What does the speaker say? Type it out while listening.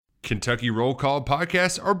Kentucky Roll Call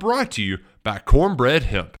podcasts are brought to you by Cornbread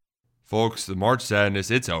Hemp. Folks, the March Sadness,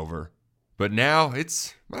 it's over. But now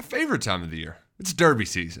it's my favorite time of the year. It's Derby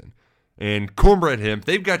season. And Cornbread Hemp,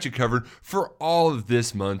 they've got you covered for all of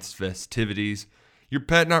this month's festivities. Your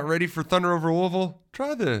pet not ready for Thunder over Louisville?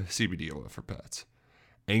 Try the CBD oil for pets.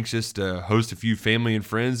 Anxious to host a few family and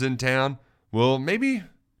friends in town? Well, maybe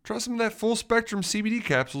try some of that full spectrum CBD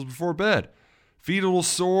capsules before bed. Feet a little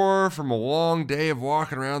sore from a long day of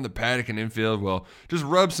walking around the paddock and infield? Well, just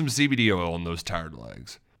rub some CBD oil on those tired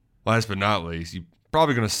legs. Last but not least, you're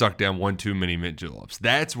probably going to suck down one too many mint juleps.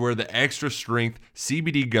 That's where the extra strength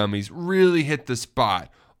CBD gummies really hit the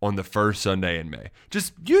spot on the first Sunday in May.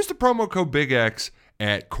 Just use the promo code BIGX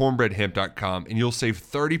at cornbreadhemp.com and you'll save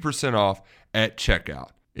 30% off at checkout.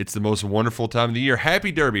 It's the most wonderful time of the year.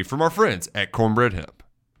 Happy Derby from our friends at Cornbread Hemp.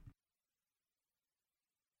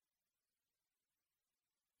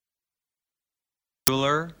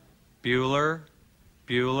 Bueller, Bueller,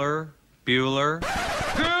 Bueller, Bueller.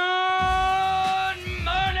 Good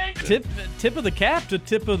morning. Tip of the cap to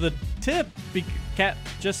tip of the tip. Cat's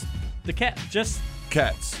tip.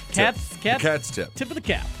 Tip of the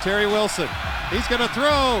cap. Terry Wilson. He's going to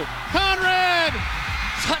throw. Conrad!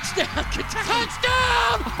 Touchdown, Kentucky.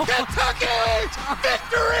 Touchdown! Kentucky!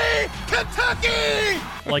 Victory! Kentucky!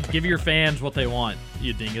 Like, give your fans what they want,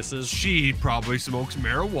 you dinguses. She probably smokes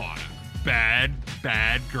marijuana. Bad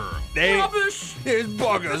girl. Rubbish! There's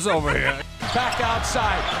buggers over here. Back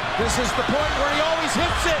outside. This is the point where he always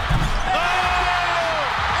hits it.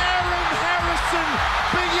 Oh! Aaron Harrison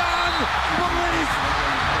beyond belief.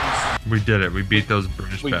 We did it. We beat those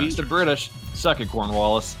British We beat bastards. the British. Suck it,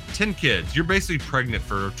 Cornwallis. 10 kids. You're basically pregnant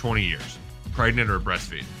for 20 years. Pregnant or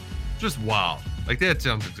breastfeeding. Just wild. Like, that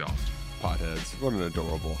sounds exhausting. Potheads. What an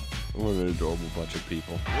adorable bunch of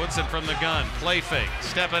people. Woodson from the gun. Play fake.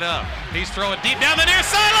 Step it up. He's throwing deep down the near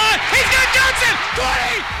sideline. He's got Johnson.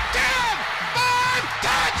 20, 10, 5,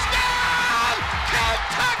 touchdown!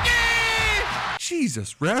 Kentucky!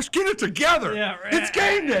 Jesus, Rash, get it together. Yeah, right. It's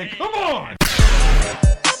game day. Come on.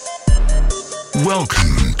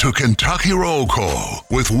 Welcome to Kentucky Roll Call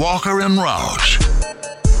with Walker and Roush.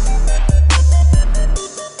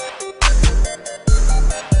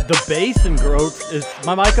 The bass in Grove is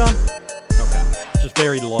my mic on? Okay. It's just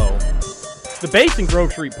very low. The bass in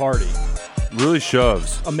Grove Street Party. Really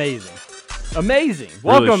shoves. Amazing. Really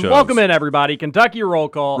Welcome shows. in, everybody. Kentucky Roll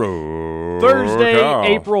Call. Thursday,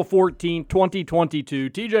 April 14th, 2022.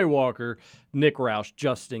 TJ Walker, Nick Roush,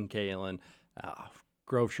 Justin Kalen.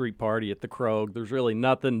 Grove Street Party at the Krog. There's really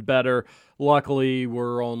nothing better. Luckily,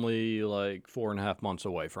 we're only like 4.5 months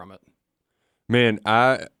away from it. Man,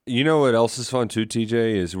 you know what else is fun too,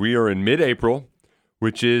 TJ, is we are in mid-April,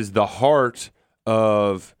 which is the heart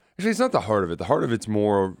of – actually, it's not the heart of it. The heart of it's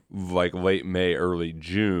more like late May, early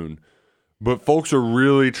June. But folks are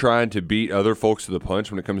really trying to beat other folks to the punch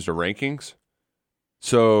when it comes to rankings.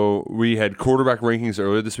 So we had quarterback rankings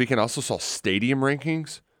earlier this weekend. I also saw stadium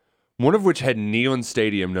rankings, one of which had Neyland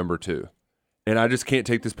Stadium number 2. And I just can't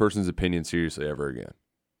take this person's opinion seriously ever again.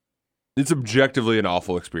 It's objectively an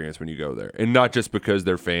awful experience when you go there, and not just because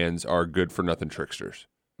their fans are good-for-nothing tricksters.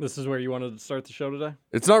 This is where you wanted to start the show today?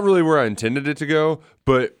 It's not really where I intended it to go,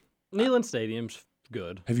 but... Neyland Stadium's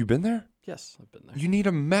good. Have you been there? Yes, I've been there. You need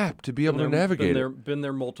a map to be able to navigate Been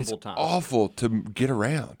there multiple times. It's awful to get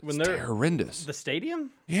around. It's horrendous. The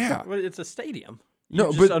stadium? Yeah. Well, it's a stadium. No,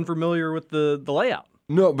 You're just but unfamiliar with the layout.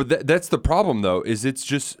 No, but that's the problem, though, is it's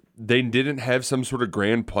just they didn't have some sort of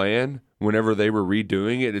grand plan whenever they were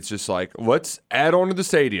redoing it. It's just like, let's add on to the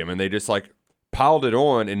stadium. And they just, like, piled it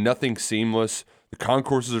on, and nothing's seamless. The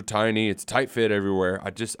concourses are tiny. It's tight fit everywhere.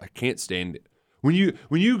 I can't stand it. When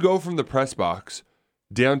you go from the press box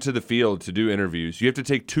down to the field to do interviews, you have to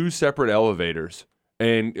take 2 separate elevators.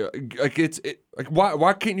 And,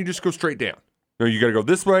 why can't you just go straight down? No, you got to go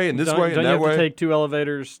this way and this way and that way. Don't you have to take 2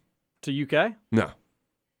 elevators to UK? No.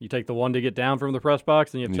 You take the one to get down from the press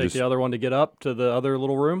box, and you have to take the other one to get up to the other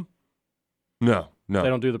little room? No. They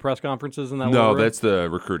don't do the press conferences in that little room? No, that's the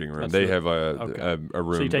recruiting room. They have a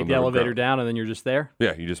room. So you take the elevator down, and then you're just there?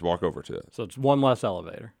 Yeah, you just walk over to it. So it's one less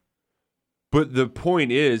elevator. But the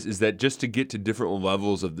point is that just to get to different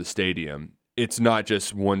levels of the stadium, it's not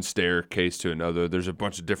just one staircase to another. There's a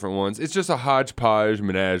bunch of different ones. It's just a hodgepodge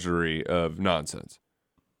menagerie of nonsense.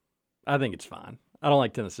 I think it's fine. I don't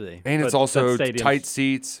like Tennessee. And it's also tight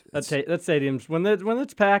seats. That stadium's, when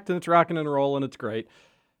it's packed and it's rocking and rolling, it's great.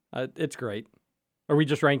 It's great. Are we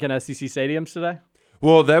just ranking SEC stadiums today?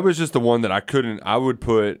 Well, that was just the one that I couldn't. I would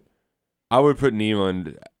put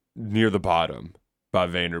Neyland near the bottom by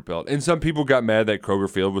Vanderbilt. And some people got mad that Kroger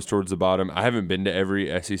Field was towards the bottom. I haven't been to every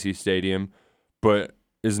SEC stadium, but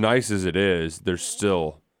as nice as it is, there's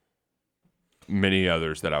still many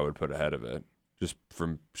others that I would put ahead of it, just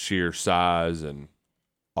from sheer size and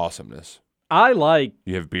awesomeness. I like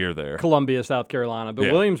You have beer there. Columbia, South Carolina, but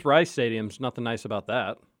Yeah. Williams-Brice Stadium's nothing nice about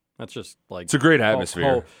that. That's just like It's a great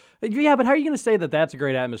atmosphere. Yeah, but how are you going to say that that's a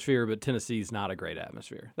great atmosphere, but Tennessee's not a great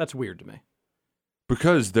atmosphere? That's weird to me.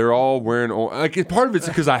 Because they're all wearing like part of it's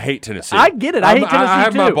because I hate Tennessee. I get it. I hate Tennessee I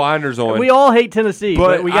have too. my blinders on. We all hate Tennessee,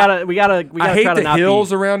 but we gotta I hate try to the not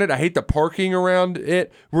hills be. around it. I hate the parking around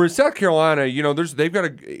it. Whereas South Carolina, they've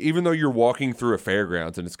got even though you're walking through a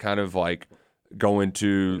fairgrounds and it's kind of like going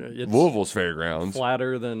to It's Louisville's fairgrounds.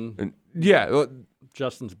 Flatter than Yeah,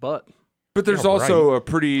 Justin's butt. but there's also a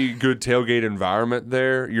pretty good tailgate environment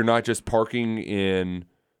there. You're not just parking in,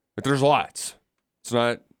 but there's lots. It's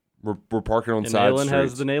not. We're parking on And side Nayland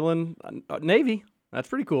streets. has the Nayland Navy. That's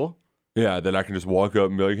pretty cool. Yeah, then I can just walk up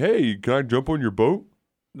and be like, "Hey, can I jump on your boat?"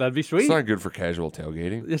 That'd be sweet. It's not good for casual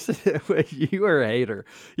tailgating. You are a hater.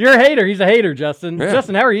 You're a hater. He's a hater, Justin. Yeah.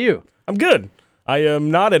 Justin, how are you? I'm good. I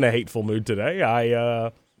am not in a hateful mood today.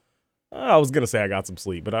 I was going to say I got some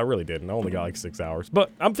sleep, but I really didn't. I only got like 6 hours.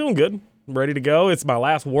 But I'm feeling good. I'm ready to go. It's my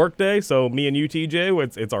last work day, so me and you,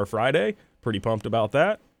 TJ, it's our Friday. Pretty pumped about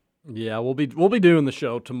that. Yeah, we'll be doing the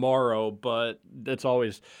show tomorrow, but it's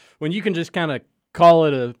always when you can just kind of call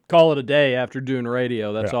it a day after doing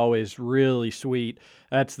radio. That's always really sweet.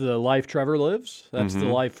 That's the life Trevor lives. That's the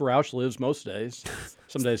life Roush lives most days.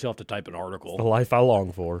 Some days he'll have to type an article. The life I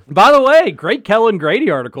long for. By the way, great Kellen Grady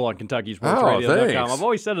article on KentuckySportsRadio.com. thanks. I've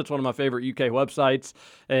always said it's one of my favorite UK websites,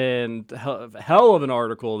 and hell of an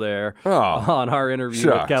article there on our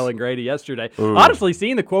interview with Kellen Grady yesterday. Ooh. Honestly,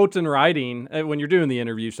 seeing the quotes in writing when you're doing the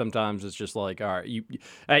interview, sometimes it's just like, all right,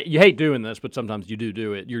 you hate doing this, but sometimes you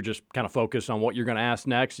do it. You're just kind of focused on what you're going to ask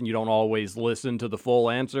next, and you don't always listen to the full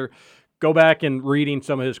answer. Go back and reading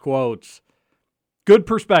some of his quotes. Good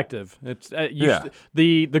perspective. It's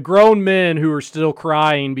the grown men who are still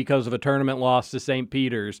crying because of a tournament loss to St.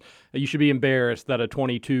 Peter's. You should be embarrassed that a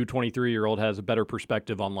 22, 23-year-old has a better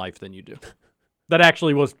perspective on life than you do. That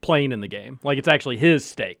actually was playing in the game. Like it's actually his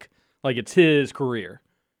stake. Like it's his career.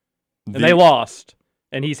 And they lost,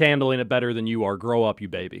 and he's handling it better than you are. Grow up, you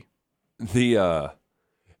baby. And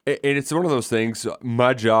it's one of those things.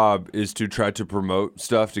 My job is to try to promote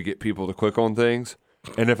stuff to get people to click on things.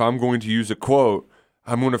 And if I'm going to use a quote,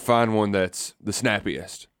 I'm going to find one that's the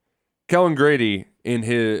snappiest. Kellen Grady, in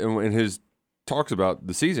his talks about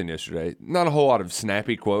the season yesterday, not a whole lot of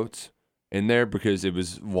snappy quotes in there because it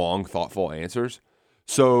was long, thoughtful answers.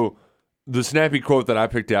 So the snappy quote that I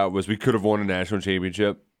picked out was, "We could have won a national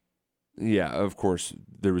championship." Yeah, of course,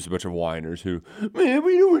 there was a bunch of whiners who, "Man,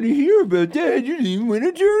 we don't want to hear about that. You didn't win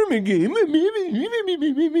a tournament game."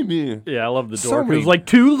 Yeah, I love the So dork. It many- was like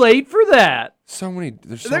too late for that. There's so many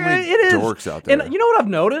It is. dorks out there. And you know what I've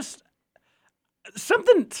noticed?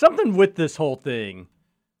 Something with this whole thing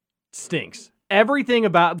stinks. Everything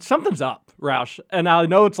about something's up, Roush. And I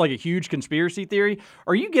know it's like a huge conspiracy theory.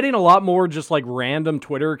 Are you getting a lot more just like random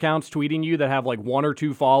Twitter accounts tweeting you that have like 1 or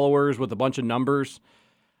 2 followers with a bunch of numbers?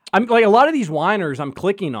 I'm like a lot of these whiners I'm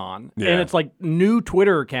clicking on, Yeah. and it's like new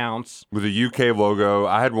Twitter accounts. With a UK logo.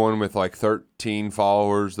 I had one with like 13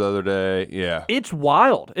 followers the other day. Yeah. It's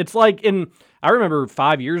wild. It's like I remember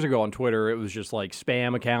 5 years ago on Twitter, it was just like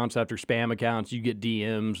spam accounts after spam accounts. You get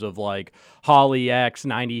DMs of like Holly X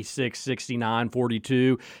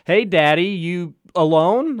 966942. Hey, Daddy, you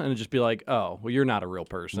alone? And it'd just be like, oh, well, you're not a real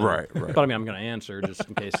person. Right. But I mean, I'm going to answer just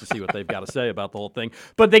in case to see what they've got to say about the whole thing.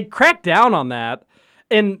 But they cracked down on that.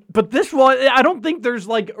 But this one, I don't think there's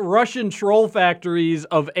like Russian troll factories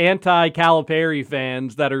of anti-Calipari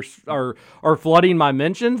fans that are flooding my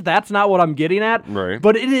mentions. That's not what I'm getting at. Right.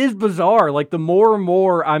 But it is bizarre. Like the more and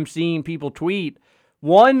more I'm seeing people tweet,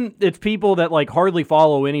 one, it's people that like hardly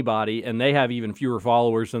follow anybody, and they have even fewer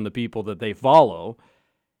followers than the people that they follow.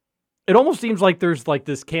 It almost seems like there's like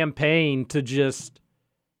this campaign to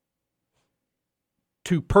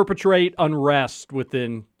perpetrate unrest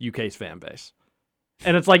within UK's fan base.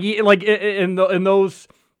 And it's like in those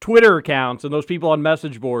Twitter accounts and those people on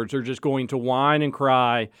message boards are just going to whine and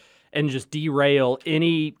cry and just derail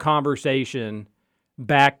any conversation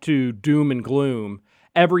back to doom and gloom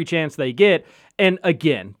every chance they get. And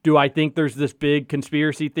again, do I think there's this big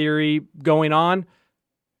conspiracy theory going on?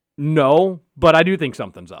 No, but I do think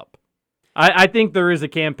something's up. I think there is a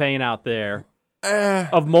campaign out there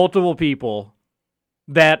of multiple people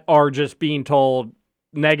that are just being told,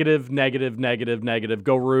 negative.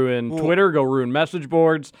 Go ruin Twitter. Go ruin message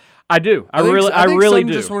boards. I do. I really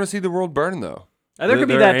do. Just want to see the world burn, though. And there could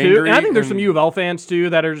be They're that too. And I think angry there's some U of L fans too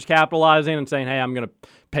that are just capitalizing and saying, "Hey, I'm going to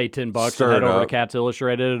pay $10 Stir and head it over to up. Cats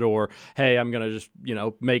Illustrated, or hey, I'm gonna just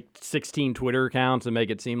make 16 Twitter accounts and make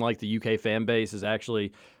it seem like the UK fan base is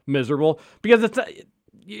actually miserable, because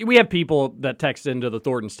we have people that text into the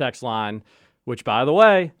Thornton's text line, which, by the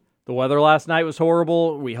way, the weather last night was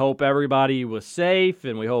horrible. We hope everybody was safe,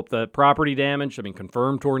 and we hope that property damage,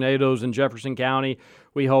 confirmed tornadoes in Jefferson County.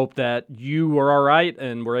 We hope that you are all right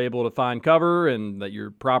and were able to find cover and that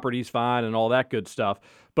your property's fine and all that good stuff.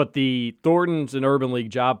 But the Thornton's and Urban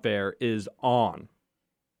League Job Fair is on.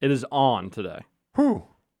 It is on today. Whew.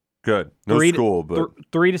 Good. No school, but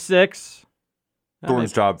 3 to 6.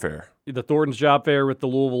 Thornton's Job Fair. The Thornton's Job Fair with the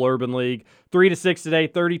Louisville Urban League. 3 to 6 today,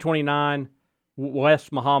 3029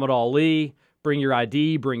 West Muhammad Ali. Bring your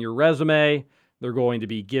ID, bring your resume. They're going to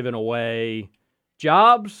be giving away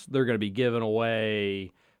jobs. They're going to be giving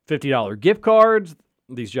away $50 gift cards.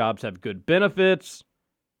 These jobs have good benefits.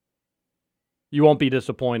 You won't be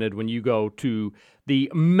disappointed when you go to the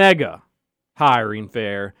mega hiring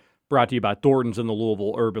fair brought to you by Thornton's and the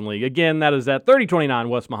Louisville Urban League. Again, that is at 3029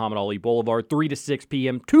 West Muhammad Ali Boulevard, 3 to 6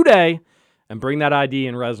 p.m. today. And bring that ID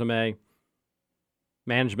and resume.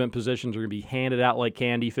 Management positions are going to be handed out like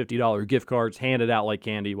candy, $50 gift cards handed out like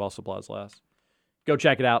candy while supplies last. Go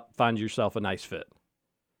check it out. Find yourself a nice fit.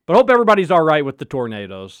 But hope everybody's all right with the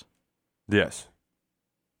tornadoes. Yes.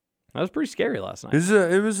 That was pretty scary last night.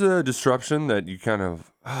 It was a disruption that you kind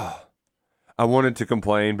of... I wanted to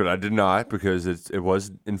complain, but I did not, because it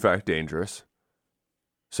was, in fact, dangerous.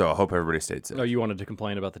 So I hope everybody stayed safe. Oh, you wanted to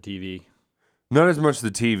complain about the TV? Not as much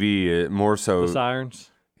the TV, more so... The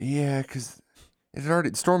sirens? Yeah, because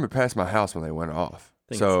the storm had passed my house when they went off.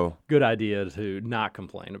 So it's a good idea to not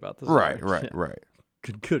complain about the Right.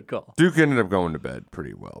 Good call. Duke ended up going to bed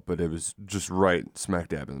pretty well, but it was just right smack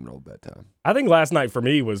dab in the middle of bedtime. I think last night for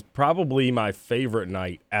me was probably my favorite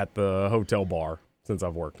night at the hotel bar since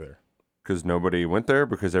I've worked there. Because nobody went there?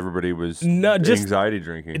 Because everybody was just anxiety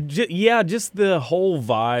drinking? Just the whole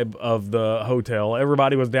vibe of the hotel.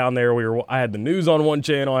 Everybody was down there. I had the news on one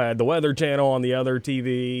channel. I had the weather channel on the other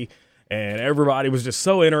TV. And everybody was just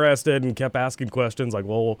so interested and kept asking questions like,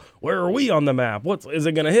 well, where are we on the map? Is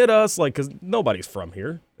it going to hit us? Like, because nobody's from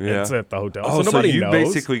here. Yeah. It's at the hotel. Oh, so nobody you knows.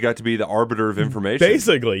 basically got to be the arbiter of information.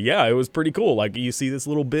 Basically, yeah. It was pretty cool. Like, you see this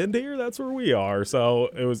little bend here? That's where we are. So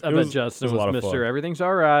it was. I bet Justin was a lot of Mr. fun. Everything's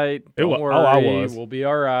all right. Don't worry. I was. We'll be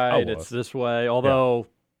all right. It's this way. Although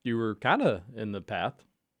you were kind of in the path.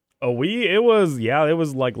 It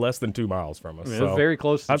was like less than 2 miles from us. It was very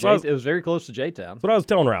close to it was very close to J-Town. That's what I was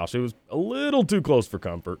telling Roush. It was a little too close for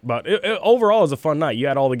comfort. But overall, it was a fun night. You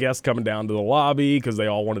had all the guests coming down to the lobby because they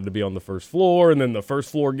all wanted to be on the first floor. And then the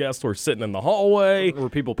first floor guests were sitting in the hallway. Were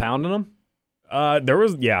people pounding them? I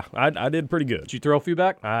did pretty good. Did you throw a few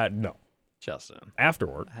back? No. Justin. After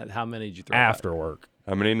work. How many did you throw After back? work.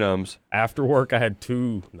 How many numbs? After work, I had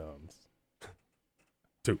 2 numbs.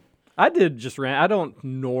 2. I did just ran. I don't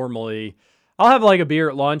normally... I'll have like a beer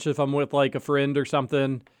at lunch if I'm with like a friend or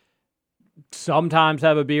something. Sometimes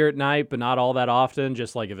have a beer at night, but not all that often,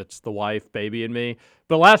 just like if it's the wife, baby, and me.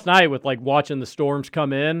 But last night with like watching the storms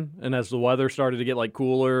come in and as the weather started to get like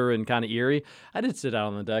cooler and kind of eerie, I did sit out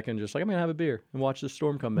on the deck and just like, I'm going to have a beer and watch the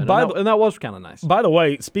storm come in. And that was kind of nice. By the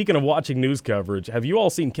way, speaking of watching news coverage, have you all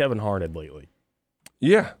seen Kevin Harned lately?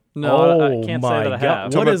 Yeah. No, I can't say that I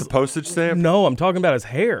have. Talking about the postage stamp? No, I'm talking about his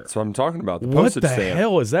hair. So I'm talking about the postage stamp. What the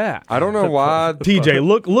hell is that? I don't know why.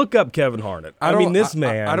 TJ, look up Kevin Harned. I mean, this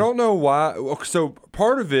man. I don't know why. So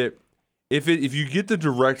part of it, if you get the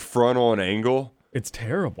direct frontal angle, it's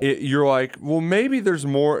terrible. You're like, well, maybe there's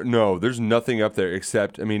more. No, there's nothing up there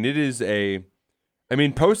except, postage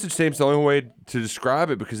stamp's the only way to describe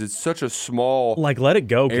it because it's such a small let it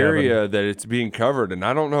go, area Kevin. that it's being covered. And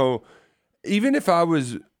I don't know, even if I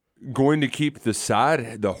was going to keep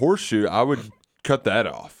the horseshoe, I would cut that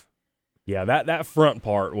off. Yeah, that front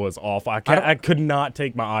part was awful. I could not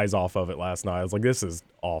take my eyes off of it last night. I was like, this is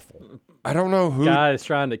awful. I don't know who. Guys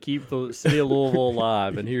trying to keep the city of Louisville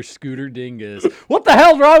alive, and here's Scooter Dingus. What the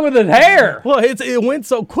hell's wrong with his hair? Well, it went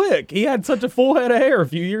so quick. He had such a full head of hair a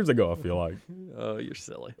few years ago, I feel like. Oh, you're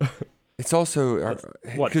silly. It's also...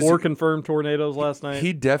 4 confirmed tornadoes last night?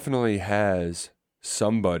 He definitely has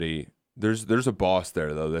somebody... There's a boss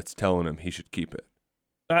there, though, that's telling him he should keep it.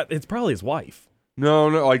 It's probably his wife. No,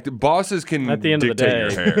 like the bosses can at the end of the day,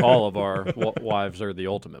 your hair. all of our wives are the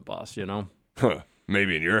ultimate boss, you know?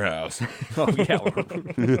 Maybe in your house. Oh, yeah.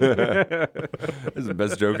 This is the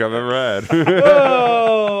best joke I've ever had.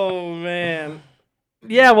 Oh, man.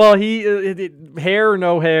 Yeah, well, hair or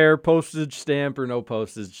no hair, postage stamp or no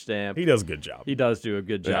postage stamp. He does a good job. He does do a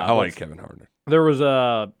good job. Yeah, I like Kevin Harned. There was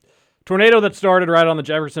a Tornado that started right on the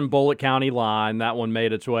Jefferson-Bullitt County line. That one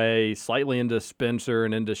made its way slightly into Spencer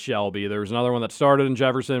and into Shelby. There was another one that started in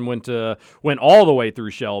Jefferson, went all the way through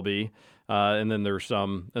Shelby. And then there's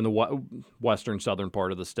some in the western southern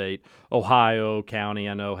part of the state. Ohio County,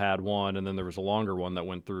 I know, had one. And then there was a longer one that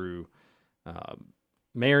went through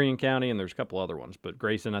Marion County, and there's a couple other ones. But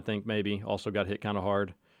Grayson, I think, maybe also got hit kind of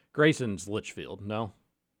hard. Grayson's Litchfield, no?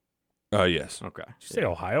 Yes. Okay. Did you say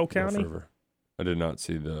Ohio County? I did not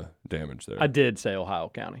see the damage there. I did say Ohio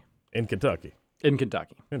County. In Kentucky. In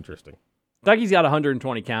Kentucky. Interesting. Kentucky's got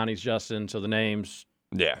 120 counties, Justin, so the names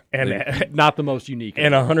and not the most unique.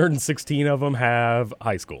 And 116 of them have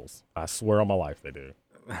high schools. I swear on my life they do.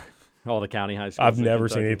 All the county high schools. I've never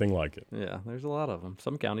seen anything like it. Yeah, there's a lot of them.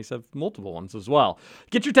 Some counties have multiple ones as well.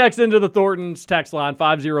 Get your text into the Thornton's text line,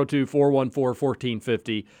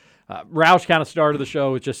 502-414-1450. Roush kind of started the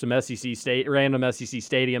show with just some random SEC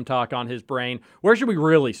Stadium talk on his brain. Where should we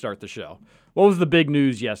really start the show? What was the big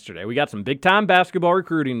news yesterday? We got some big-time basketball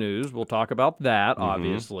recruiting news. We'll talk about that,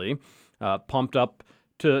 obviously. Pumped up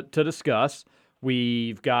to discuss.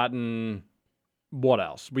 We've gotten what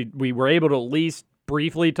else? We were able to at least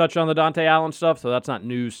briefly touch on the Dante Allen stuff, so that's not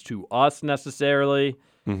news to us necessarily.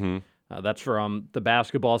 That's from the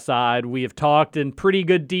basketball side. We have talked in pretty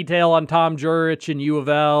good detail on Tom Jurich and U of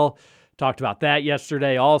L. Talked about that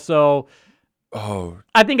yesterday also. Oh.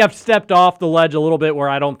 I think I've stepped off the ledge a little bit where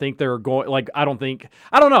I don't think they're going, I don't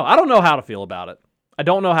know. I don't know how to feel about it. I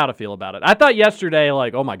don't know how to feel about it. I thought yesterday,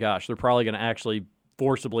 oh my gosh, they're probably going to actually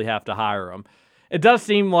forcibly have to hire him. It does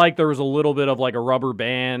seem like there was a little bit of a rubber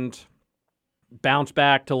band bounce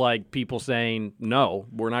back to people saying, no,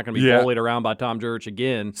 we're not going to be bullied around by Tom Jurich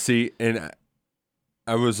again. See, and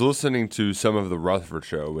I was listening to some of the Rutherford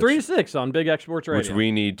show. 3 to 6 on Big X Sports Radio. Which we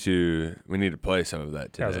need to play some of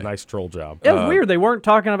that today. That was a nice troll job. It was weird. They weren't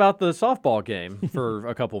talking about the softball game for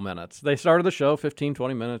a couple minutes. They started the show 15,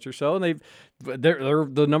 20 minutes or so, and they're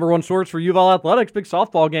the number one source for U of L Athletics. Big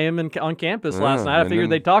softball game on campus last night. I figured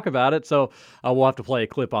they'd talk about it, so we'll have to play a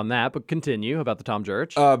clip on that. But continue about the Tom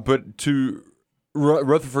Jurich. But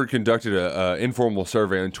Rutherford conducted an informal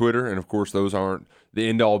survey on Twitter, and of course those aren't the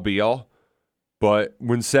end-all be-all. But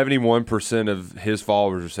when 71% of his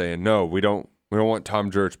followers are saying, no, we don't want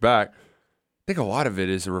Tom Jurich back, I think a lot of it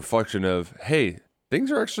is a reflection of, hey,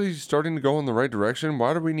 things are actually starting to go in the right direction.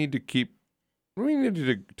 Why do we need to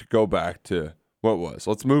go back to what was?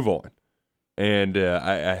 Let's move on. And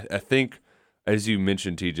I think, as you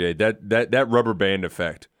mentioned, TJ, that rubber band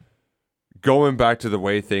effect, going back to the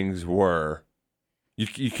way things were,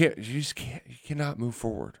 you cannot move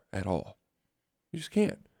forward at all. You just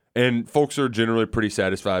can't. And folks are generally pretty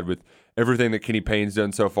satisfied with everything that Kenny Payne's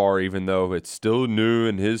done so far, even though it's still new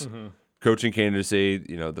in his coaching candidacy.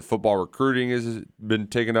 The football recruiting has been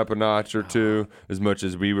taken up a notch or two, as much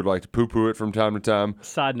as we would like to poo-poo it from time to time.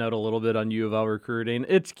 Side note a little bit on U of L recruiting.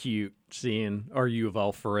 It's cute seeing our U of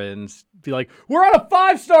L friends be like, we're on a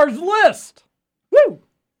 5-stars list. Woo!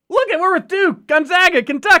 Look at, we're with Duke, Gonzaga,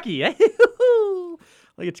 Kentucky.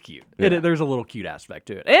 It's cute. Yeah. There's a little cute aspect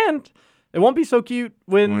to it. And it won't be so cute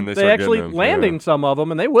when they actually landing some of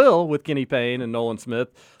them, and they will with Kenny Payne and Nolan Smith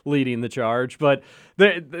leading the charge. But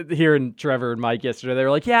hearing Trevor and Mike yesterday, they were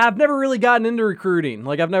like, yeah, I've never really gotten into recruiting.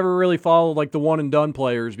 I've never really followed the one-and-done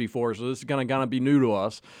players before, so this is going to be new to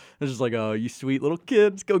us. It's just oh, you sweet little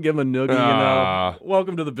kids, go give them a noogie,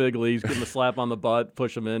 Welcome to the big leagues. Give them a slap on the butt,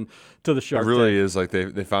 push them in to the Shark Tank. It really is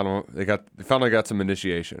they finally got some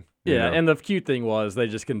initiation. Yeah, and the cute thing was they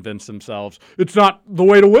just convinced themselves it's not the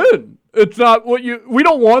way to win. It's not we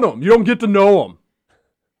don't want them. You don't get to know them.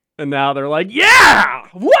 And now they're like, yeah,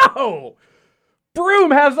 whoa,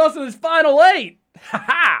 Broom has us in his final 8. Ha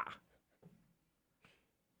ha.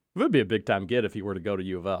 It would be a big time get if he were to go to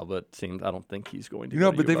U of L, but I don't think he's going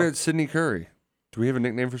to. But they've got Sidney Curry. Do we have a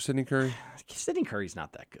nickname for Sidney Curry? Sidney Curry's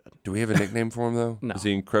not that good. Do we have a nickname for him though? No. Is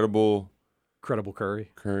he Incredible Curry?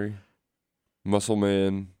 Muscle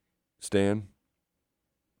Man Stan?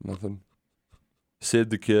 Nothing. Sid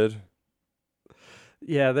the Kid?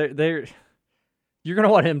 Yeah, they're you're going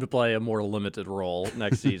to want him to play a more limited role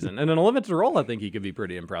next season. And in a limited role, I think he could be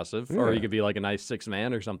pretty impressive. Yeah. Or he could be a nice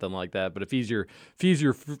 6-man or something like that. But if he's your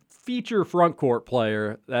feature front court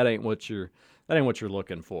player, that ain't what you're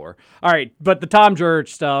looking for. All right, but the Tom Jurich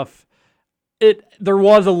stuff, there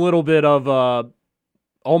was a little bit of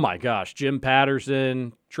oh my gosh, Jim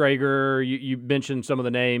Patterson, Traeger, you mentioned some of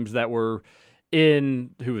the names that were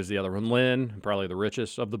in, who was the other one? Lynn, probably the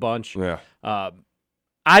richest of the bunch. Yeah.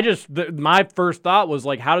 My first thought was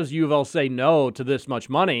how does U of L say no to this much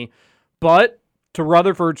money? But to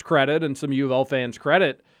Rutherford's credit and some U of L fans'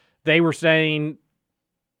 credit, they were saying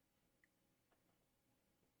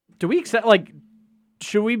do we accept, like,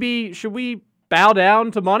 should we bow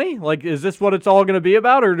down to money? Like, is this what it's all going to be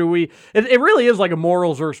about? Or do we, it really is like a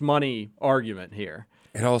morals versus money argument here.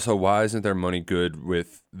 And also, why isn't their money good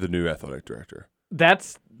with the new athletic director?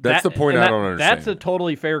 That's the point I don't understand. That's a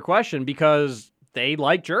totally fair question because they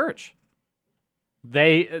like Jurich.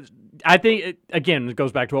 I think, again, it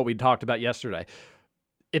goes back to what we talked about yesterday.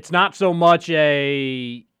 It's not so much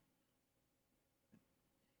is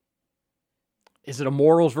it a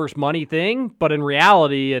morals versus money thing? But in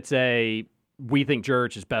reality, it's we think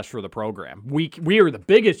Jurich is best for the program. We are the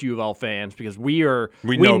biggest U of L fans because we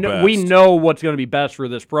know what's going to be best for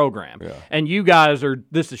this program. Yeah. And you guys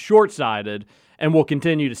this is short-sighted and will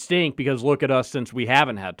continue to stink because look at us since we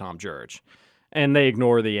haven't had Tom Jurich. And they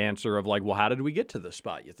ignore the answer of like, well, how did we get to this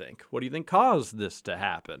spot, you think? What do you think caused this to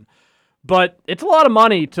happen? But it's a lot of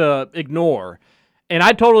money to ignore. And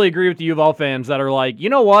I totally agree with the U of L fans that are like, you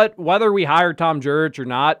know what? Whether we hire Tom Jurich or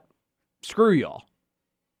not, screw y'all.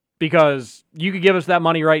 Because you could give us that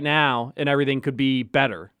money right now and everything could be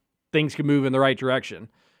better. Things could move in the right direction.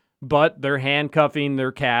 But they're handcuffing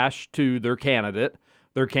their cash to their candidate.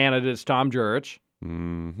 Their candidate is Tom Jurich.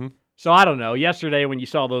 Mm-hmm. So I don't know. Yesterday when you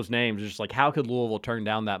saw those names, it's just like, how could Louisville turn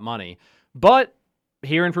down that money? But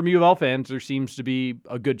hearing from U of L fans, there seems to be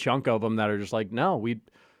a good chunk of them that are just like, no,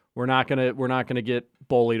 we're not gonna get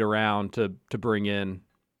bullied around to bring in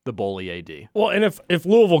the bully AD. Well, and if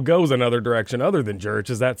Louisville goes another direction other than Jurich,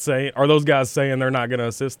 are those guys saying they're not going to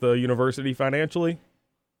assist the university financially?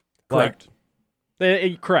 Correct.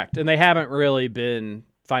 Correct, and they haven't really been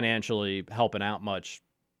financially helping out much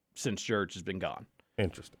since Jurich has been gone.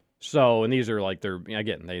 Interesting. So, and these are like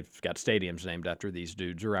they've got stadiums named after these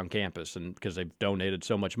dudes around campus, and because they've donated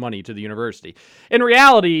so much money to the university. In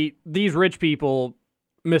reality, these rich people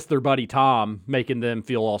miss their buddy Tom, making them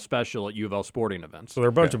feel all special at U of L sporting events. So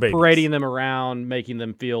they're a bunch of babies. Parading them around, making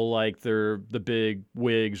them feel like they're the big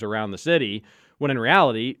wigs around the city, when in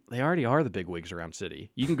reality, they already are the big wigs around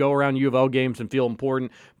city. You can go around U of L games and feel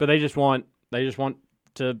important, but they just want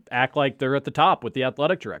to act like they're at the top with the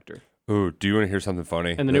athletic director. Ooh, do you want to hear something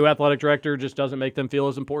funny? And the new athletic director just doesn't make them feel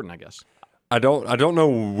as important, I guess. I don't know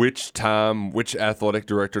which athletic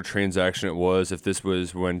director transaction it was, if this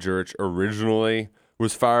was when Jurich originally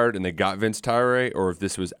was fired and they got Vince Tyree, or if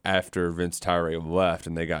this was after Vince Tyree left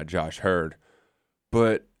and they got Josh Hurd.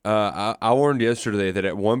 But I learned yesterday that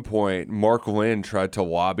at one point Mark Lynn tried to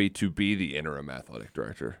lobby to be the interim athletic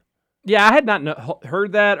director. Yeah, I had not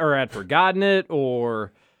heard that, or had forgotten it,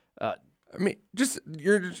 or I mean,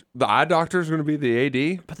 the eye doctor is going to be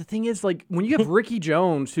the AD. But the thing is, like, when you have Ricky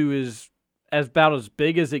Jones, who is about as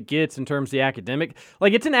big as it gets in terms of the academic,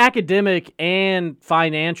 like, it's an academic and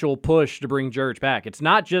financial push to bring Jurich back. It's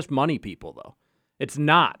not just money people, though. It's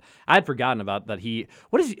not. I had forgotten about that. It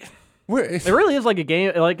really is like a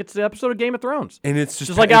game, like it's the episode of Game of Thrones. And it's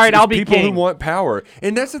just like, all right, I'll be people king. who want power.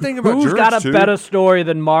 And that's the thing about Jurich, who's got a better story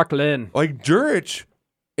than Mark Lynn? Like, Jurich,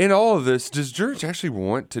 in all of this, does Jurich actually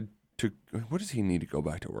want to what does he need to go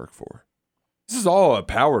back to work for? This is all a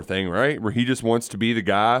power thing, right? Where he just wants to be the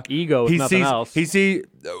guy. Ego is nothing else. He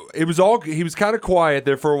was kind of quiet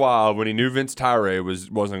there for a while when he knew Vince Tyree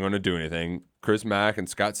wasn't going to do anything. Chris Mack and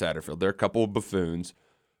Scott Satterfield, they're a couple of buffoons.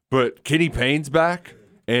 But Kenny Payne's back,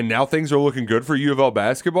 and now things are looking good for U of L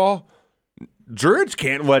basketball. Jurich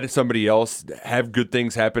can't let somebody else have good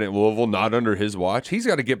things happen at Louisville, not under his watch. He's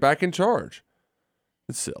got to get back in charge.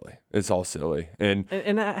 It's silly. It's all silly. And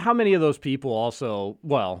how many of those people also,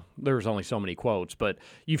 well, there's only so many quotes, but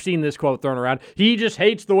you've seen this quote thrown around. He just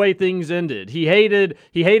hates the way things ended. He hated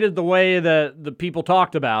the way that the people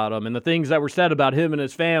talked about him and the things that were said about him and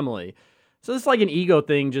his family. So it's like an ego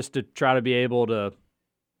thing just to try to be able to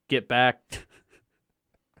get back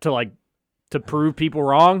to prove people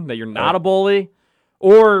wrong, that you're not a bully.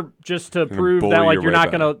 Or just to prove that, like, you're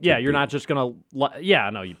not going to, you're not just going to, I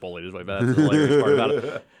know you bullied his way back. That's the hilarious part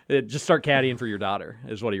about it. Just start caddying for your daughter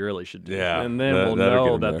is what he really should do. Yeah. And then we'll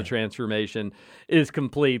know that the transformation is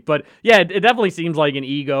complete. But, yeah, it definitely seems like an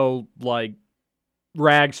ego, like,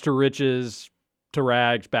 rags to riches to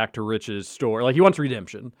rags back to riches story. Like, he wants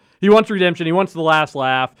redemption. He wants the last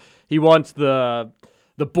laugh. He wants the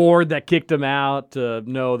board that kicked him out to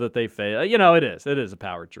know that they failed. You know, it is a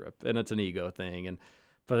power trip, and it's an ego thing.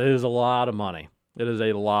 But it is a lot of money. It is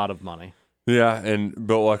a lot of money. Yeah,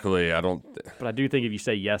 but luckily I don't. But I do think if you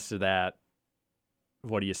say yes to that,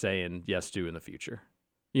 what are you saying yes to in the future?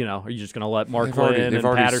 You know, are you just going to let Mark Lynn and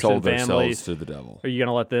Patterson family to the devil? Are you going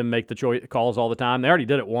to let them make the calls all the time? They already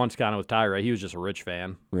did it once, kind of with Tyree. He was just a rich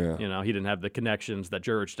fan. Yeah. You know, he didn't have the connections that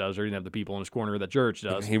Jurich does, or he didn't have the people in his corner that Jurich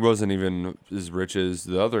does. He wasn't even as rich as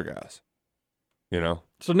the other guys.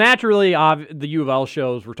 So naturally, the U of L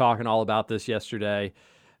shows were talking all about this yesterday.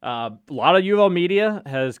 A lot of U of L media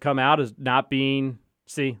has come out as not being,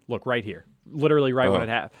 look right here, literally right when it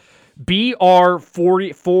happened.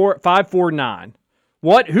 BR549.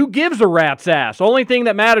 What? Who gives a rat's ass? Only thing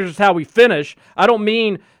that matters is how we finish. I don't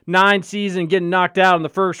mean 9 season getting knocked out in the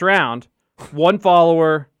first round. One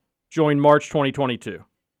follower joined March 2022.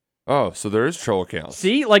 Oh, so there is troll accounts.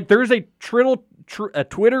 See, there's a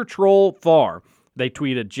Twitter troll farm. They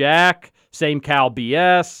tweeted Jack, same Cal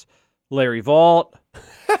BS, Larry Vault.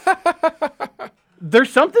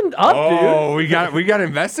 There's something up, dude. Oh, we got to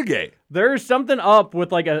investigate. There's something up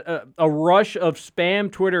with a rush of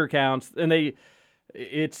spam Twitter accounts, and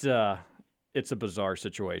it's a bizarre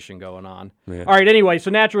situation going on. Yeah. All right, anyway,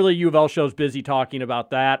 so naturally U of L show's busy talking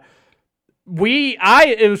about that.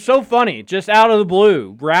 It was so funny, just out of the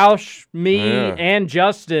blue. Roush, me, and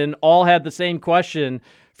Justin all had the same question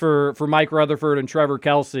for Mike Rutherford and Trevor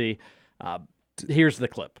Kelsey. Here's the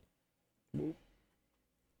clip.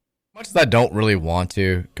 Much as I don't really want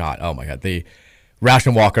to, oh my God, the Roush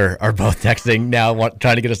and Walker are both texting now,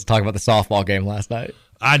 trying to get us to talk about the softball game last night.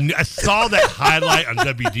 I saw that highlight on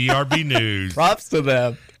WDRB News. Props to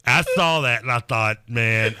them. I saw that and I thought,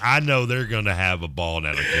 man, I know they're going to have a ball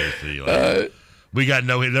down at Tennessee. We got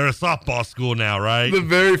no hit. They're a softball school now, right? The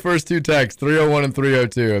very first 2 texts, 301 and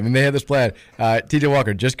 302. I mean, they had this plan. TJ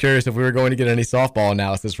Walker, just curious if we were going to get any softball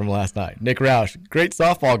analysis from last night. Nick Roush, great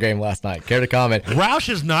softball game last night. Care to comment? Roush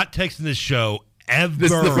is not texting this show ever.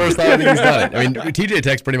 This is the first time I think he's done it. I mean, TJ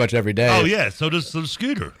texts pretty much every day. Oh, yeah. So does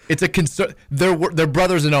Scooter. It's a concern. They're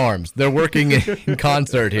brothers in arms. They're working in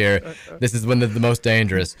concert here. This is when they're the most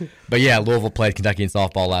dangerous. But, yeah, Louisville played Kentucky in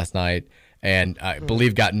softball last night. And I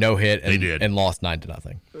believe got no hit and lost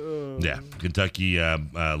 9-0. Yeah, Kentucky.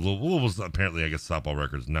 Louisville's apparently, I guess, softball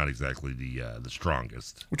record is not exactly the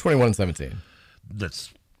strongest. We're 21-17.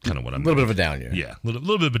 That's kind of what I'm. A little bit of a down year. Yeah, a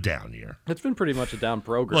little bit of a down year. It's been pretty much a down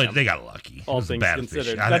program. Well, they got lucky. All things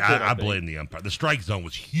considered. I blame the umpire. The strike zone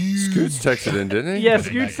was huge. Scoots texted in, didn't he? Yeah,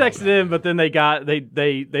 Scoots texted in, but then they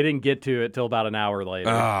didn't get to it till about an hour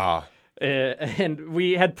later. And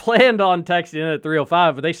we had planned on texting in at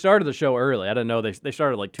 3:05, but they started the show early. I didn't know they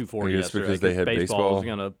started like 2:40 yesterday. Because they had baseball was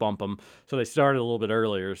going to bump them, so they started a little bit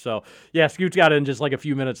earlier. So yeah, Scoots got in just like a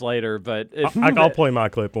few minutes later. But I'll play my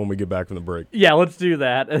clip when we get back from the break. Yeah, let's do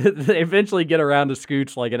that. They eventually get around to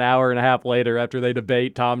Scoots like an hour and a half later after they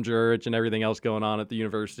debate Tom Jurich and everything else going on at the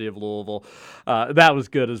University of Louisville. That was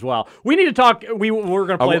good as well. We need to talk. We're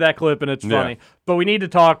going to play that clip, and it's funny. But we need to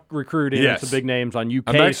talk recruiting and some big names on UK.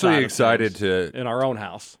 I'm actually excited in our own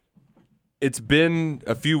house. It's been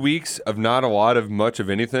a few weeks of not a lot of much of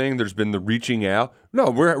anything. There's been the reaching out. No,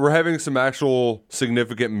 we're having some actual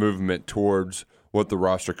significant movement towards what the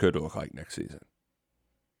roster could look like next season.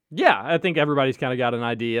 Yeah, I think everybody's kind of got an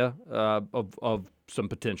idea of some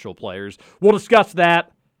potential players. We'll discuss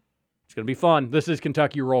that. It's going to be fun. This is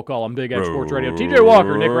Kentucky Roll Call on Big X Sports Radio. TJ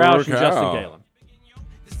Walker, Nick Roush, and Justin Galen.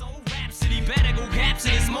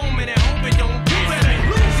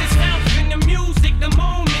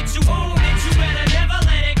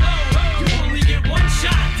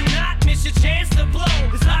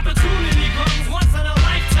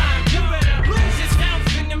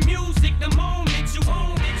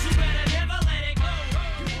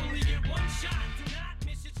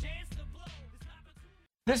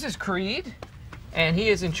 This is Creed, and he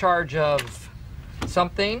is in charge of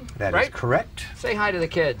something, That right? is correct. Say hi to the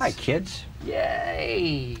kids. Hi, kids.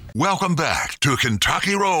 Yay! Welcome back to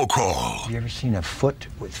Kentucky Roll Call. Have you ever seen a foot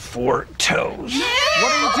with 4 toes?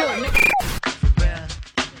 What are you doing, Nick?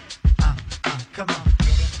 Come on.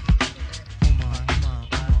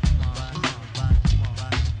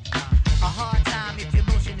 A hard time if your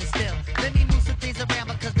motion is still. Let me move some things around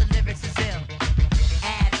because the lyrics is ill.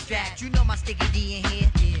 Abstract, you know my sticky D in here.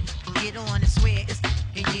 Get on and swear it's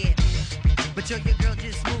yeah. But yo, your girl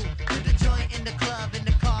just moved to the joint in the club in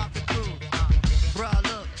the car for crew. Bruh,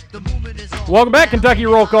 look, the movement is on. Welcome back, Kentucky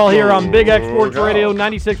Roll Call here on Big X Sports Radio,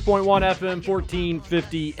 96.1 FM,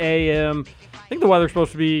 1450 AM. I think the weather's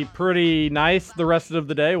supposed to be pretty nice the rest of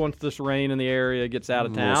the day once this rain in the area gets out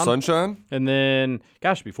of town. Sunshine? And then,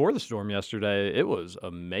 gosh, before the storm yesterday, it was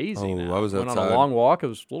amazing. I was Went outside. on a long walk. It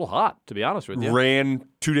was a little hot, to be honest with you. Ran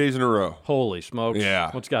 2 days in a row. Holy smokes.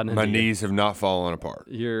 Yeah. What's gotten into My you? knees have not fallen apart.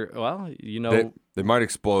 They might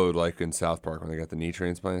explode like in South Park when they got the knee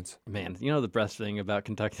transplants. Man, you know the best thing about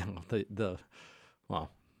Kentucky, the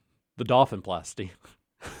dolphin plasty.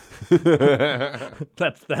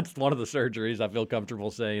 That's one of the surgeries I feel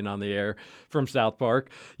comfortable saying on the air from South Park.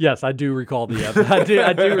 Yes, I do recall the episode.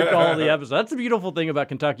 I do recall the episode. That's the beautiful thing about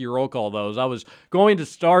Kentucky Roll Call, though, is I was going to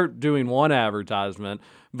start doing one advertisement,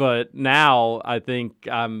 but now I think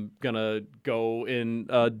I'm gonna go in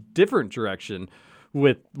a different direction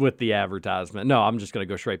with the advertisement. No, I'm just gonna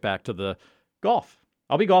go straight back to the golf.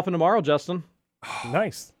 I'll be golfing tomorrow, Justin.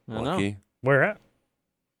 Nice. I know. Where at?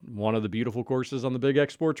 One of the beautiful courses on the Big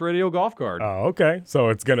X Sports Radio golf card. Oh, okay. So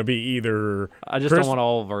it's going to be either. I just don't want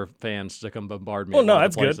all of our fans to come bombard me. Well, no, at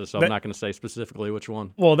that's places, good. So I'm not going to say specifically which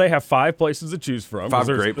one. Well, they have 5 places to choose from. 5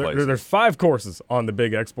 great places. There's 5 courses on the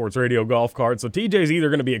Big X Sports Radio golf card. So TJ's either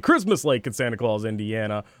going to be at Christmas Lake in Santa Claus,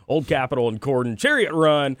 Indiana, Old Capitol in Corden, Chariot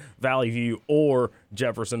Run, Valley View, or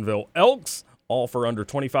Jeffersonville Elks. All for under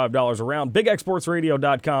 $25 around.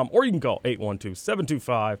 BigXSportsRadio.com, or you can call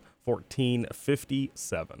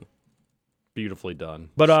 812-725-1457. Beautifully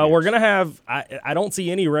done. But we're going to have, I don't see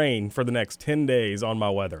any rain for the next 10 days on my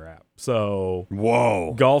weather app. So,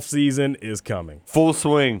 whoa. Golf season is coming. Full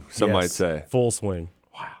swing, some Yes, might say. Full swing.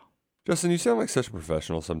 Justin, you sound like such a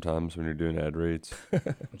professional sometimes when you're doing ad reads. You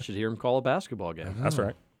should hear him call a basketball game. That's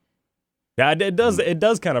right. Yeah, it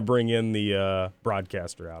does kind of bring in the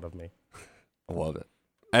broadcaster out of me. I love it.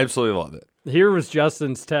 Absolutely love it. Here was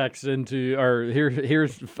Justin's text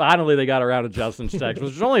here's finally they got around to Justin's text,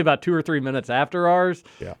 which was only about 2 or 3 minutes after ours.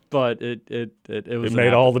 Yeah. But it was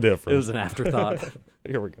made all the difference. It was an afterthought.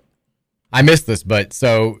 Here we go. I missed this, but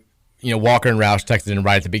so Walker and Roush texted in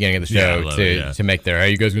right at the beginning of the show to make their. Are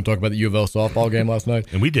you guys going to talk about the U of L softball game last night?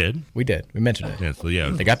 And we did. We mentioned it. Yeah. So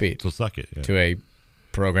they got beat. So suck it. Yeah. To a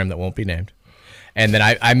program that won't be named. And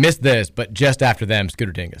then I missed this, but just after them,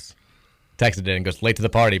 Scooter Dingus texted in and goes, late to the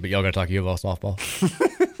party, but y'all got to talk U of L softball.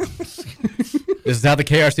 This is how the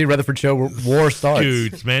KRC Rutherford Show war starts.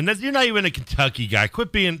 Dudes, man, you're not even a Kentucky guy.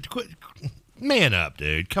 Quit man up,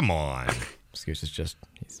 dude. Come on. Scooch is just,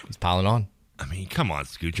 he's piling on. I mean, come on,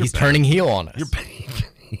 Scooch. He's turning heel on us.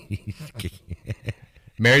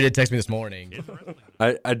 Mary did text me this morning.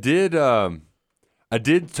 I did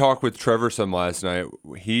talk with Trevor some last night.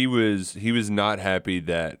 He was not happy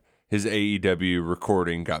that his AEW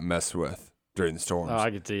recording got messed with during the storms. Oh,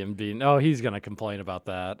 I could see him being. Oh, he's gonna complain about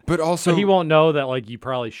that. But also, he won't know that you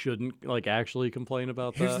probably shouldn't actually complain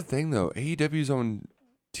about here's that. Here's the thing, though. AEW's on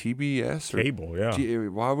TBS or cable. Yeah.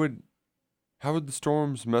 How would the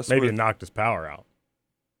storms mess? Maybe with? It knocked his power out.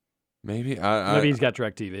 Maybe maybe he's got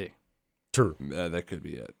DirecTV. True. That could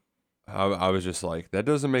be it. I was just like, that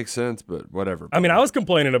doesn't make sense, but whatever. I mean, I was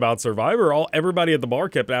complaining about Survivor. Everybody at the bar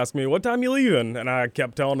kept asking me, what time you leaving? And I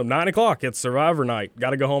kept telling them, 9 o'clock, it's Survivor night. Got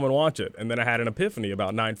to go home and watch it. And then I had an epiphany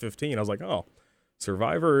about 9:15. I was like, oh,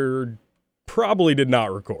 Survivor probably did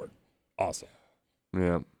not record. Awesome.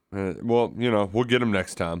 Yeah. Well, we'll get them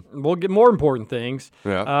next time. We'll get more important things.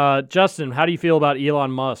 Yeah. Justin, how do you feel about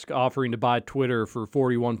Elon Musk offering to buy Twitter for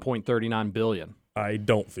 $41.39 billion? I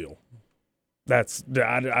don't feel. I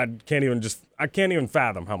can't even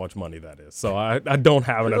fathom how much money that is. So I don't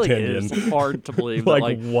have an opinion. It's hard to believe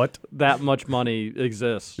what that much money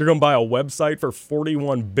exists. You're gonna buy a website for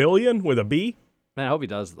 $41 billion with a B? Man, I hope he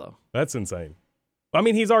does though. That's insane. I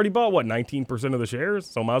mean, he's already bought 19% of the shares,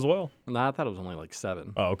 so might as well. Nah, I thought it was only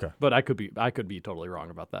 7. Oh, okay. But I could be totally wrong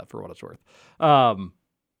about that for what it's worth. I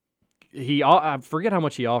forget how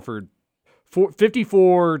much he offered.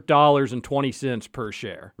 $54.20 per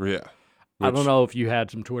share. Yeah. I don't know if you had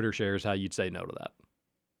some Twitter shares, how you'd say no to that.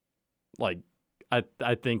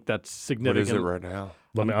 I think that's significant. What is it right now?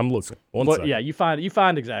 I'm looking. One second. Yeah, you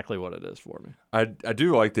find exactly what it is for me. I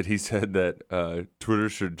do like that he said that Twitter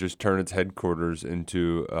should just turn its headquarters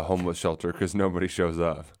into a homeless shelter because nobody shows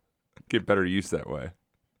up. Get better use that way.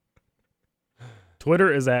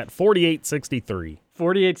 Twitter is at 4863.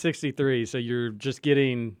 4863. So you're just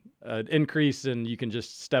getting an increase, and you can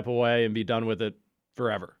just step away and be done with it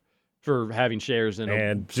forever. For having shares in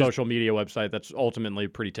a social media website that's ultimately a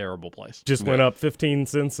pretty terrible place. Just went up 15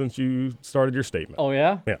 cents since you started your statement. Oh,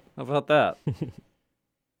 yeah? Yeah. How about that?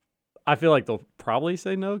 I feel like they'll probably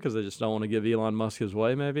say no because they just don't want to give Elon Musk his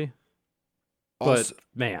way, maybe. Also, but,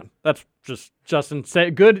 man, that's just, Justin, say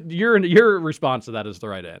good. Your response to that is the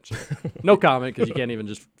right answer. No comment because you can't even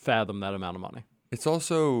just fathom that amount of money. It's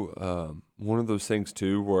also one of those things,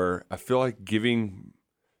 too, where I feel like giving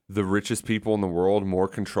the richest people in the world more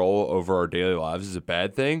control over our daily lives is a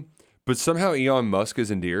bad thing, but somehow Elon Musk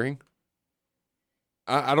is endearing.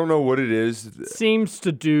 I don't know what it is. Seems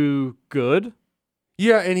to do good.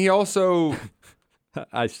 Yeah, and he also...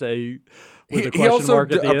 I say with a question he also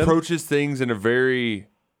mark at the approaches things in a very...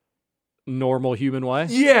 normal human way?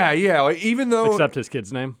 Yeah. Like, even though... Except his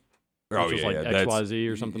kid's name. which was like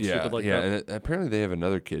XYZ or something stupid like that. Yeah, and apparently they have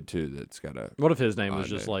another kid too that's got a. What if his name was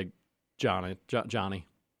just like Johnny?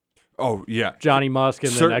 Oh yeah, Johnny Musk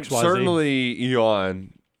and then XYZ. Certainly,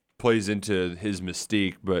 Elon plays into his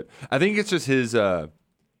mystique, but I think it's just his kind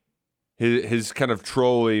of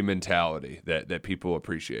trolly mentality that people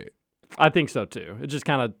appreciate. I think so too. It just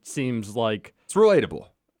kind of seems like it's relatable.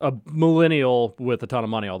 A millennial with a ton of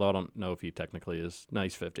money, although I don't know if he technically is. No,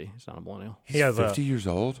 he's 50. He's not a millennial. He's 50 years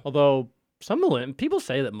old? Although people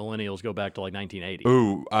say that millennials go back to like 1980.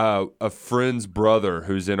 Ooh, a friend's brother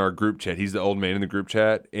who's in our group chat. He's the old man in the group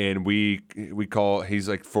chat, and we call he's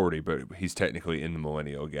like 40, but he's technically in the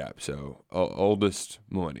millennial gap. So oldest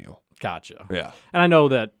millennial. Gotcha. Yeah. And I know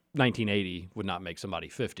that 1980 would not make somebody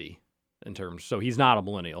 50 in terms. So he's not a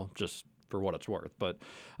millennial, just for what it's worth. But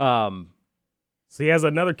so he has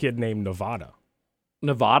another kid named Nevada.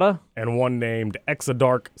 Nevada? And one named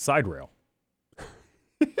Exadark Siderail.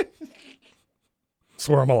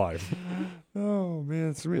 Swear I'm alive. Oh, man,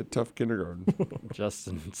 it's going to be a tough kindergarten.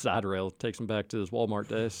 Justin Siderail takes him back to his Walmart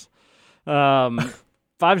days.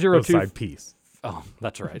 502... Side piece. Oh,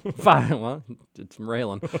 that's right. Well, it's some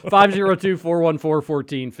railing.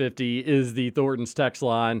 502-414-1450 is the Thornton's text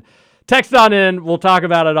line. Text on in. We'll talk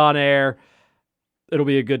about it on air. It'll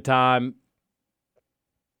be a good time.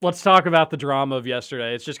 Let's talk about the drama of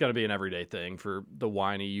yesterday. It's just going to be an everyday thing for the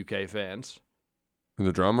whiny UK fans.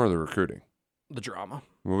 The drama or the recruiting? The drama.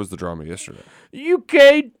 What was the drama yesterday?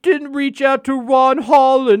 UK didn't reach out to Ron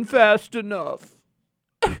Holland fast enough.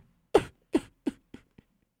 Did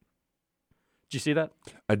you see that?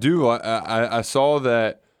 I do. I saw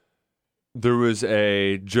that there was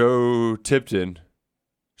a Joe Tipton,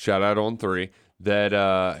 shout out on 3, that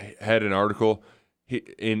had an article.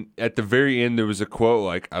 At the very end, there was a quote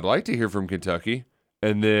like, I'd like to hear from Kentucky.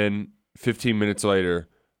 And then 15 minutes later,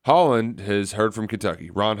 Holland has heard from Kentucky.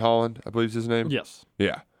 Ron Holland, I believe is his name. Yes.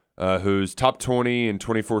 Yeah. Who's top 20 and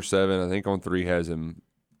 24/7. I think on 3 has him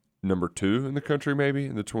number 2 in the country, maybe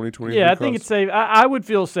in the 2023 Yeah, I think it's safe. I would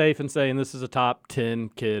feel safe in saying this is a top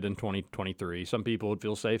 10 kid in 2023. Some people would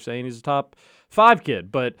feel safe saying he's a top 5 kid,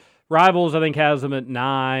 but Rivals, I think, has him at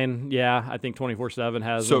 9. Yeah, I think 24/7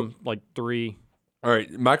 has him like 3. All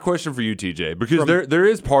right, my question for you, TJ, because there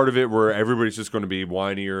is part of it where everybody's just going to be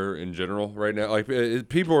whinier in general right now. Like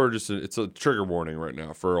people are just it's a trigger warning right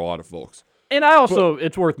now for a lot of folks. And I also,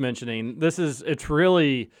 it's worth mentioning,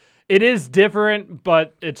 it is different,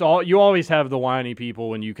 but you always have the whiny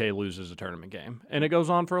people when UK loses a tournament game, and it goes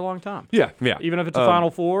on for a long time. Yeah. Even if it's a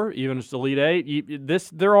Final Four, even if it's the Elite Eight,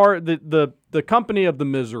 the company of the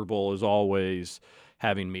miserable is always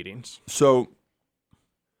having meetings. So,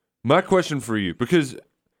 my question for you, because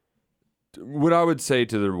what I would say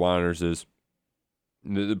to the whiners is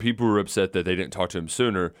the people who are upset that they didn't talk to him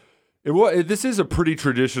sooner. This is a pretty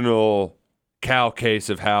traditional Cal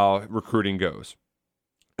case of how recruiting goes.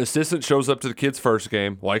 Assistant shows up to the kid's first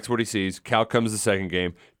game, likes what he sees. Cal comes the second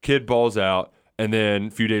game, kid balls out, and then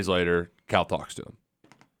a few days later, Cal talks to him.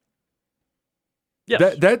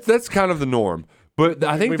 Yes. That's kind of the norm. But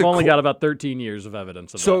I think we've only got about 13 years of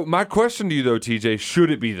evidence of that. So my question to you, though, TJ,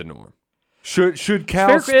 should it be the norm? Should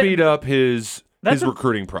Cal speed up his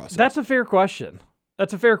recruiting process? That's a fair question.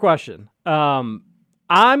 And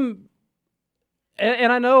I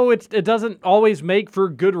know it doesn't always make for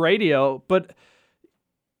good radio, but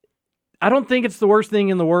I don't think it's the worst thing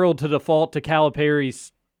in the world to default to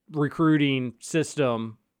Calipari's recruiting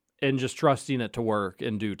system and just trusting it to work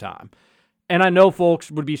in due time. And I know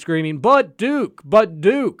folks would be screaming, but Duke.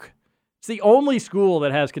 It's the only school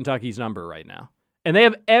that has Kentucky's number right now. And they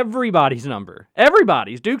have everybody's number.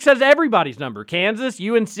 Duke has everybody's number. Kansas,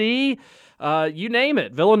 UNC, you name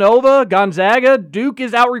it. Villanova, Gonzaga, Duke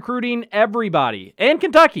is out recruiting everybody. And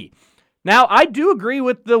Kentucky. Now, I do agree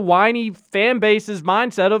with the whiny fan base's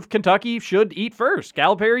mindset of Kentucky should eat first.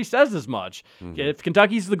 Calipari says as much. Mm-hmm. If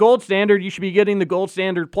Kentucky's the gold standard, you should be getting the gold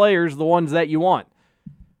standard players, the ones that you want.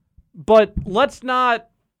 But let's not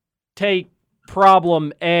take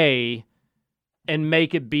problem A and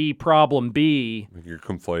make it be problem B. You're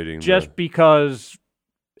conflating. Just because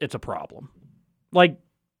it's a problem. Like,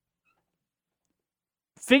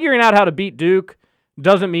 figuring out how to beat Duke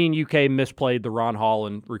doesn't mean UK misplayed the Ron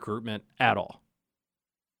Holland recruitment at all.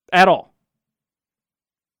 At all.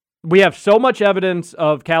 We have so much evidence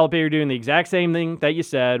of Calipari doing the exact same thing that you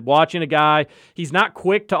said, watching a guy. He's not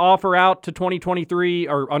quick to offer out to 2023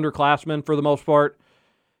 or underclassmen for the most part.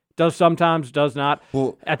 Does sometimes, does not.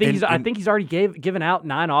 Well, I think he's already given out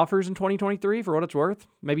 9 offers in 2023 for what it's worth,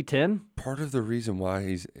 maybe 10. Part of the reason why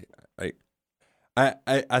he's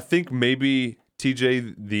I think maybe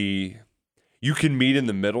TJ you can meet in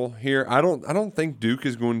the middle here. I don't think Duke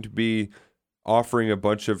is going to be offering a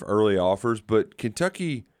bunch of early offers, but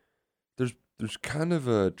Kentucky, there's kind of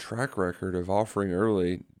a track record of offering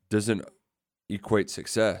early doesn't equate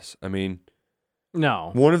success. I mean,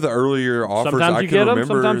 no. One of the earlier offers sometimes I you can get them,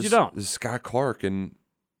 remember sometimes you don't. is Sky Clark, and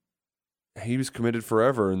he was committed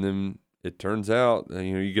forever, and then it turns out,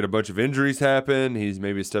 you get a bunch of injuries happen. He's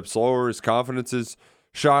maybe a step slower. His confidence is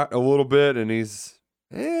shot a little bit, and he's,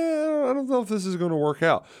 I don't know if this is going to work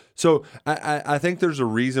out. So I think there's a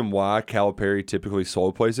reason why Calipari typically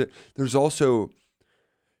slow plays it. There's also,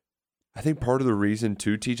 I think part of the reason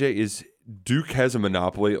too, TJ, is Duke has a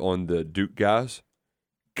monopoly on the Duke guys.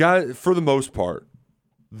 For the most part,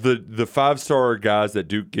 the 5-star guys that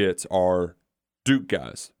Duke gets are Duke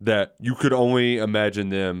guys that you could only imagine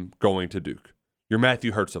them going to Duke. Your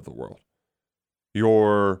Matthew Hurts of the world.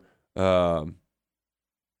 Your I'm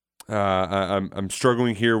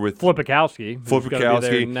struggling here with Flipikowski.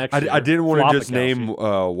 I didn't want to just name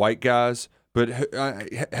white guys, but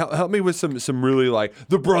help me with some really like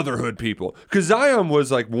the Brotherhood people, because Zion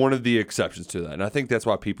was like one of the exceptions to that, and I think that's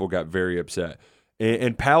why people got very upset.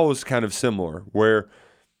 And Powell is kind of similar, where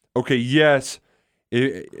okay, yes.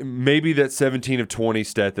 Maybe that 17 of 20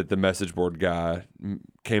 stat that the message board guy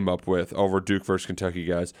came up with over Duke versus Kentucky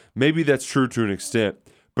guys, maybe that's true to an extent,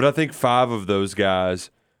 but I think 5 of those guys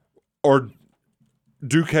are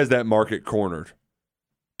Duke has that market cornered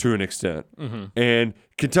to an extent, and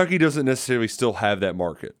Kentucky doesn't necessarily still have that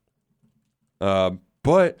market.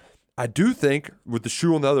 But I do think with the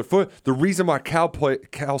shoe on the other foot, the reason why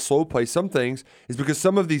Cal slow plays some things is because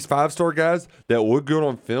some of these 5-star guys that look good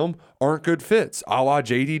on film aren't good fits, a la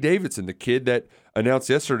J.D. Davidson, the kid that announced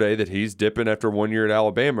yesterday that he's dipping after 1 year at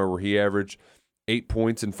Alabama where he averaged 8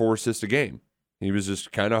 points and 4 assists a game. He was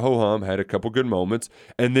just kind of ho-hum, had a couple good moments,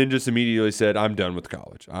 and then just immediately said, I'm done with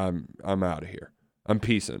college. I'm out of here. I'm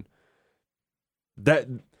peacing. That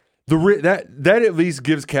at least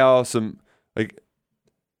gives Cal some, like,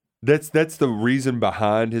 That's the reason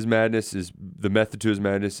behind his madness, is the method to his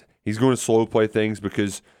madness. He's going to slow play things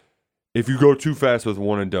because if you go too fast with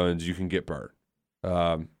one and dones, you can get burnt.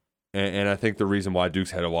 And I think the reason why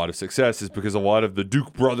Duke's had a lot of success is because a lot of the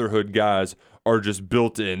Duke Brotherhood guys are just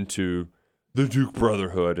built into the Duke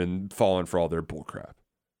Brotherhood and falling for all their bullcrap.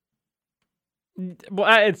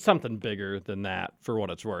 Well, it's something bigger than that for what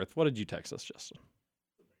it's worth. What did you text us, Justin?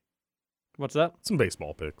 What's that? Some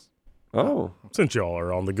baseball picks. Oh. Since y'all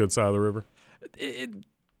are on the good side of the river.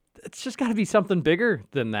 It's just got to be something bigger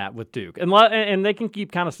than that with Duke. And they can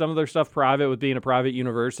keep kind of some of their stuff private with being a private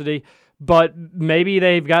university, but maybe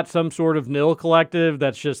they've got some sort of nil collective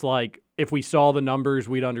that's just like, if we saw the numbers,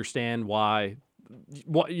 we'd understand why.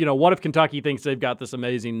 What if Kentucky thinks they've got this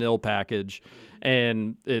amazing nil package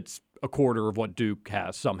and it's a quarter of what Duke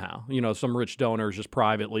has somehow? Some rich donors just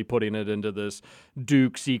privately putting it into this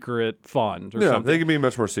Duke secret fund or something. They can be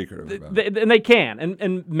much more secretive about it. And they can.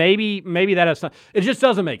 And maybe that has some, it just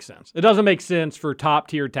doesn't make sense. It doesn't make sense for top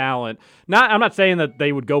tier talent. I'm not saying that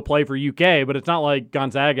they would go play for UK, but it's not like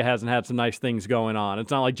Gonzaga hasn't had some nice things going on. It's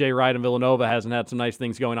not like Jay Wright and Villanova hasn't had some nice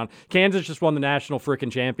things going on. Kansas just won the national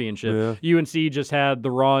frickin' championship. Yeah. UNC just had the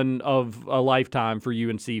run of a lifetime for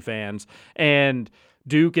UNC fans. And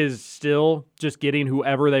Duke is still just getting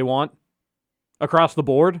whoever they want across the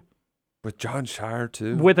board. With John Shire,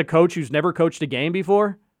 too. With a coach who's never coached a game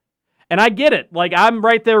before. And I get it. Like, I'm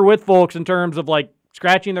right there with folks in terms of, like,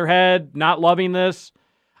 scratching their head, not loving this.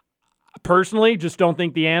 Personally, just don't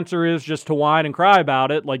think the answer is just to whine and cry about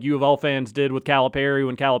it like U of L fans did with Calipari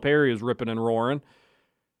when Calipari was ripping and roaring.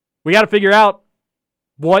 We got to figure out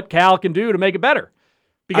what Cal can do to make it better.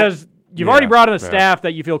 Because you've already brought in a staff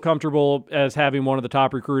that you feel comfortable as having one of the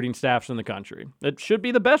top recruiting staffs in the country. It should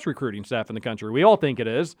be the best recruiting staff in the country. We all think it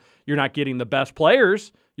is. You're not getting the best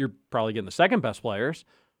players. You're probably getting the second best players.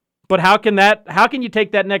 But how can you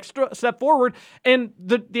take that next step forward? And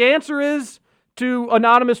the answer is to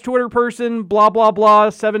anonymous Twitter person, blah, blah, blah,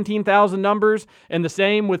 17,000 numbers. And the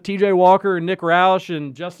same with TJ Walker and Nick Roush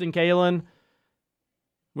and Justin Kalen.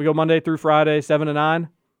 We go Monday through Friday, 7 to 9.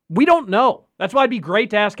 We don't know. That's why it'd be great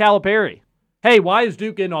to ask Calipari. Hey, why is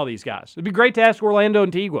Duke getting all these guys? It'd be great to ask Orlando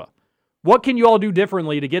Antigua. What can you all do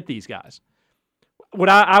differently to get these guys? What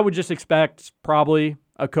I would just expect probably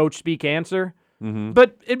a coach speak answer. Mm-hmm.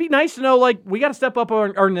 But it'd be nice to know, like, we got to step up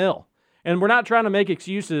our nil. And we're not trying to make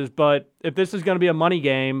excuses, but if this is going to be a money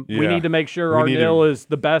game, we need to make sure our nil is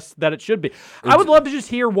the best that it should be. I would love to just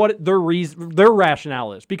hear what their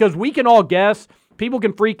rationale is, because we can all guess. People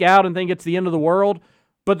can freak out and think it's the end of the world.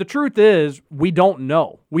 But the truth is, we don't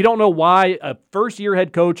know. We don't know why a first-year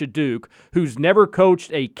head coach at Duke, who's never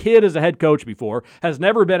coached a kid as a head coach before, has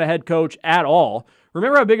never been a head coach at all.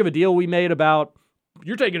 Remember how big of a deal we made about,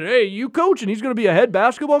 you're taking, hey, you coach, and he's going to be a head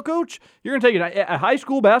basketball coach? You're going to take a high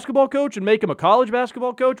school basketball coach and make him a college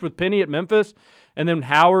basketball coach with Penny at Memphis and then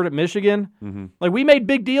Howard at Michigan? Mm-hmm. Like, we made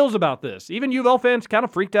big deals about this. Even U of L fans kind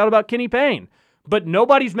of freaked out about Kenny Payne. But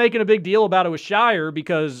nobody's making a big deal about it with Shire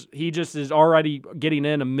because he just is already getting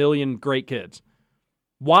in a million great kids.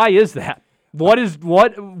 Why is that? What is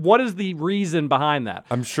the reason behind that?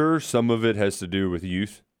 I'm sure some of it has to do with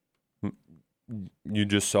youth. You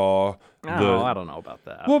just saw I don't know about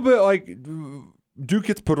that. Well, but like Duke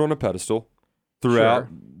gets put on a pedestal throughout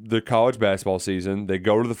the college basketball season. They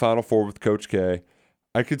go to the Final Four with Coach K.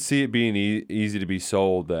 I could see it being easy to be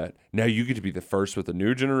sold that now you get to be the first with a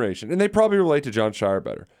new generation, and they probably relate to John Shire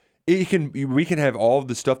better. We can have all of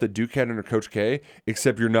the stuff that Duke had under Coach K,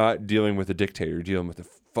 except you're not dealing with a dictator. You're dealing with a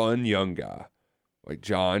fun young guy like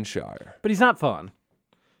John Shire. But he's not fun.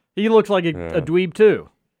 He looks like a dweeb too.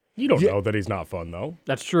 You don't know that he's not fun, though.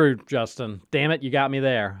 That's true, Justin. Damn it, you got me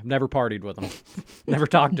there. Never partied with him. Never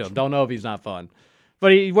talked to him. Don't know if he's not fun.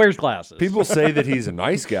 But he wears glasses. People say that he's a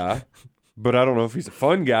nice guy, but I don't know if he's a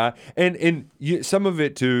fun guy. And some of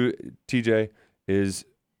it, too, TJ, is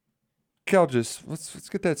Cal just, let's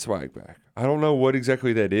get that swag back. I don't know what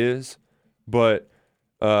exactly that is, but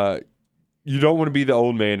you don't want to be the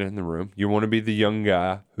old man in the room. You want to be the young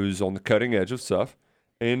guy who's on the cutting edge of stuff.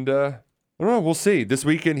 And I don't know. We'll see. This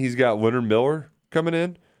weekend, he's got Leonard Miller coming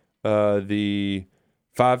in, the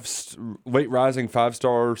late rising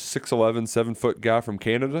 5-star, 6'11", 7-foot guy from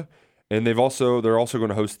Canada, and they're also going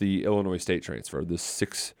to host the Illinois State transfer, this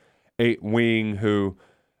 6'8" wing who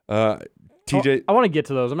TJ. I want to get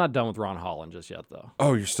to those. I'm not done with Ron Holland just yet, though.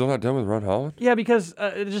 Oh, you're still not done with Ron Holland? Yeah, because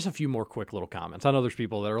just a few more quick little comments. I know there's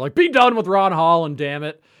people that are like, "Be done with Ron Holland, damn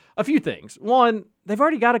it." A few things. One, they've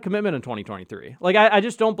already got a commitment in 2023. Like, I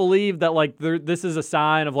just don't believe that, like, this is a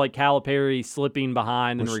sign of, like, Calipari slipping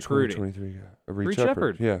behind in recruiting. 2023? Reed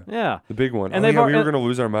Shepherd. Yeah. The big one. And we were going to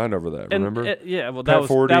lose our mind over that, remember? Well, Pat that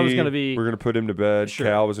Forty, was going to be... We're going to put him to bed. Sure.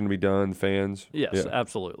 Cal was going to be done. Fans. Yes,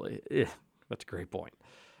 absolutely. Yeah, that's a great point.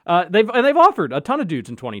 They've offered a ton of dudes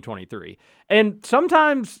in 2023. And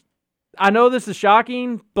sometimes, I know this is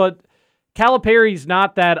shocking, but Calipari's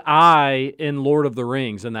not that eye in Lord of the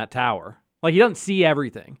Rings in that tower. Like, he doesn't see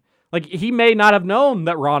everything. Like, he may not have known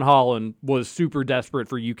that Ron Holland was super desperate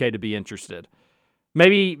for UK to be interested.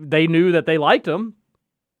 Maybe they knew that they liked him,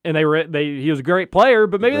 and he was a great player,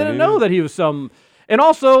 but maybe they didn't know that he was some. And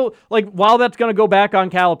also, like, while that's going to go back on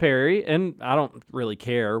Calipari, and I don't really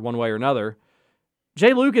care one way or another,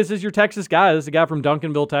 Jay Lucas is your Texas guy. This is a guy from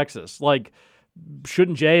Duncanville, Texas. Like,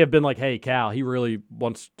 shouldn't Jay have been like, hey, Cal, he really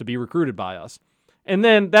wants to be recruited by us? And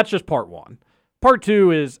then that's just part one. Part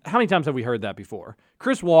two is, how many times have we heard that before?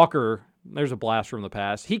 Chris Walker, there's a blast from the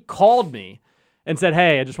past. He called me and said,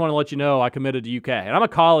 hey, I just want to let you know I committed to UK. And I'm a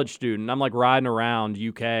college student. I'm like riding around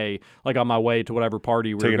UK, like on my way to whatever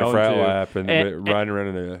party we were going to. Taking a frat lap and riding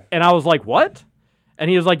around in a... And I was like, what? And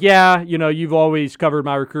he was like, yeah, you've always covered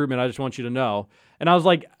my recruitment. I just want you to know. And I was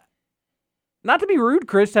like, not to be rude,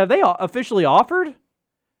 Chris, have they officially offered?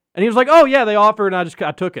 And he was like, oh, yeah, they offered, and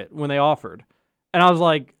I took it when they offered. And I was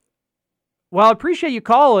like, well, I appreciate you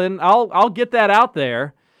calling. I'll get that out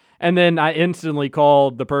there. And then I instantly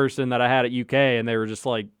called the person that I had at UK, and they were just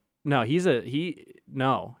like, no, he's a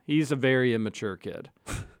very immature kid.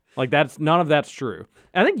 Like, none of that's true.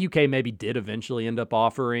 And I think UK maybe did eventually end up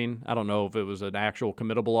offering. I don't know if it was an actual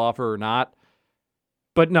committable offer or not.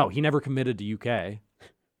 But no, he never committed to UK.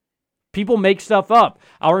 People make stuff up.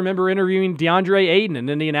 I'll remember interviewing DeAndre Ayton in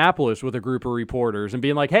Indianapolis with a group of reporters and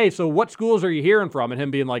being like, hey, so what schools are you hearing from? And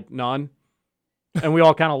him being like, none. And we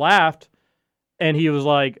all kind of laughed. And he was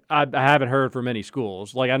like, I haven't heard from any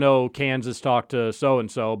schools. Like, I know Kansas talked to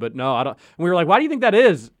so-and-so, but no, I don't. And we were like, why do you think that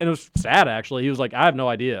is? And it was sad, actually. He was like, I have no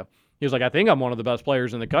idea. He was like, I think I'm one of the best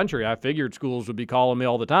players in the country. I figured schools would be calling me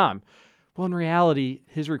all the time. Well, in reality,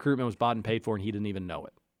 his recruitment was bought and paid for, and he didn't even know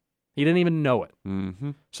it. He didn't even know it.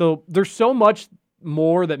 Mm-hmm. So there's so much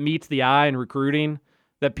more that meets the eye in recruiting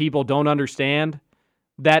that people don't understand,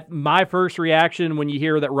 that my first reaction when you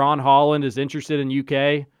hear that Ron Holland is interested in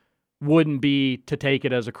UK wouldn't be to take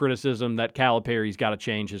it as a criticism that Calipari's got to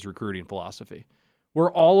change his recruiting philosophy.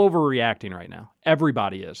 We're all overreacting right now.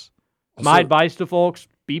 Everybody is. My advice to folks,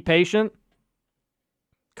 be patient,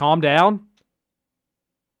 calm down,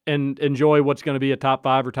 and enjoy what's going to be a top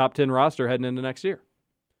 5 or top 10 roster heading into next year.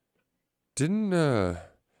 I'm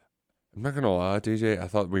not going to lie, DJ, I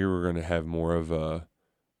thought we were going to have more of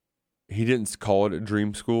he didn't call it a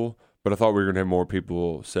dream school, But I thought we were going to have more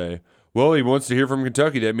people say, well, he wants to hear from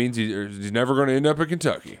Kentucky. That means he's never going to end up at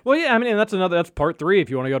Kentucky. Well, yeah, I mean, that's part 3 if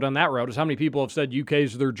you want to go down that road, is how many people have said UK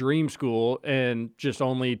is their dream school and just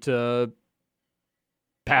only to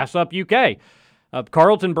pass up UK.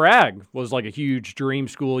 Carlton Bragg was like a huge dream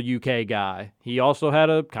school UK guy. He also had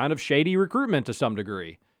a kind of shady recruitment to some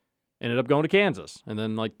degree. Ended up going to Kansas and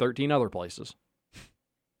then like 13 other places.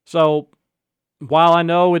 So while I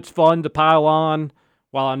know it's fun to pile on,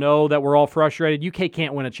 while I know that we're all frustrated, UK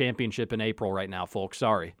can't win a championship in April right now, folks.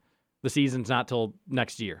 Sorry. The season's not till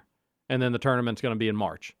next year. And then the tournament's going to be in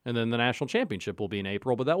March. And then the national championship will be in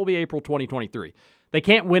April, but that will be April 2023. They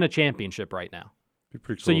can't win a championship right now.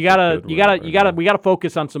 So we gotta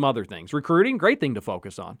focus on some other things. Recruiting, great thing to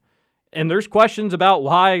focus on. And there's questions about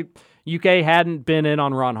why UK hadn't been in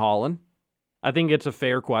on Ron Holland. I think it's a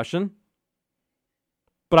fair question.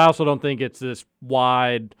 But I also don't think it's this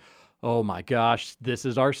wide, oh my gosh, this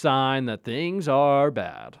is our sign that things are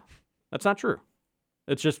bad. That's not true.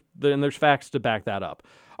 It's just, and there's facts to back that up.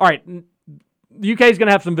 All right, the UK is going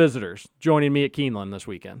to have some visitors joining me at Keeneland this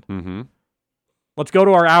weekend. Mm-hmm. Let's go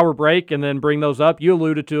to our hour break and then bring those up. You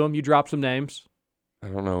alluded to them. You dropped some names. I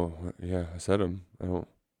don't know. Yeah, I said them. I don't.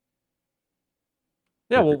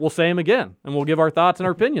 Yeah, we'll say them again, and we'll give our thoughts and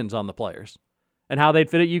our opinions on the players and how they'd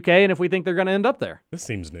fit at UK and if we think they're going to end up there. This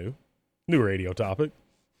seems new. New radio topic.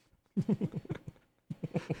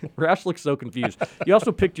 Roush looks so confused. You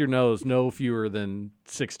also picked your nose no fewer than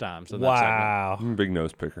 6 times. In that Wow. I'm a big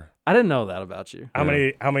nose picker. I didn't know that about you. How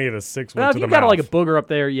many of the 6 went Well, to if the you got mouth? like a booger up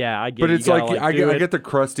there, yeah, I get it. But it's You like, gotta, I do it. get the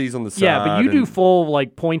crusties on the side. Yeah, but you do full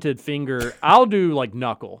like pointed finger. I'll do like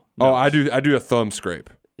knuckle. Oh, I do a thumb scrape.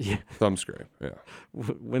 Yeah. Thumb scrape, yeah.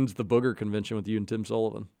 When's the booger convention with you and Tim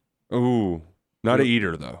Sullivan? Ooh, not an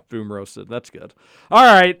eater, though. Boom roasted. That's good. All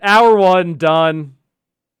right, hour 1 done.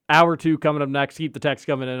 Hour 2 coming up next. Keep the text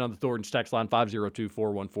coming in on the Thornton's text line,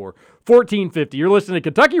 502-414-1450. You're listening to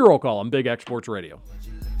Kentucky Roll Call on Big X Sports Radio.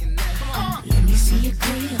 Let me see your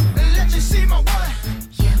grill. Let you see my what?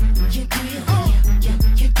 Yeah, your grill.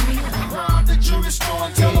 Your grill. Rob the jewelry store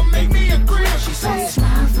and tell them make me a grill. She said,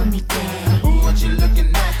 smile for me, daddy. What you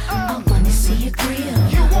looking at? I wanna see your grill.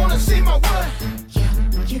 You wanna see my what? Yeah,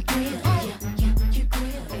 your grill. Your grill.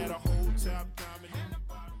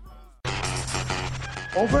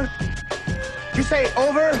 Over? You say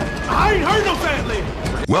over? I ain't heard no family.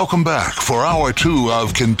 Welcome back for hour 2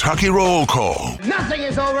 of Kentucky Roll Call Nothing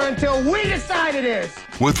is over until we decide it is.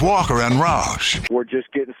 with Walker and Roush. We're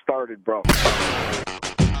just getting started, bro.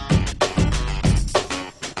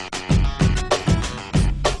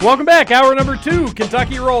 Welcome back. Hour number 2,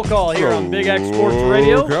 Kentucky Roll Call here on Big X Sports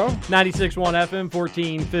Radio. 96.1 FM,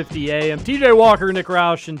 1450 AM. TJ Walker, Nick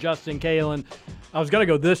Roush, and Justin Kalen. I was going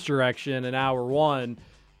to go this direction in hour 1.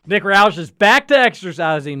 Nick Roush is back to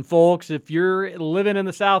exercising, folks. If you're living in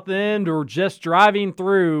the South End or just driving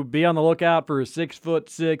through, be on the lookout for a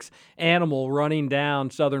 6'6" animal running down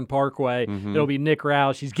Southern Parkway. It'll be Nick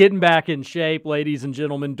Roush. He's getting back in shape, ladies and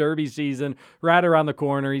gentlemen. Derby season right around the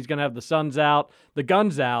corner. He's going to have the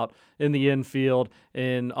guns out in the infield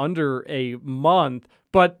in under a month.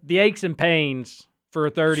 But the aches and pains for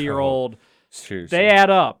a 30-year-old, they add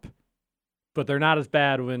up. But they're not as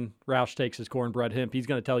bad when Roush takes his cornbread hemp. He's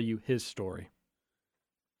going to tell you his story.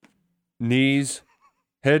 Knees,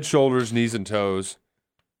 head, shoulders, knees, and toes.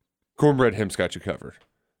 Cornbread hemp's got you covered.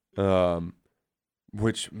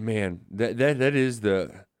 Which, man, that is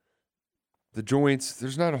the joints.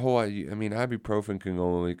 There's not a whole lot. I mean, ibuprofen can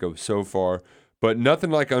only go so far. But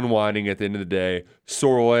nothing like unwinding at the end of the day.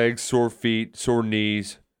 Sore legs, sore feet, sore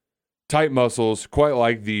knees, tight muscles, quite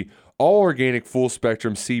like the all-organic,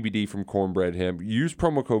 full-spectrum CBD from Cornbread Hemp. Use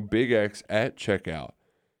promo code BIGX at checkout.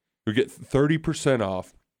 You'll get 30%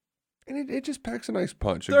 off. And it just packs a nice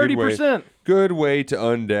punch. 30%. Good way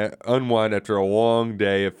to unwind after a long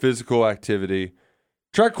day of physical activity.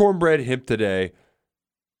 Try Cornbread Hemp today.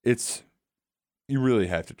 You really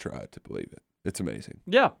have to try it to believe it. It's amazing.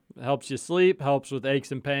 Yeah. It helps you sleep, helps with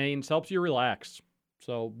aches and pains, helps you relax.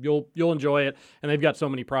 So you'll enjoy it. And they've got so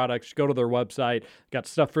many products. Go to their website. Got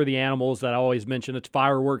stuff for the animals that I always mention. It's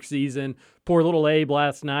fireworks season. Poor little Abe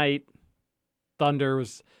last night. He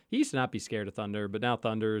used to not be scared of thunder, but now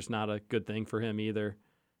thunder is not a good thing for him either.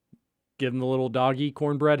 Give him the little doggy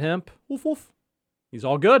Cornbread Hemp. Woof woof. He's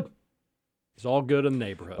all good. He's all good in the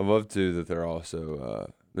neighborhood. I love too that they're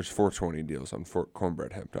also there's 420 deals on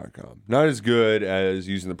cornbreadhemp.com. Not as good as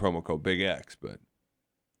using the promo code BIGX, but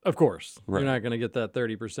of course, right. You're not going to get that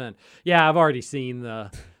 30%. Yeah, I've already seen the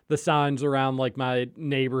signs around like my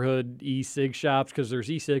neighborhood e-cig shops because there's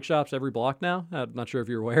e-cig shops every block now. I'm not sure if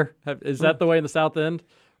you're aware. Is that the way in the South End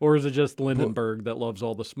Or is it just Lindenberg that loves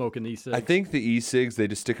all the smoking e-cigs? I think the e-cigs, they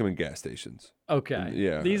just stick them in gas stations. Okay.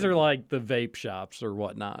 Yeah. These are like the vape shops or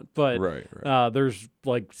whatnot. But Right. there's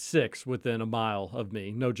like 6 within a mile of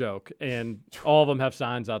me, no joke. And all of them have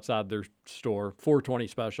signs outside their store, 420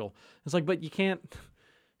 special. It's like, but you can't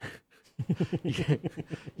you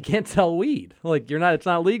can't sell weed. Like it's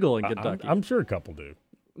not legal in Kentucky. I'm sure a couple do.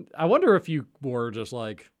 I wonder if you were just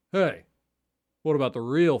like, hey, what about the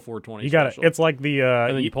real 420 You got it. special? It's like the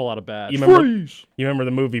and then you pull out a badge. You remember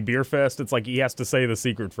the movie Beer Fest? It's like he has to say the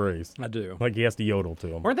secret phrase. I do. Like he has to yodel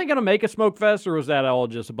to him. Weren't they going to make a smoke fest, or was that all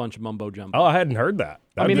just a bunch of mumbo jumbo? Oh, I hadn't heard that.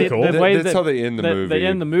 I That'd mean, be cool. the way That's how they end the movie. They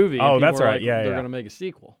end the movie. Oh, and that's people are right. like, Yeah, they're yeah. going to make a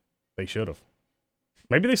sequel. They should have.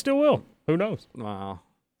 Maybe they still will. Who knows? Wow.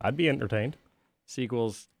 I'd be entertained.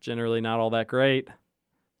 Sequels generally not all that great.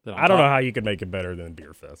 I don't know how you could make it better than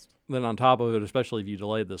Beer Fest. Then on top of it, especially if you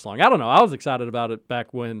delayed this long. I don't know. I was excited about it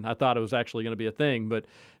back when I thought it was actually going to be a thing, but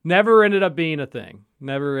never ended up being a thing.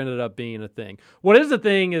 What is a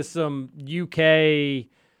thing is some UK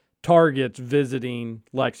targets visiting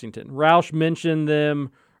Lexington. Roush mentioned them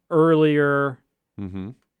earlier. Mm-hmm.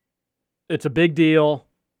 It's a big deal.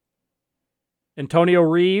 Antonio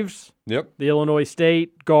Reeves, the Illinois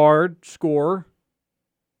State guard, scorer.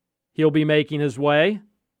 He'll be making his way.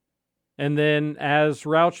 And then, as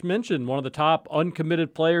Roush mentioned, one of the top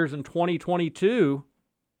uncommitted players in 2022,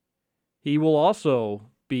 he will also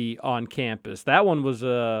be on campus. That one was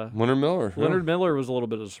Leonard Miller. Leonard Miller was a little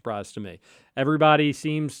bit of a surprise to me. Everybody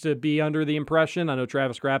seems to be under the impression, I know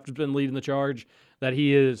Travis Kraft has been leading the charge, that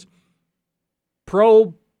he is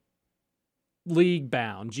pro league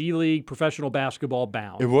bound, G League professional basketball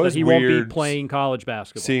bound. It was that he weird won't be playing college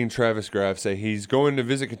basketball. seeing Travis Graff say he's going to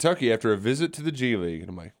visit Kentucky after a visit to the G League. And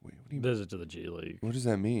I'm like, wait, what do you visit to the G League? What does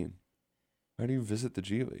that mean? How do you visit the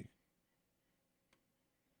G League?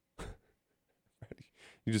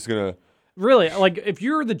 You're just going to... Really? Like, if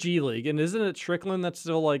you're the G League, and isn't it Strickland that's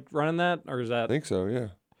still, like, running that? Or is that... I think so, yeah.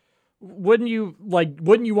 Wouldn't you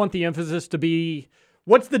want the emphasis to be...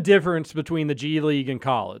 What's the difference between the G League and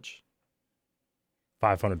college?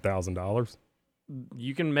 $500,000.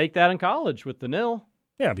 You can make that in college with the nil.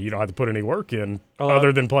 Yeah, but you don't have to put any work in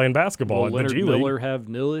other than playing basketball in the G League. Will Leonard Miller have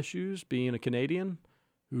nil issues being a Canadian?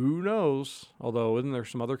 Who knows? Although, isn't there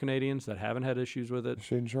some other Canadians that haven't had issues with it?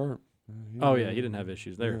 Shane Sharp. Oh, yeah, he didn't have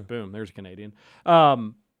issues there. Yeah. Boom, there's a Canadian.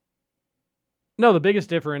 No, the biggest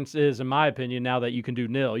difference is, in my opinion, now that you can do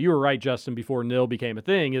nil. You were right, Justin, before nil became a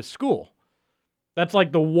thing, is school. That's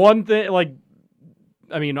like the one thing, like,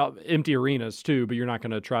 I mean, empty arenas too, but you're not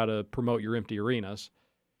going to try to promote your empty arenas.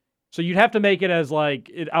 So you'd have to make it as like,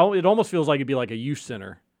 it almost feels like it'd be like a youth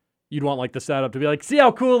center. You'd want like the setup to be like, see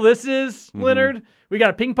how cool this is, Leonard? We got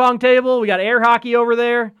a ping pong table. We got air hockey over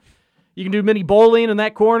there. You can do mini bowling in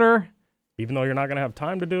that corner. Even though you're not going to have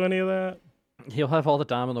time to do any of that? He'll have all the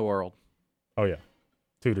time in the world. Oh, yeah.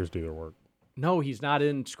 Tutors do their work. No, he's not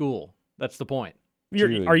in school. That's the point.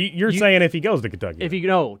 You're saying if he goes to Kentucky?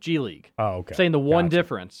 G League. Oh, okay. Saying the one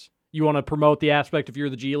difference, you want to promote the aspect if you're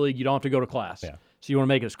the G League, you don't have to go to class. Yeah. So you want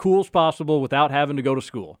to make it as cool as possible without having to go to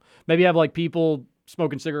school. Maybe have like people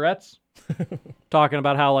smoking cigarettes, talking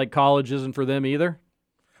about how like college isn't for them either.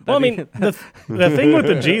 Well, I mean, the thing with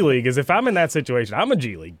the G League is if I'm in that situation, I'm a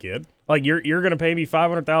G League kid. Like you're going to pay me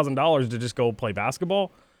 $500,000 to just go play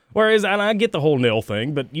basketball. Whereas, and I get the whole nil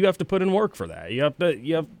thing, but you have to put in work for that.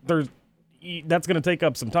 That's going to take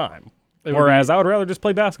up some time. Whereas I would rather just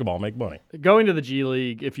play basketball and make money. Going to the G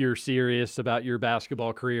League, if you're serious about your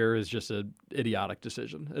basketball career, is just an idiotic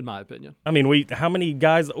decision, in my opinion. I mean, how many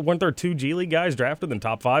guys, weren't there 2 G League guys drafted in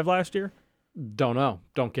top 5 last year? Don't know.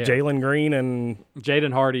 Don't care. Jalen Green and...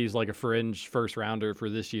 Jaden Hardy's like a fringe first rounder for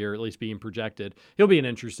this year, at least being projected. He'll be an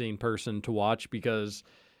interesting person to watch because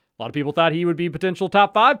a lot of people thought he would be a potential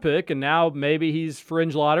top 5 pick, and now maybe he's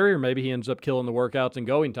fringe lottery, or maybe he ends up killing the workouts and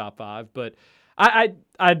going top 5. But I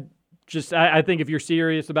think if you're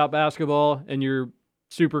serious about basketball and you're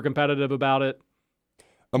super competitive about it,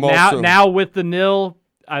 now with the nil,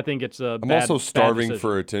 I think it's a. I'm also starving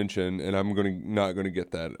for attention, and I'm not going to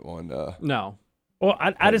get that on. No. Well,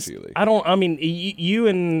 I mean, you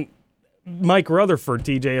and Mike Rutherford,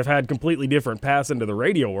 TJ, have had completely different paths into the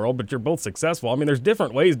radio world, but you're both successful. I mean, there's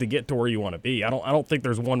different ways to get to where you want to be. I don't think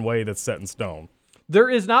there's one way that's set in stone. There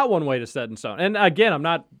is not one way to set in stone. And again,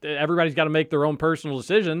 everybody's got to make their own personal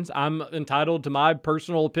decisions. I'm entitled to my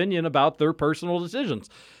personal opinion about their personal decisions.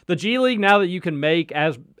 The G League, now that you can make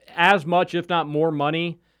as much, if not more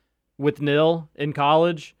money with nil in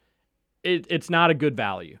college, it's not a good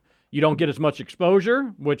value. You don't get as much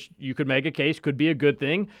exposure, which you could make a case could be a good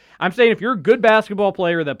thing. I'm saying if you're a good basketball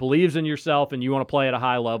player that believes in yourself and you want to play at a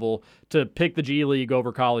high level, to pick the G League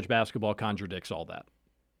over college basketball contradicts all that.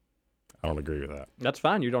 I don't agree with that. That's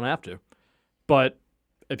fine. You don't have to. But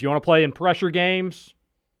if you want to play in pressure games,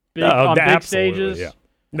 on big stages, yeah.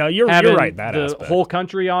 No, you're right. That the aspect. whole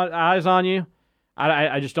country eyes on you.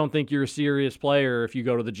 I just don't think you're a serious player if you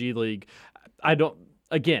go to the G League. I don't.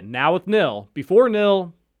 Again, now with Nil, before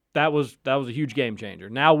Nil, that was a huge game changer.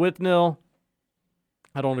 Now with Nil,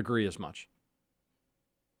 I don't agree as much.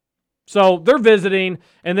 So they're visiting,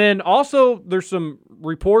 and then also there's some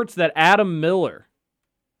reports that Adam Miller,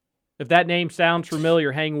 if that name sounds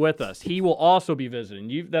familiar, hang with us. He will also be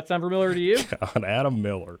visiting. That sound familiar to you? God, Adam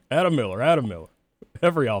Miller.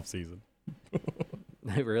 Every offseason.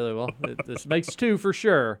 Really? Well, this makes two for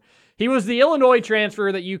sure. He was the Illinois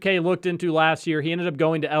transfer that UK looked into last year. He ended up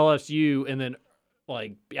going to LSU, and then,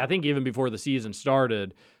 I think even before the season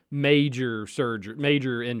started, major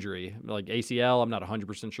injury, like ACL. I'm not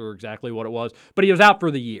 100% sure exactly what it was, but he was out for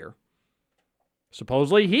the year.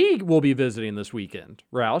 Supposedly, he will be visiting this weekend,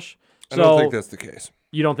 Roush. I don't think that's the case.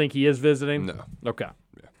 You don't think he is visiting? No. Okay.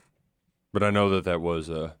 Yeah. But I know that was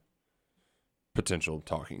a potential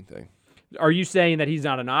talking thing. Are you saying that he's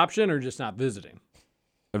not an option or just not visiting?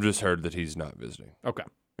 I've just heard that he's not visiting. Okay.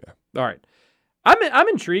 Yeah. All right. I'm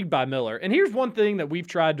intrigued by Miller. And here's one thing that we've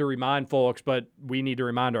tried to remind folks, but we need to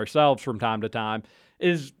remind ourselves from time to time,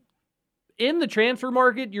 is in the transfer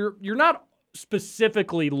market, you're not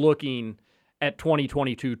specifically looking at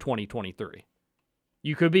 2022, 2023.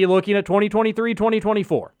 You could be looking at 2023,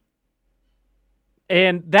 2024.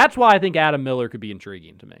 And that's why I think Adam Miller could be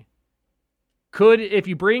intriguing to me. If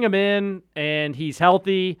you bring him in and he's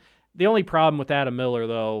healthy, the only problem with Adam Miller,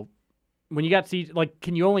 though, when you got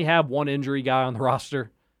can you only have one injury guy on the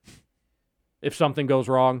roster if something goes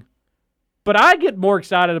wrong? But I get more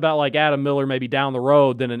excited about Adam Miller maybe down the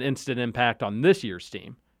road than an instant impact on this year's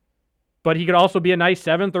team. But he could also be a nice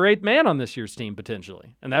 7th or 8th man on this year's team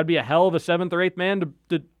potentially. And that would be a hell of a 7th or 8th man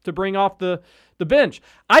to bring off the bench.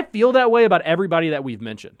 I feel that way about everybody that we've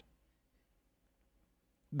mentioned.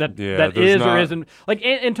 That is or isn't.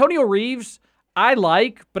 Antonio Reeves, I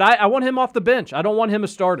like, but I want him off the bench. I don't want him a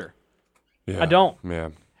starter. Yeah, I don't. Yeah.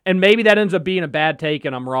 And maybe that ends up being a bad take,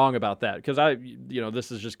 and I'm wrong about that because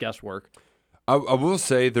this is just guesswork. I will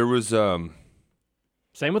say there was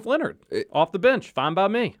same with Leonard off the bench, fine by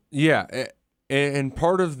me. Yeah, and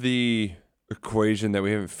part of the equation that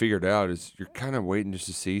we haven't figured out is you're kind of waiting just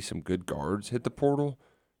to see some good guards hit the portal.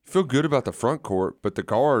 You feel good about the front court, but the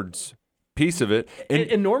guards piece of it.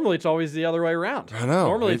 And normally it's always the other way around. I know.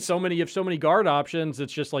 Normally it's so many guard options.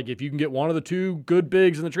 It's just if you can get one of the two good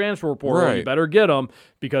bigs in the transfer portal, right, you better get them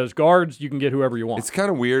because guards, you can get whoever you want. It's kind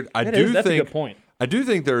of weird. That's a good point. I do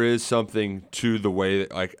think there is something to the way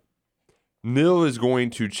that Nil is going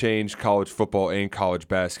to change college football and college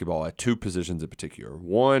basketball at two positions in particular.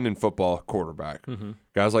 One in football, quarterback. Mm-hmm.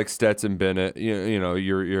 Guys like Stetson Bennett.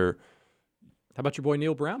 You're. How about your boy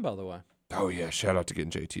Neil Brown, by the way? Oh, yeah. Shout out to getting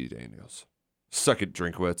JT Daniels. Suck it,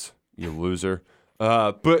 Drinkwitz, you loser.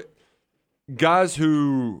 But guys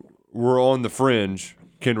who were on the fringe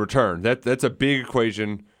can return. That's a big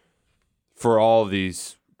equation for all of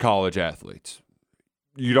these college athletes.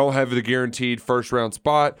 You don't have the guaranteed first-round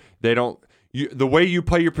spot. They don't. The way you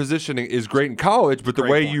play your position is great in college, but the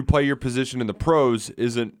way you play your position in the pros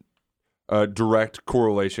isn't a direct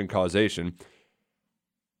correlation causation.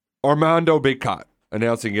 Armando Bacot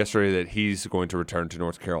announcing yesterday that he's going to return to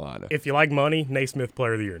North Carolina. If you like money, Naismith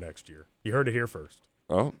Player of the Year next year. You heard it here first.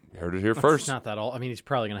 Oh, you heard it here first. It's not that all. I mean, he's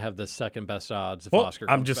probably going to have the second best odds if well, Oscar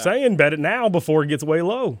I'm comes just back. saying, bet it now before it gets way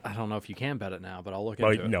low. I don't know if you can bet it now, but I'll look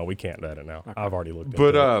into it. No, we can't bet it now. Okay. I've already looked into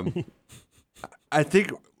it. But I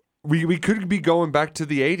think we could be going back to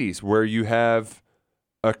the 80s where you have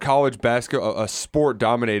a college basketball, a sport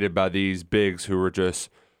dominated by these bigs who are just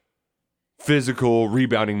physical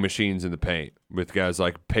rebounding machines in the paint with guys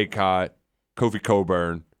like Paycott, Kofi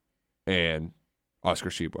Coburn, and Oscar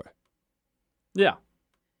Tshiebwe. Yeah.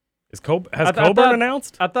 Has Coburn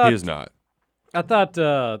announced? I thought he is not. I thought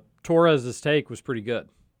Torres' take was pretty good.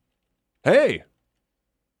 Hey,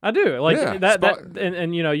 I do that,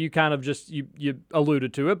 and you kind of just you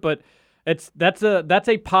alluded to it, but that's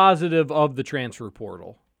a positive of the transfer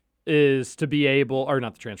portal is to be able, or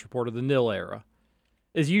not the transfer portal, the NIL era,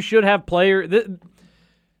 is you should have player.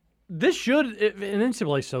 This should, and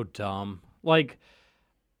NCAA is so dumb.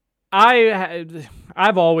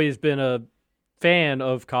 I've always been a fan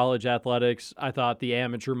of college athletics. I thought the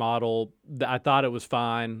amateur model, I thought it was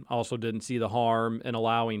fine. Also didn't see the harm in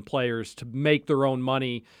allowing players to make their own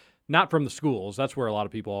money, not from the schools. That's where a lot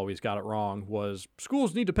of people always got it wrong, was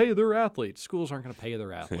schools need to pay their athletes. Schools aren't going to pay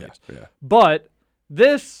their athletes. Yeah. But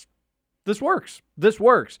this works. This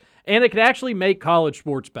works. And it can actually make college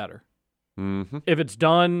sports better. Mm-hmm. If it's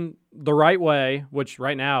done the right way, which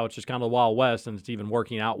right now it's just kind of the Wild West and it's even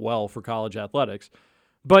working out well for college athletics.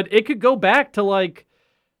 But it could go back to like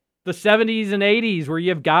the 70s and 80s where you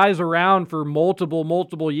have guys around for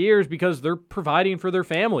multiple years because they're providing for their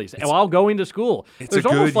families while going to school. It's a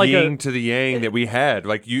good yin to the yang that we had.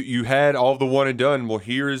 Like you had all the one and done. Well,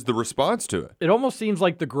 here is the response to it. It almost seems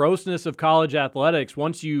like the grossness of college athletics,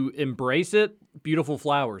 once you embrace it, beautiful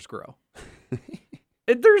flowers grow.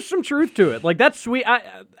 There's some truth to it. Like, that's sweet.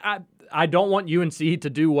 I don't want UNC to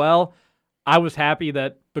do well. I was happy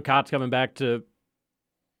that Bacot's coming back to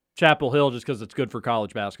Chapel Hill just because it's good for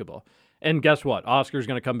college basketball. And guess what? Oscar's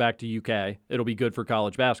going to come back to UK. It'll be good for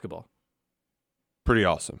college basketball. Pretty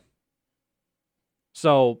awesome.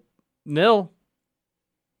 So, nil,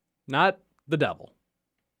 not the devil,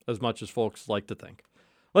 as much as folks like to think.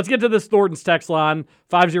 Let's get to this Thornton's text line,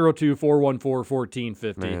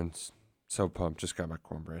 502-414-1450. Man, so pumped. Just got my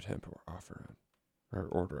cornbread hemp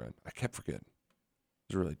order in. I kept forgetting.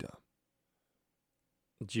 It was really dumb.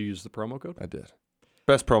 Did you use the promo code? I did.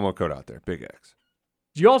 Best promo code out there, Big X.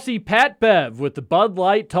 Did you all see Pat Bev with the Bud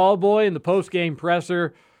Light tall boy in the post-game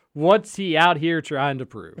presser? What's he out here trying to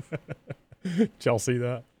prove? Did y'all see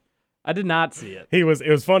that? I did not see it. It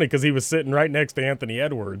was funny because he was sitting right next to Anthony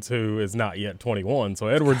Edwards, who is not yet 21. So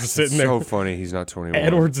Edwards is sitting there. So funny he's not 21.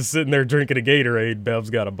 Edwards is sitting there drinking a Gatorade. Bev's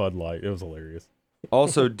got a Bud Light. It was hilarious.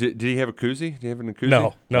 Also, did he have a koozie? Did he have a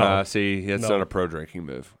koozie? No. See, that's not a pro drinking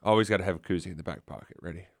move. Always got to have a koozie in the back pocket,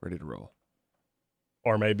 ready to roll.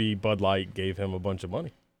 Or maybe Bud Light gave him a bunch of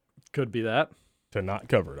money. Could be that. To not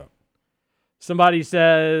cover it up. Somebody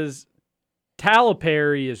says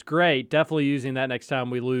Calipari is great. Definitely using that next time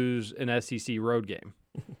we lose an SEC road game.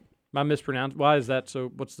 Am I mispronounced? Why is that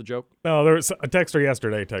so? What's the joke? No, there was a texter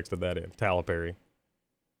yesterday texted that in. Calipari.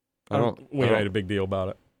 We made a big deal about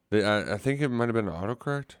it. I think it might have been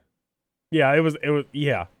autocorrect. Yeah, it was.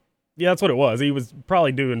 Yeah, that's what it was. He was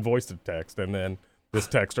probably doing voice to text, and then this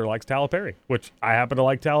texter likes Calipari, which I happen to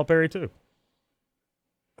like Calipari too.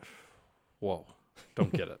 Whoa,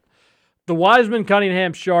 don't get it. The Wiseman,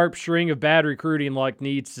 Cunningham, Sharp string of bad recruiting luck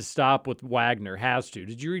needs to stop with Wagner. Has to.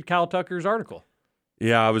 Did you read Kyle Tucker's article?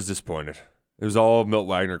 Yeah, I was disappointed. It was all Milt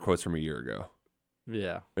Wagner quotes from a year ago.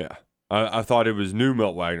 Yeah. Yeah. I thought it was new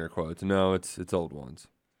Milt Wagner quotes. No, it's old ones.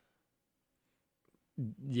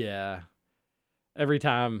 Yeah. Every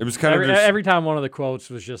time. It was kind of every time one of the quotes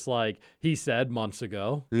was just like, he said months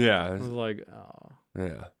ago. Yeah. I was like, oh.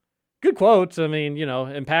 Yeah. Good quotes. I mean,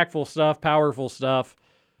 impactful stuff, powerful stuff.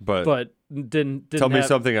 But didn't tell me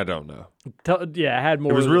something I don't know. Had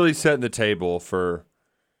more. It was really setting the table for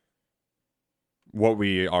what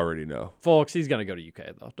we already know. Folks, he's going to go to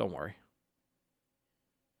UK, though. Don't worry.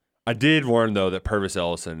 I did warn, though, that Purvis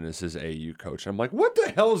Ellison is his AU coach. I'm like, what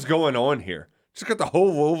the hell is going on here? Just got the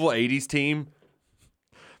whole Louisville 80s team.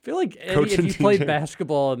 I feel like, Eddie, if you played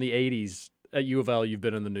basketball in the 80s at U of L, you've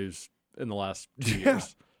been in the news in the last 2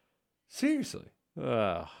 years. Seriously.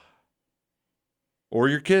 Or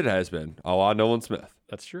your kid has been, a la Nolan Smith.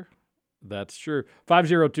 That's true.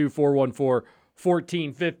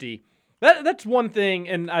 502-414-1450. That's one thing,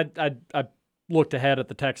 and I looked ahead at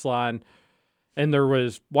the text line, and there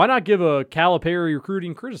was, why not give a Calipari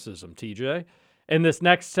recruiting criticism, TJ? And this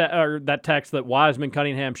next that text that Wiseman,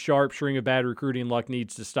 Cunningham, Sharp, string of bad recruiting luck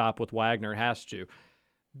needs to stop with Wagner has to.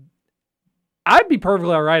 I'd be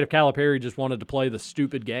perfectly all right if Calipari just wanted to play the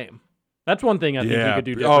stupid game. That's one thing I think you could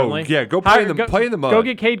do differently. Oh, yeah, go play in the mud. Go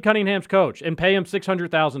get Cade Cunningham's coach and pay him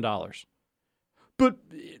 $600,000.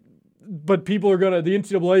 But people are going to, the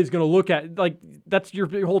NCAA is going to look at, like, that's your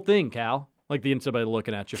whole thing, Cal. Like, the NCAA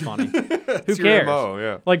looking at you funny. Who cares? MO,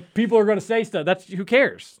 yeah. Like, people are going to say stuff. Who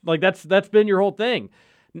cares? Like, that's been your whole thing.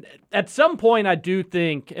 At some point, I do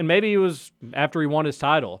think, and maybe it was after he won his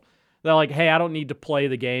title, they're like, hey, I don't need to play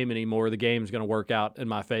the game anymore. The game's going to work out in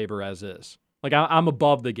my favor as is. Like, I'm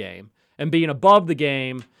above the game. And being above the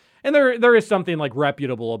game, and there is something, like,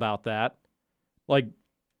 reputable about that. Like,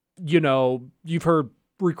 you've heard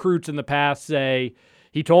recruits in the past say,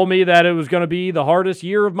 he told me that it was going to be the hardest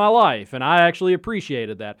year of my life, and I actually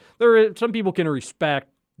appreciated that. Some people can respect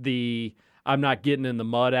the I'm not getting in the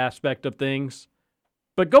mud aspect of things,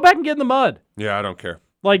 but go back and get in the mud. Yeah, I don't care.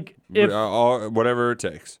 Like, if whatever it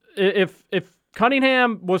takes. If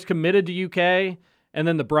Cunningham was committed to UK and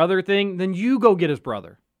then the brother thing, then you go get his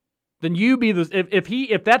brother. then you be the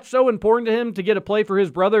if that's so important to him to get a play for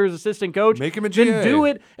his brother as assistant coach, make him a GA. Then do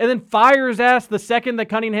it, and then fire his ass the second that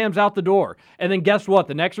Cunningham's out the door. And then guess what?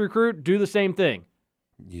 The next recruit, do the same thing.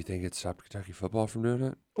 You think it stopped Kentucky football from doing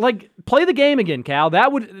it? Like, play the game again, Cal.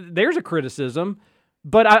 There's a criticism,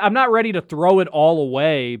 but I'm not ready to throw it all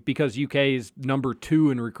away because UK is number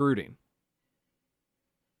 2 in recruiting.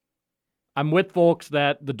 I'm with folks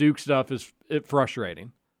that the Duke stuff is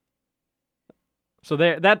frustrating. So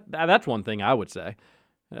that's one thing I would say.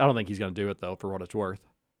 I don't think he's going to do it, though, for what it's worth.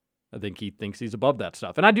 I think he thinks he's above that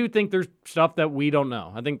stuff. And I do think there's stuff that we don't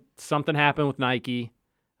know. I think something happened with Nike.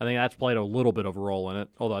 I think that's played a little bit of a role in it,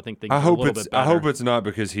 although I think things are a little bit better. I hope it's not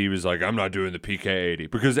because he was like, I'm not doing the PK80,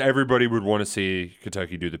 because everybody would want to see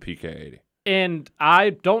Kentucky do the PK80. And I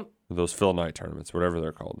don't... Those Phil Knight tournaments, whatever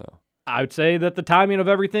they're called now. I would say that the timing of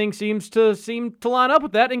everything seems to line up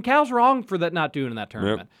with that, and Cal's wrong for that not doing that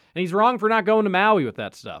tournament. Yep. And he's wrong for not going to Maui with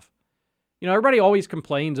that stuff. You know, everybody always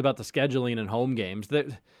complains about the scheduling and home games.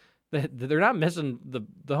 They're not missing the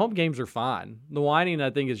home games are fine. The whining, I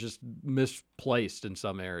think, is just misplaced in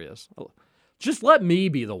some areas. Just let me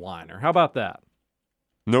be the whiner. How about that?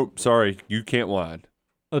 Nope, sorry, you can't whine.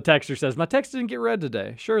 The texter says, my text didn't get read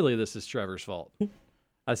today. Surely this is Trevor's fault.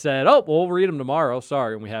 I said, oh, well, we'll read them tomorrow.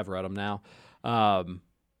 Sorry, and we have read them now.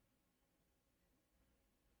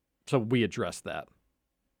 So we addressed that.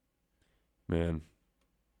 Man.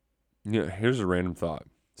 Yeah, here's a random thought.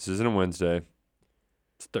 This isn't a Wednesday.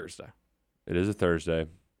 It's Thursday. It is a Thursday.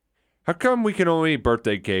 How come we can only eat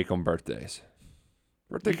birthday cake on birthdays?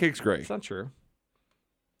 Birthday cake's great. That's not true.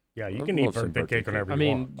 Yeah, you can eat birthday cake whenever you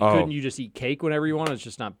want. Couldn't you just eat cake whenever you want? It's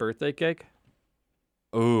just not birthday cake?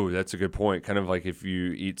 Oh, that's a good point. Kind of like if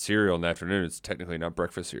you eat cereal in the afternoon, it's technically not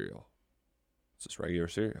breakfast cereal. It's just regular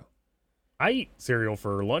cereal. I eat cereal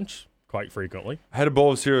for lunch quite frequently. I had a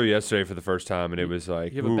bowl of cereal yesterday for the first time, and it was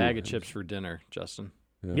like... You have a bag of chips for dinner, Justin.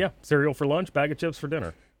 Yeah, cereal for lunch, bag of chips for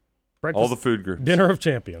dinner. Breakfast, all the food groups. Dinner of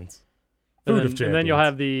champions. Food of champions. And then you'll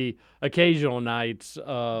have the occasional nights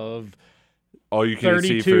of all you can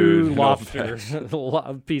 32 seafood lobster,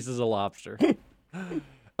 pieces of lobster.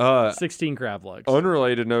 16 crab legs.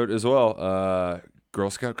 Unrelated note as well. Girl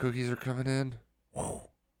Scout cookies are coming in. Whoa.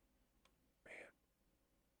 Man.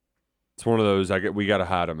 It's one of those, we got to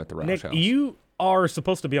hide them at the Roush House. You are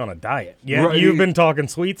supposed to be on a diet. Yeah, right. You've been talking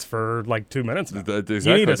sweets for like 2 minutes now.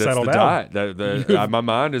 Exactly. You need to settle down. Diet. My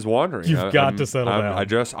mind is wandering. You've got to settle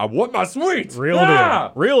down. I want my sweets. Reel it in.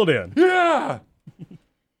 Reel it in. Yeah.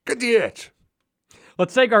 Get the itch.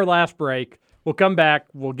 Let's take our last break. We'll come back.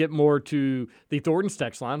 We'll get more to the Thornton's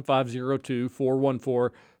text line,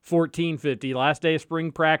 502-414-1450. Last day of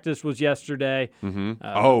spring practice was yesterday.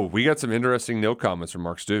 Mm-hmm. We got some interesting nil comments from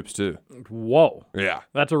Mark Stoops, too. Whoa. Yeah.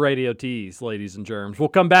 That's a radio tease, ladies and germs. We'll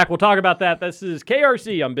come back. We'll talk about that. This is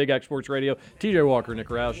KRC on Big X Sports Radio. TJ Walker, Nick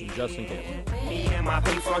Roush, and Justin Campbell. Me and my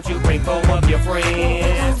peeps, won't you bring 4 of your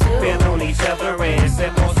friends? Feel on each other and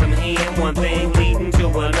sip on some hen. One thing leading to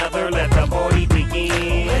another. Let the party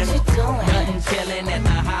begin. What you doing? Nothing, chilling at the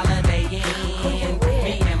Holiday Inn.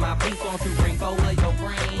 Me and my peeps, won't you bring 4 of your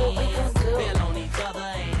friends? Feel on each other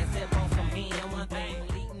and sip on some hen. One thing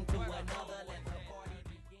leading to another. Let the party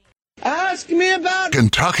begin. Ask me about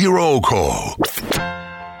Kentucky Roll Call.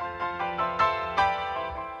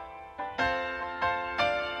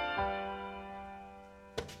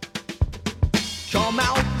 Come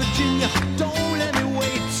out, Virginia, don't let me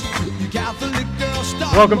wait. You Catholic girl,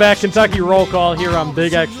 stop. Welcome back, Kentucky Roll Call here on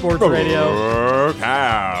Big X Sports Radio.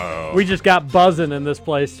 We just got buzzing in this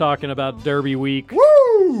place talking about Derby Week.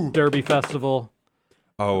 Woo! Derby Festival.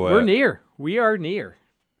 We're near. We are near.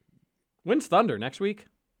 When's Thunder? Next week?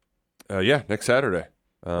 Yeah, next Saturday.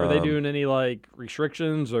 Are they doing any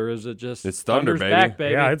restrictions, or is it just it's Thunder, baby? Back,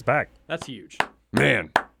 baby? Yeah, it's back. That's huge.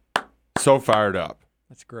 Man, so fired up.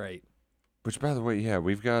 That's great. Which, by the way, yeah,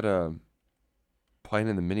 we've got playing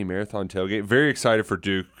in the mini marathon tailgate. Very excited for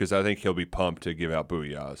Duke because I think he'll be pumped to give out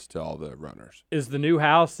booyahs to all the runners. Is the new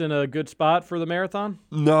house in a good spot for the marathon?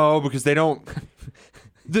 No, because they don't.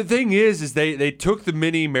 The thing is they took the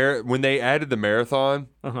mini when they added the marathon.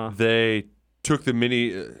 They took the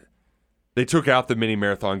mini. They took out the mini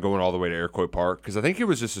marathon going all the way to Iroquois Park because I think it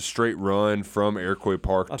was just a straight run from Iroquois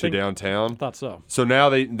Park to downtown. I thought so. So now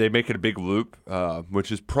they make it a big loop, which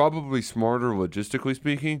is probably smarter logistically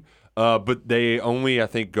speaking. But they only, I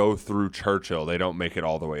think, go through Churchill. They don't make it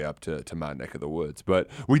all the way up to my neck of the woods. But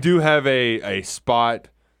we do have a spot,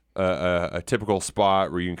 a typical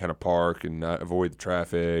spot where you can kind of park and not avoid the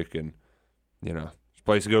traffic, and there's a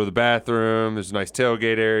place to go to the bathroom. There's a nice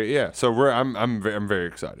tailgate area. Yeah, so I'm very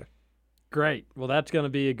excited. Great. Well, that's going to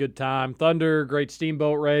be a good time. Thunder, great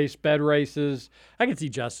steamboat race, bed races. I can see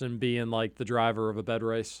Justin being like the driver of a bed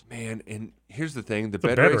race. Man, and here's the thing: the It's a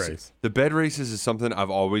bed bed race. race. The bed races is something I've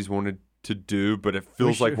always wanted to do, but it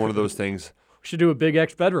feels like one of those things. We should do a Big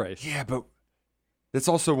X bed race. Yeah, but it's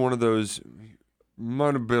also one of those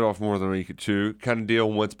might have bit off more than we could chew kind of deal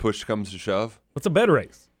once push comes to shove. What's a bed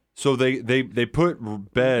race? So they put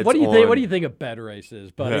beds. What do you on, think? What do you think a bed race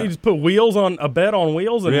is? Buddy? You just put wheels on a bed on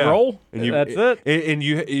wheels and roll. And you, That's it. And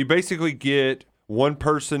you basically get one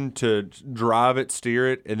person to drive it,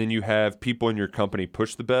 steer it, and then you have people in your company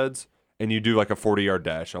push the beds, and you do like a 40-yard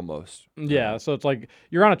dash almost. Yeah, so it's like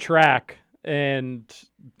you're on a track, and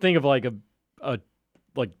think of like a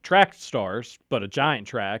like track stars, but a giant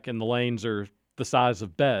track, and the lanes are the size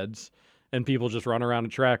of beds, and people just run around a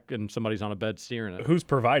track, and somebody's on a bed steering it. Who's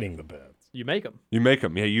providing the beds? You make them. You make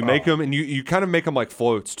them, yeah. You make them, and you kind of make them like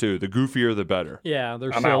floats too. The goofier, the better. Yeah,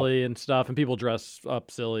 they're I'm silly and stuff, and people dress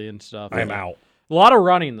up silly and stuff. I'm out. A lot of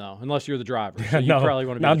running though, unless you're the driver. So you No, probably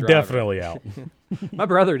want to be I'm the driver. definitely out. My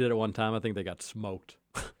brother did it one time. I think they got smoked.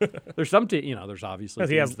 There's some, there's obviously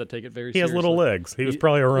He has- teams that take it very He has seriously. little legs. He was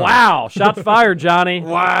probably a runner. Wow, shots fired, Johnny.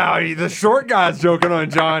 Wow, the short guy's joking on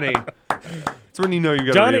Johnny. That's when you know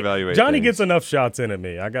you got to reevaluate. Johnny things. gets enough shots in at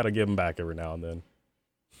me. I got to give him back every now and then.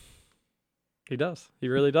 He does. He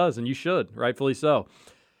really does, and you should, rightfully so.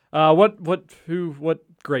 What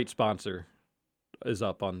great sponsor is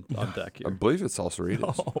up on deck I here? believe it's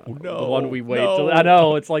Salsaritas. Oh, The no. one we wait. no. I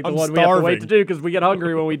know it's like the I'm one we have to wait to starving. do because we get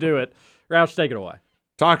hungry when we do it. Roush, take it away.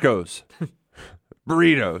 Tacos,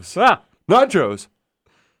 burritos, nachos.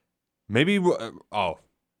 Maybe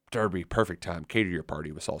Derby, perfect time. Cater your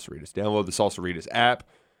party with Salsaritas. Download the Salsaritas app.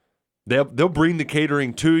 They'll bring the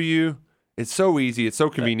catering to you. It's so easy. It's so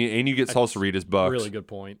convenient, and you get Salsaritas bucks. Really good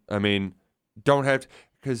point. I mean, don't have to,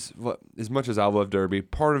 because as much as I love Derby,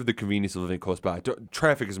 part of the convenience of living close by,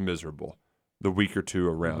 traffic is miserable the week or two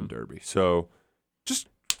around Derby. So just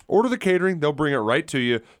order the catering. They'll bring it right to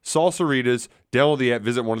you. Salsaritas, download the app,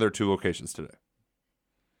 visit one of their 2 locations today.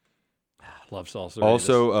 Love Salsaritas.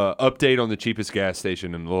 Also, update on the cheapest gas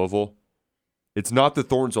station in Louisville. It's not the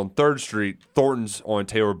Thornton's on 3rd Street. Thornton's on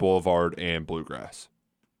Taylor Boulevard and Bluegrass.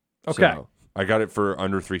 Okay. So, I got it for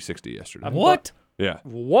under $3.60 yesterday. What? Yeah.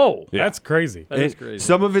 Whoa. Yeah. That's crazy. That is And crazy.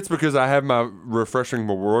 Some of it's because I have my refreshing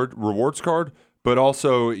rewards card, but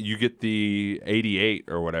also you get the 88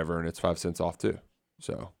 or whatever, and it's 5 cents off too.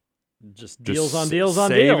 So Just deals on deals on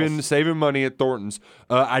deals. Saving money at Thornton's.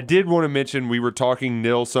 I did want to mention we were talking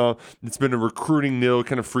nil some. It's been a recruiting nil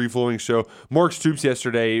kind of free flowing show. Mark Stoops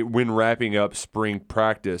yesterday, when wrapping up spring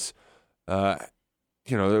practice,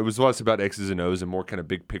 it was less about X's and O's and more kind of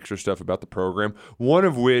big picture stuff about the program. One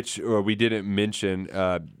of which we didn't mention,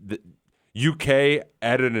 the UK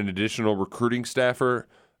added an additional recruiting staffer,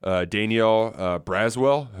 Danielle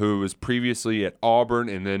Braswell, who was previously at Auburn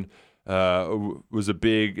and then was a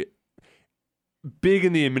big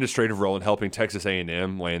in the administrative role in helping Texas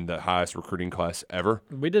A&M land the highest recruiting class ever.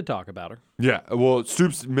 We did talk about her. Yeah, well,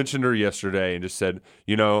 Stoops mentioned her yesterday and just said,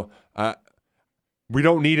 we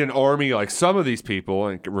don't need an army like some of these people,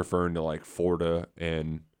 and referring to like Florida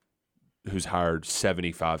and who's hired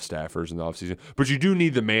 75 staffers in the offseason. But you do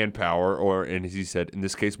need the manpower, and as he said, in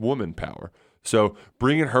this case, woman power. So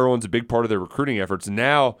bringing her on is a big part of their recruiting efforts.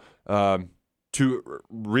 Now, to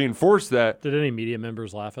reinforce that, Did any media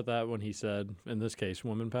members laugh at that when he said, in this case,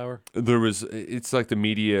 woman power? it's like the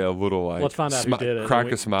media a little like Let's find out who did it. crack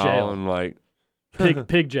a smile Jail. and like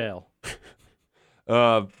Pig jail.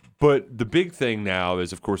 But the big thing now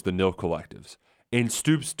is, of course, the NIL collectives. And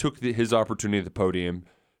Stoops took his opportunity at the podium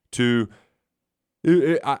to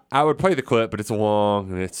I would play the clip, but it's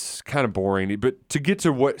long and it's kind of boring. But to get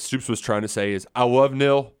to what Stoops was trying to say is, I love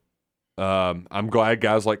NIL. I'm glad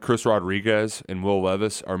guys like Chris Rodriguez and Will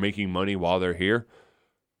Levis are making money while they're here.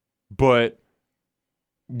 But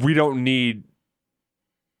we don't need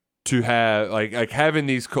to have like having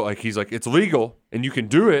these he's like, it's legal and you can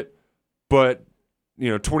do it, but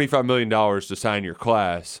 $25 million to sign your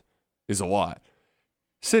class is a lot.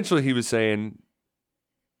 Essentially, he was saying,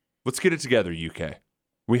 let's get it together, UK.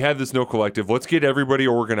 We have this NIL collective. Let's get everybody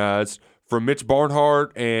organized, from Mitch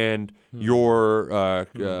Barnhart and your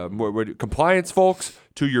compliance folks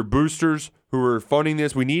to your boosters who are funding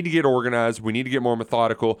this. We need to get organized. We need to get more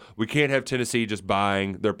methodical. We can't have Tennessee just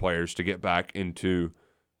buying their players to get back into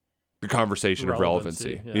the conversation of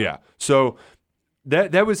relevancy. Yeah. So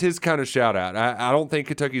that was his kind of shout out. I don't think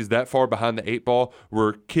Kentucky's that far behind the 8 ball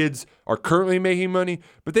where kids are currently making money,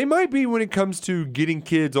 but they might be when it comes to getting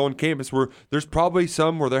kids on campus, where there's probably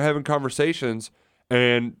some where they're having conversations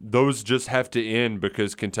And those just have to end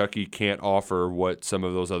because Kentucky can't offer what some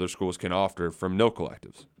of those other schools can offer from nil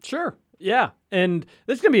collectives. Sure. Yeah. And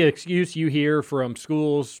this is going to be an excuse you hear from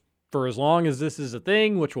schools for as long as this is a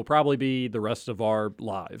thing, which will probably be the rest of our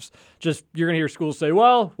lives. Just you're going to hear schools say,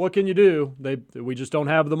 well, what can you do? We just don't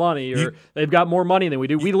have the money, or they've got more money than we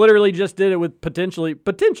do. We literally just did it with potentially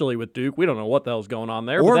with Duke. We don't know what the hell's going on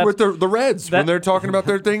there. Or with the Reds when they're talking about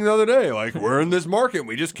their thing the other day. Like, we're in this market and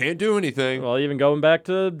we just can't do anything. Well, even going back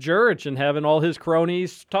to Jurich and having all his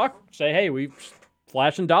cronies say, hey, we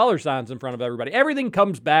flashing dollar signs in front of everybody. Everything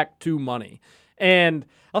comes back to money. And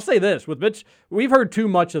I'll say this, with Mitch, we've heard too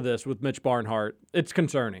much of this with Mitch Barnhart. It's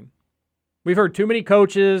concerning. We've heard too many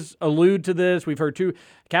coaches allude to this. We've heard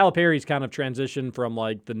Calipari's kind of transitioned from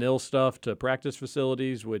like the nil stuff to practice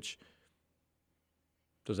facilities, which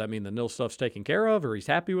does that mean the nil stuff's taken care of or he's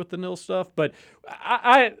happy with the nil stuff? But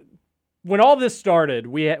when all this started,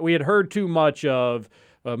 we had heard too much of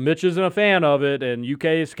Mitch isn't a fan of it and UK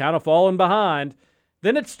is kind of falling behind.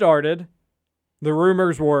 Then it started. The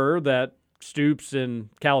rumors were that Stoops and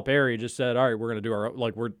Calipari just said, all right, we're going to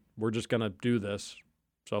do we're just going to do this.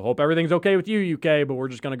 So hope everything's okay with you, UK, but we're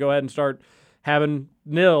just going to go ahead and start having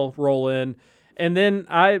nil roll in. And then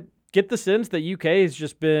I get the sense that UK has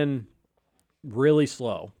just been really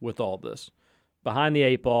slow with all this. Behind the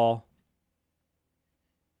eight ball.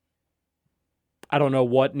 I don't know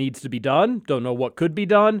what needs to be done. Don't know what could be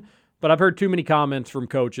done. But I've heard too many comments from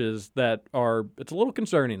coaches that it's a little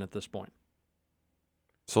concerning at this point.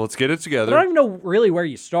 So let's get it together. I don't even know really where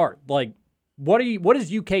you start. Like, what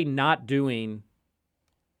is UK not doing?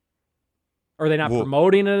 Are they not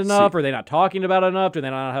promoting it enough? Are they not talking about it enough? Do they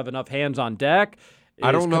not have enough hands on deck?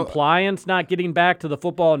 I don't know. Compliance not getting back to the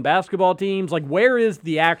football and basketball teams? Like, where is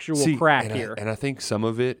the actual crack here? And I think some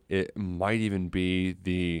of it might even be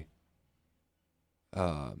the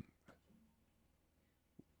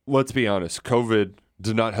let's be honest, COVID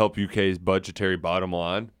did not help UK's budgetary bottom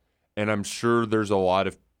line. And I'm sure there's a lot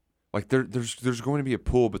of there's going to be a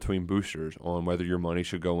pull between boosters on whether your money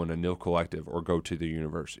should go in a nil collective or go to the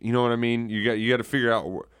university. You know what I mean? You got to figure out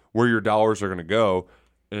where your dollars are going to go.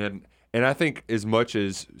 And I think as much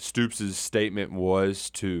as Stoops' statement was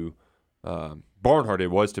to Barnhart, it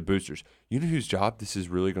was to boosters. You know whose job this is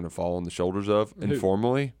really going to fall on the shoulders of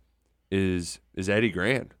informally is Eddie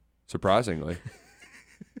Grand, surprisingly.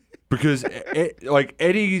 Because,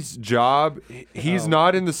 Eddie's job, he's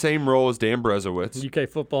not in the same role as Dan Brezowitz. UK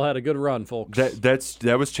football had a good run, folks.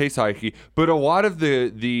 That was Chase Heike. But a lot of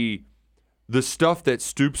the stuff that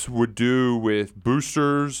Stoops would do with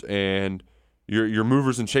boosters and your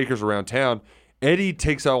movers and shakers around town, Eddie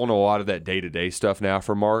takes on a lot of that day-to-day stuff now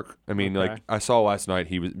for Mark. I mean, I saw last night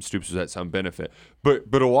Stoops was at some benefit.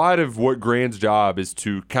 But a lot of what Grand's job is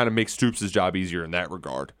to kind of make Stoops' job easier in that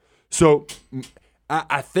regard. So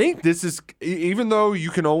I think this is, even though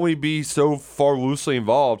you can only be so far loosely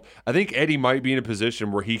involved, I think Eddie might be in a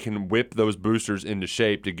position where he can whip those boosters into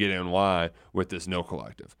shape to get in line with this no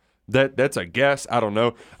collective. That's a guess. I don't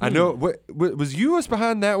know. I know. Was US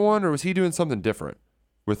behind that one, or was he doing something different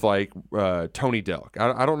with Tony Delk?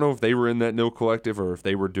 I don't know if they were in that no collective or if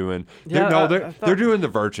they were doing. They're doing the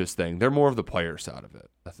Virtus thing. They're more of the player side of it,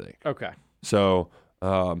 I think. Okay. So,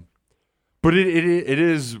 but it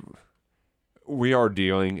is. We are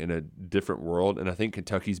dealing in a different world, and I think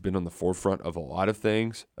Kentucky's been on the forefront of a lot of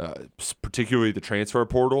things, particularly the transfer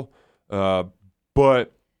portal.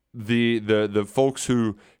 But the folks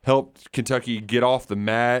who helped Kentucky get off the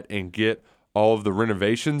mat and get all of the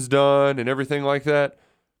renovations done and everything like that,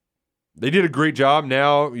 they did a great job.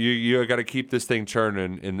 Now you got to keep this thing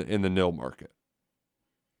churning in the nil market.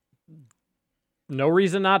 No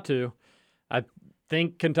reason not to. I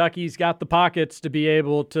think Kentucky's got the pockets to be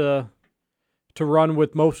able to run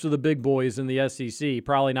with most of the big boys in the SEC.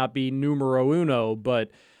 Probably not be numero uno, but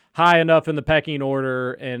high enough in the pecking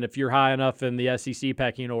order. And if you're high enough in the SEC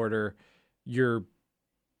pecking order, you're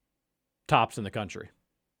tops in the country.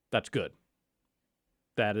 That's good.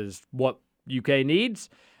 That is what UK needs.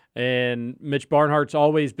 And Mitch Barnhart's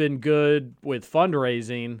always been good with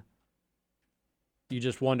fundraising. You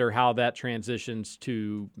just wonder how that transitions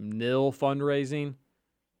to nil fundraising,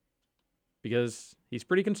 because he's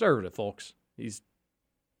pretty conservative, folks. He's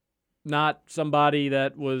not somebody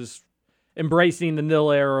that was embracing the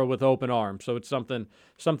nil era with open arms. So it's something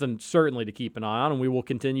certainly to keep an eye on, and we will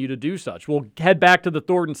continue to do such. We'll head back to the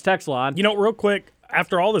Thornton's text line. You know, real quick,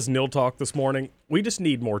 after all this nil talk this morning, we just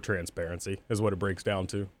need more transparency is what it breaks down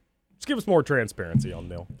to. Just give us more transparency on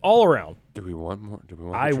nil all around. Do we want more?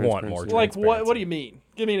 I want more. Like what do you mean?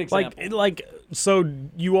 Give me an example. So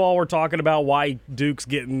you all were talking about why Duke's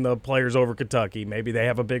getting the players over Kentucky. Maybe they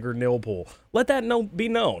have a bigger nil pool. Let that be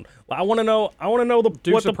known. I want to know.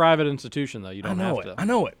 Duke's a private institution, though. You don't have to. I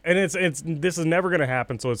know it, and this is never going to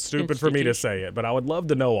happen. So it's stupid for me to say it, but I would love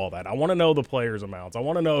to know all that. I want to know the players' amounts. I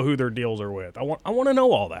want to know who their deals are with. I want to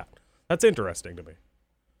know all that. That's interesting to me.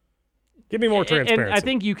 Give me more transparency. And I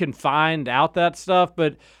think you can find out that stuff,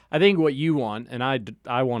 but I think what you want, and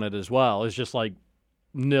I want it as well, is just like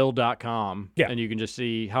nil.com. Yeah. And you can just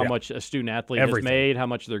see how much a student athlete Everything. has made, how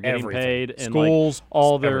much they're getting paid. And schools. Like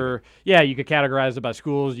all their, you could categorize it by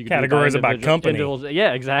schools. You could categorize it by company.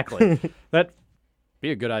 Yeah, exactly. That'd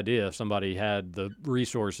be a good idea if somebody had the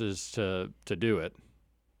resources to do it.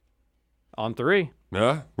 On 3.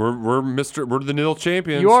 Yeah, we're the nil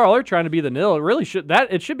champions. You are trying to be the nil. It really should.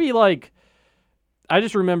 It should be like. I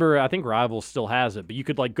just remember, I think Rivals still has it, but you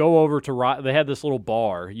could like go over to, they had this little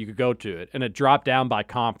bar, you could go to it, and it dropped down by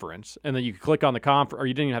conference, and then you could click on the conference, or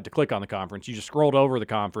you didn't even have to click on the conference, you just scrolled over the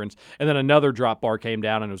conference, and then another drop bar came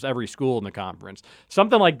down, and it was every school in the conference.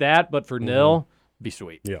 Something like that, but for nil, be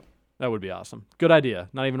sweet. Yeah. That would be awesome. Good idea.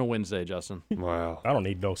 Not even a Wednesday, Justin. Wow. I don't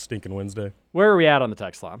need no stinking Wednesday. Where are we at on the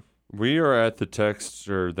text line? We are at the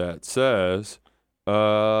texter that says,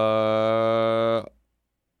 oh,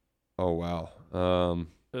 wow.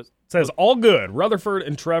 It says, all good. Rutherford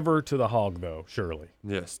and Trevor to the Hog, though, surely.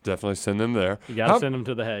 Yes, definitely send them there. You got to send them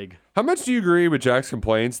to the Hague. How much do you agree with Jack's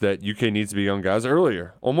complaints that UK needs to be young guys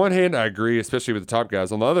earlier? On one hand, I agree, especially with the top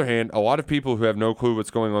guys. On the other hand, a lot of people who have no clue what's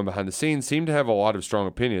going on behind the scenes seem to have a lot of strong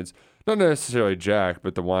opinions. Not necessarily Jack,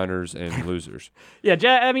 but the whiners and losers. Yeah,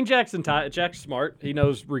 Jack's smart. He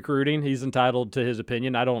knows recruiting. He's entitled to his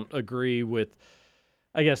opinion. I don't agree with,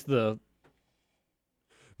 I guess,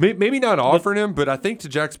 Maybe not offering him, but I think to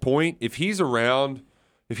Jack's point, if he's around,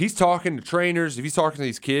 if he's talking to trainers, if he's talking to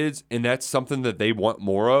these kids, and that's something that they want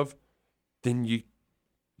more of, then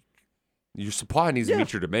your supply needs to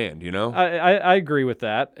meet your demand, you know? I agree with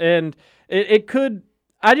that. And it could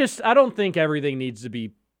 – I don't think everything needs to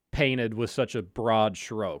be painted with such a broad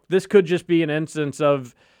stroke. This could just be an instance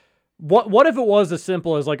of what if it was as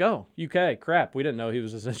simple as like, oh, UK, crap, we didn't know he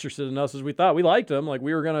was as interested in us as we thought. We liked him. Like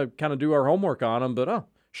we were going to kind of do our homework on him, but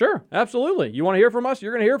sure, absolutely. You want to hear from us?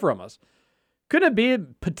 You're going to hear from us. Could it be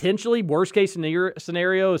potentially worst-case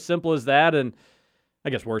scenario as simple as that? And I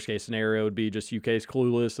guess worst-case scenario would be just UK's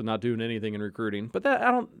clueless and not doing anything in recruiting. But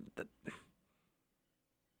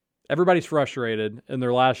everybody's frustrated, and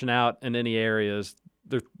they're lashing out in any areas.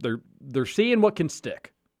 They're seeing what can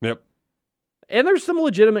stick. Yep. And there's some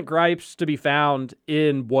legitimate gripes to be found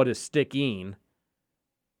in what is sticking.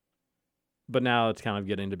 But now it's kind of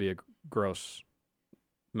getting to be a gross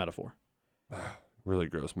metaphor. Really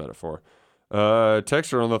gross metaphor.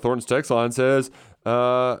 Texter on the Thornton's text line says,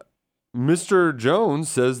 Mr. Jones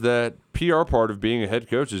says that PR part of being a head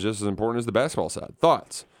coach is just as important as the basketball side.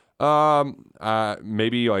 Thoughts?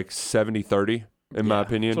 Maybe like 70-30 in my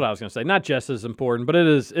opinion. That's what I was going to say. Not just as important, but it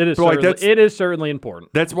is certainly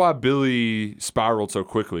important. That's why Billy spiraled so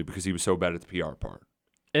quickly, because he was so bad at the PR part.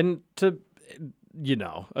 And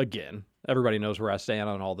again, everybody knows where I stand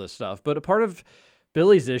on all this stuff, but a part of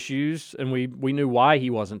Billy's issues, and we knew why he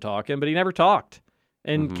wasn't talking, but he never talked.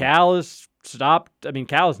 And Cal has stopped. I mean,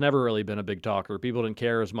 Cal has never really been a big talker. People didn't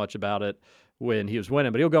care as much about it when he was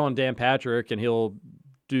winning, but he'll go on Dan Patrick and he'll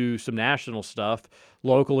do some national stuff.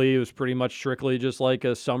 Locally, it was pretty much strictly just like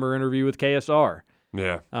a summer interview with KSR.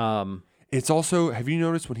 Yeah. It's also, have you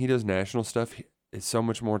noticed when he does national stuff, it's so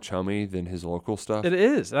much more chummy than his local stuff? It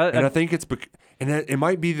is. I think it's, and it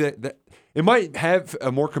might be that it might have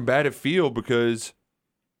a more combative feel because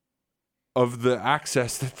of the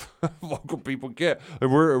access that local people get. Like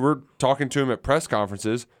we're talking to him at press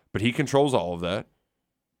conferences, but he controls all of that.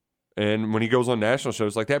 And when he goes on national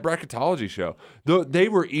shows, like that bracketology show, they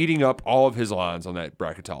were eating up all of his lines on that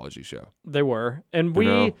bracketology show. They were. And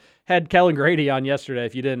we had Kellen Grady on yesterday.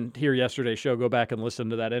 If you didn't hear yesterday's show, go back and listen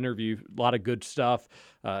to that interview. A lot of good stuff.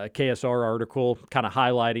 KSR article kind of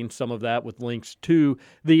highlighting some of that with links to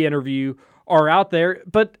the interview are out there.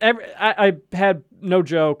 But I had, no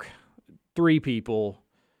joke, 3 people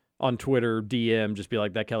on Twitter DM just be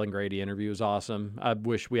like, that Kellen Grady interview is awesome. I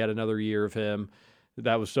wish we had another year of him.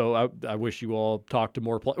 That was so. I wish you all talked to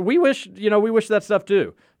more players. We wish that stuff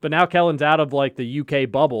too. But now Kellen's out of like the UK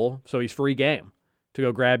bubble, so he's free game to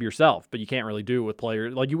go grab yourself. But you can't really do it with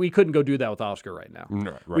players. Like we couldn't go do that with Oscar right now.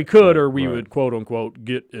 Right, we could, or we would quote unquote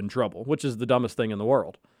get in trouble, which is the dumbest thing in the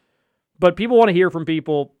world. But people want to hear from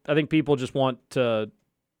people. I think people just want to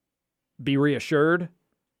be reassured.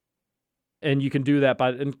 And you can do that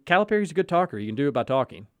and Calipari's a good talker. You can do it by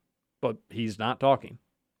talking, but he's not talking.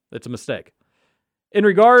 It's a mistake. In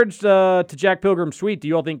regards to Jack Pilgrim's tweet, do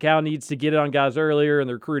you all think Cal needs to get it on guys earlier in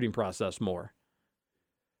the recruiting process more?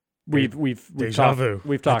 We've talked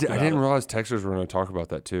about I didn't realize Texans were going to talk about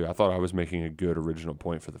that too. I thought I was making a good original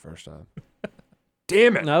point for the first time.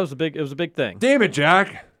 Damn it! No, it was a big thing. Damn it,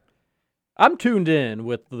 Jack! I'm tuned in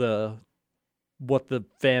with what the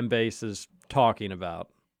fan base is talking about,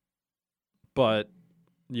 but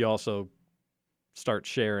you also start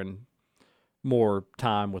sharing more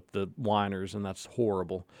time with the whiners, and that's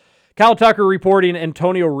horrible. Kyle Tucker reporting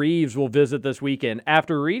Antonio Reeves will visit this weekend.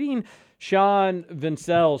 After reading Sean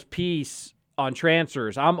Vincel's piece on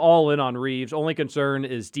transfers, I'm all in on Reeves. Only concern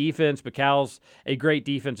is defense, but Cal's a great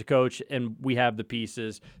defensive coach, and we have the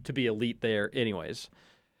pieces to be elite there anyways.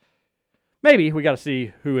 Maybe we got to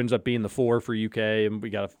see who ends up being the 4 for UK, and we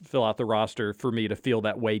got to fill out the roster for me to feel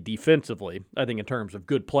that way defensively. I think in terms of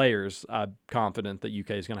good players, I'm confident that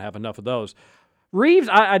UK is going to have enough of those. Reeves,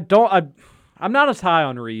 I'm not as high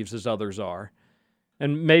on Reeves as others are,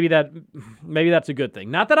 and maybe that's a good thing.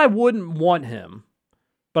 Not that I wouldn't want him,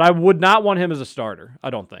 but I would not want him as a starter. I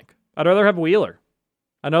don't think. I'd rather have Wheeler.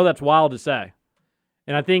 I know that's wild to say,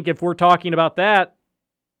 and I think if we're talking about that,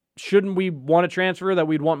 shouldn't we want a transfer that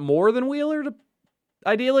we'd want more than Wheeler to,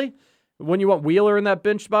 ideally? Wouldn't you want Wheeler in that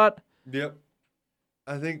bench spot? Yep.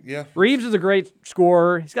 I think, yeah. Reeves is a great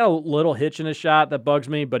scorer. He's got a little hitch in his shot that bugs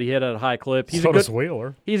me, but he hit at a high clip. Does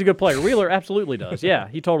Wheeler. He's a good player. Wheeler absolutely does. Yeah,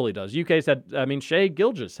 he totally does. Shea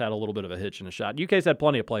Gilgeous had a little bit of a hitch in his shot. UK's had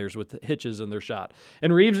plenty of players with hitches in their shot.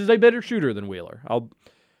 And Reeves is a better shooter than Wheeler.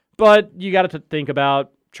 But you got to think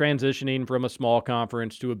about transitioning from a small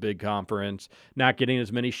conference to a big conference, not getting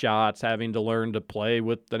as many shots, having to learn to play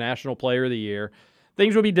with the National Player of the Year.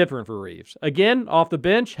 Things will be different for Reeves. Again, off the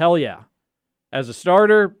bench, hell yeah. As a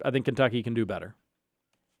starter, I think Kentucky can do better.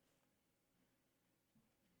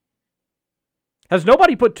 Has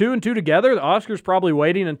nobody put 2 and 2 together? Oscar's probably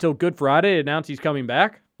waiting until Good Friday to announce he's coming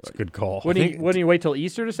back. That's a good call. Wouldn't he wait till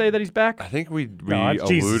Easter to say that he's back? I think we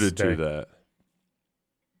alluded to that.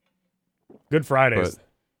 Good Friday's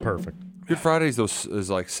perfect. Good Fridays is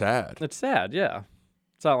like sad. It's sad, yeah.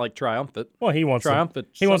 It's not like triumphant. Well, he wants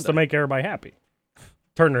to make everybody happy.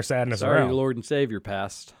 Turn their sadness around. Sorry, Lord and Savior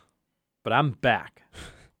passed. But I'm back.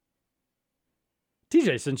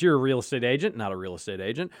 TJ, since you're a real estate agent, not a real estate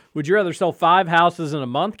agent, would you rather sell 5 houses in a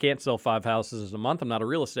month? Can't sell 5 houses in a month. I'm not a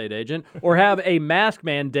real estate agent. Or have a mask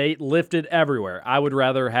mandate lifted everywhere? I would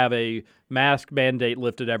rather have a mask mandate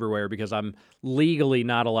lifted everywhere because I'm legally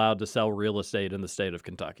not allowed to sell real estate in the state of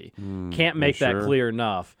Kentucky. Can't make that clear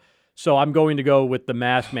enough. So I'm going to go with the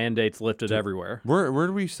mask mandates lifted everywhere. Where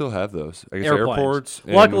do we still have those? I guess Airplanes. Airports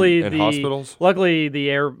and, luckily, and hospitals? Luckily,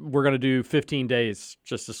 we're going to do 15 days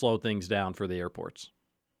just to slow things down for the airports.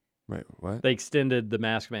 Wait, what? They extended the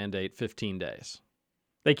mask mandate 15 days.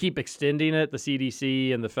 They keep extending it, the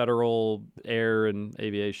CDC and the Federal Air and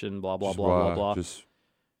Aviation, blah, blah, blah, blah,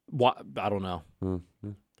 blah. I don't know.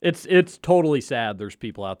 Mm-hmm. It's totally sad there's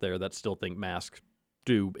people out there that still think masks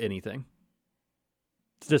do anything.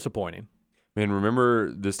 It's disappointing. Man,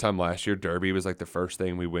 remember this time last year, Derby was like the first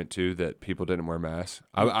thing we went to that people didn't wear masks.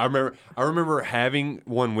 I remember having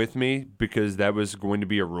one with me because that was going to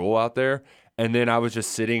be a rule out there. And then I was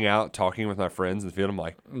just sitting out talking with my friends in the field. I'm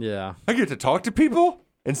like, yeah, I get to talk to people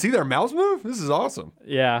and see their mouths move? This is awesome.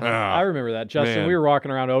 Yeah, I remember that. Justin, man. We were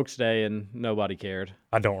walking around Oaks Day and nobody cared.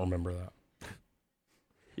 I don't remember that.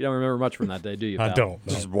 You don't remember much from that day, do you, pal? I don't.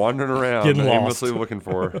 Just wandering around, Getting lost. aimlessly looking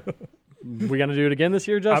for her. We going to do it again this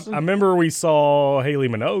year, Justin? I remember we saw Haley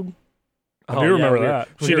Minogue. I do remember that.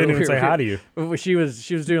 She didn't even say hi to you. She was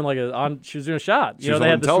doing like she was doing a shot. You She know, was they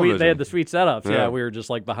on had the television. sweet setups. Yeah. Yeah, we were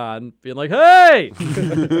just like behind, being like, "Hey!"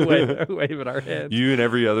 waving our hands. You and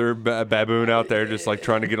every other baboon out there just like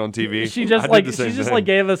trying to get on TV. She just I did like the same she just thing. like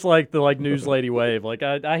gave us like the news lady wave. Like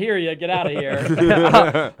I hear you. Get out of here.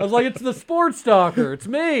 I was like, it's the sports talker. It's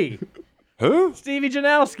me. Who? Stevie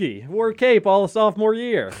Janowski. Wore a cape all the sophomore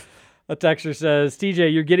year. A texter says,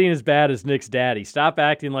 TJ, you're getting as bad as Nick's daddy. Stop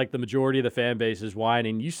acting like the majority of the fan base is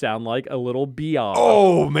whining. You sound like a little biatch.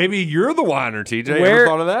 Oh, maybe you're the whiner, TJ. Ever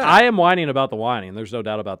thought of that? I am whining about the whining. There's no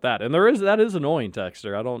doubt about that. And that is annoying,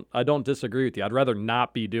 texter. I don't disagree with you. I'd rather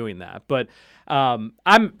not be doing that. But I'm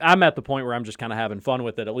at the point where I'm just kind of having fun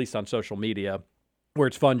with it, at least on social media, where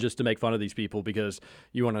it's fun just to make fun of these people because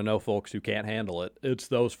you want to know folks who can't handle it. It's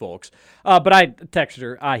those folks. But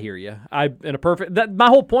texter, I hear you. My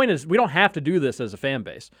whole point is we don't have to do this as a fan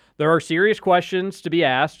base. There are serious questions to be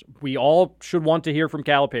asked. We all should want to hear from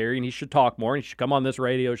Calipari, and he should talk more. He should come on this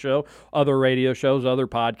radio show, other radio shows, other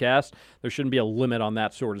podcasts. There shouldn't be a limit on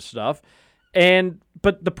that sort of stuff.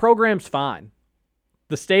 But the program's fine.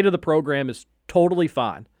 The state of the program is totally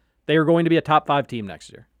fine. They are going to be a top 5 team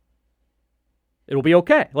next year. It'll be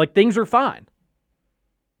okay. Like, things are fine.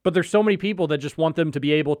 But there's so many people that just want them to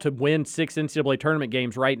be able to win 6 NCAA tournament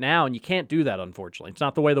games right now, and you can't do that, unfortunately. It's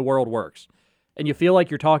not the way the world works. And you feel like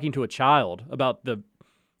you're talking to a child about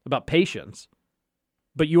patience,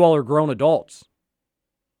 but you all are grown adults.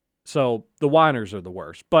 So the whiners are the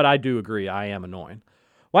worst. But I do agree, I am annoying.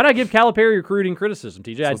 Why not give Calipari recruiting criticism,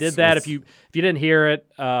 TJ? I did that. If you didn't hear it,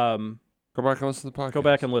 go back and listen to the podcast. Go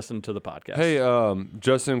back and listen to the podcast. Hey,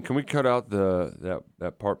 Justin, can we cut out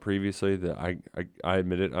that part previously that I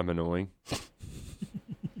admit it, I'm annoying?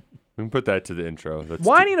 We can put that to the intro.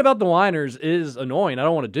 Whining about the whiners is annoying. I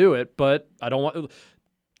don't want to do it, but I don't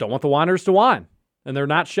want the whiners to whine, and they're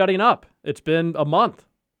not shutting up. It's been a month.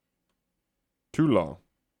 Too long.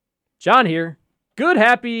 John here. Good,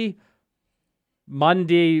 happy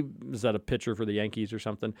Monday. Is that a pitcher for the Yankees or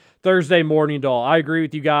something? Thursday morning, doll. I agree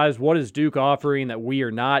with you guys. What is Duke offering that we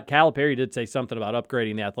are not? Calipari did say something about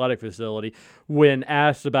upgrading the athletic facility when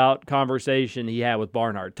asked about conversation he had with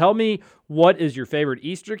Barnhart. Tell me, what is your favorite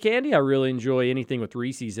Easter candy? I really enjoy anything with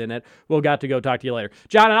Reese's in it. We'll got to go talk to you later.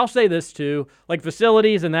 John, and I'll say this too. Like,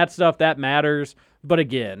 facilities and that stuff, that matters. But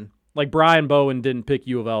again, like, Brian Bowen didn't pick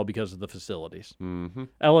U of L because of the facilities. Mm-hmm.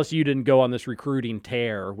 LSU didn't go on this recruiting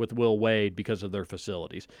tear with Will Wade because of their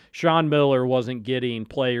facilities. Sean Miller wasn't getting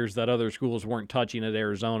players that other schools weren't touching at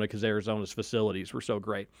Arizona because Arizona's facilities were so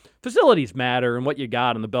great. Facilities matter, and what you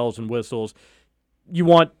got and the bells and whistles, you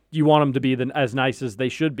want them to be as nice as they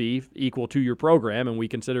should be, equal to your program, and we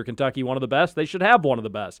consider Kentucky one of the best. They should have one of the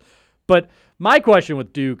best. But my question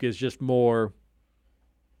with Duke is just more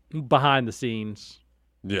behind the scenes.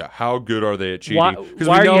 Yeah, how good are they at cheating? Because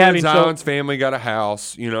why we know are you that having Zion's family got a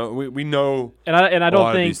house. You know, we know and I don't a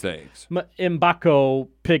lot think of these things. Mbako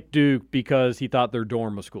picked Duke because he thought their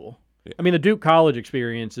dorm was cool. Yeah. I mean, the Duke college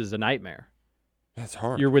experience is a nightmare. That's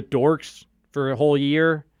hard. You're with dorks for a whole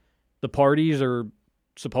year. The parties are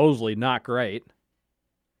supposedly not great.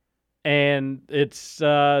 And it's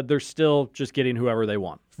they're still just getting whoever they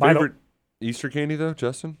want. Favorite Easter candy, though,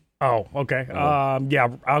 Justin? Oh, okay. Yeah,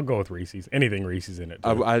 I'll go with Reese's. Anything Reese's in it.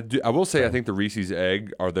 I will say I think the Reese's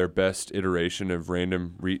egg are their best iteration of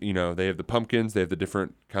random. They have the pumpkins, they have the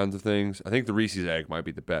different kinds of things. I think the Reese's egg might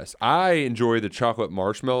be the best. I enjoy the chocolate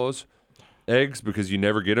marshmallows eggs because you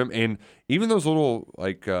never get them, and even those little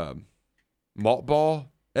like malt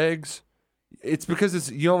ball eggs. It's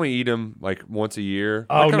because you only eat them like once a year.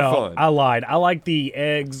 Oh no, fun. I lied. I like the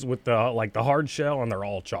eggs with the hard shell and they're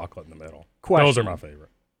all chocolate in the middle. Question. Those are my favorite.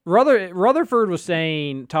 Rutherford was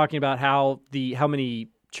talking about how many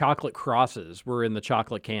chocolate crosses were in the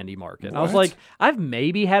chocolate candy market. And I was like, I've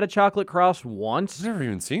maybe had a chocolate cross once. I've never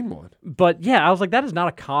even seen one. But yeah, I was like, that is not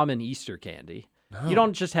a common Easter candy. No. You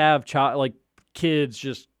don't just have like kids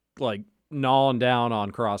just like gnawing down on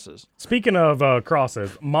crosses. Speaking of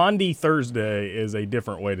crosses, Maundy Thursday is a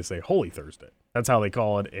different way to say Holy Thursday. That's how they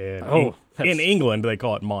call it in England. They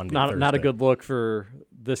call it Maundy Thursday. Not a good look for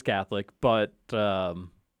this Catholic, but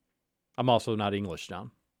I'm also not English,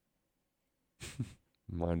 John.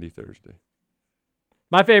 Maundy Thursday.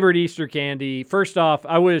 My favorite Easter candy. First off,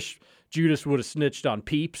 I wish Judas would have snitched on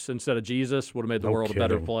Peeps instead of Jesus. Would have made the world a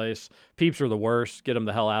better place. Peeps are the worst. Get them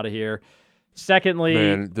the hell out of here. Secondly,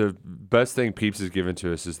 man, the best thing Peeps has given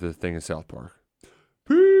to us is the thing in South Park.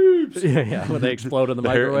 Peeps! Yeah, when they explode in the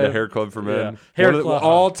microwave. The Hair Club for Men. Yeah. Hair Club.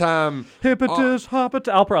 All-time. Hippopotamus.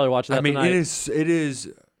 I'll probably watch that tonight. It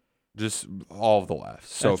is just all of the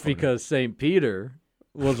laughs. So that's funny. Because St. Peter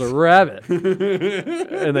was a rabbit.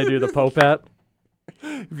 And they do the Pope hat.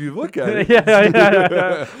 If you look at it.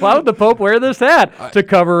 Yeah. Why would the Pope wear this hat? To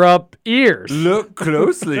cover up ears. Look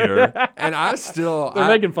closely. And They're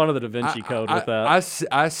making fun of the Da Vinci Code with that.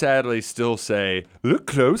 I sadly still say, look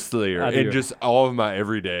closely in just all of my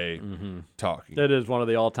everyday talking. That is one of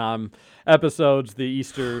the all-time episodes, the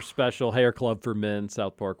Easter special Hair Club for Men,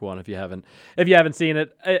 South Park 1, if you haven't seen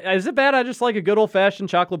it. Is it bad I just like a good old-fashioned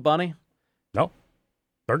chocolate bunny? No.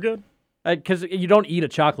 They're good. Because you don't eat a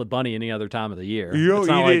chocolate bunny any other time of the year. You don't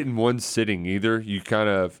eat it in one sitting either. You kind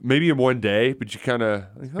of, maybe in one day, but you kind of,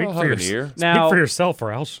 speak for yourself,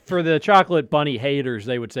 Roush. For the chocolate bunny haters,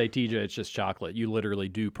 they would say, TJ, it's just chocolate. You literally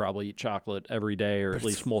do probably eat chocolate every day or at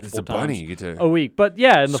least multiple times bunny. You get to a week. But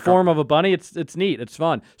yeah, in the form of a bunny, it's neat. It's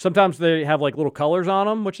fun. Sometimes they have like little colors on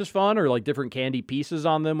them, which is fun, or like different candy pieces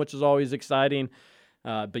on them, which is always exciting.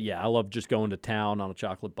 But yeah, I love just going to town on a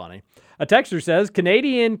chocolate bunny. A texter says,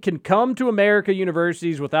 Canadian can come to America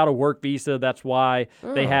universities without a work visa. That's why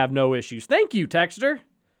they have no issues. Thank you, texter.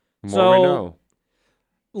 More we know.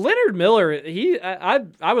 Leonard Miller,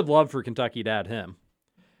 I would love for Kentucky to add him.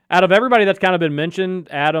 Out of everybody that's kind of been mentioned,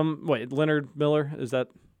 Leonard Miller, is that?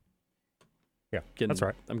 Yeah, that's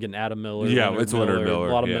right. I'm getting Adam Miller. Yeah, Leonard it's Leonard Miller.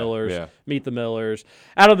 A lot of Yeah, Millers. yeah. Meet the Millers.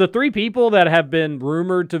 Out of the 3 people that have been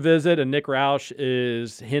rumored to visit, and Nick Roush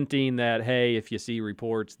is hinting that, hey, if you see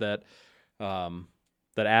reports that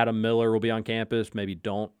that Adam Miller will be on campus, maybe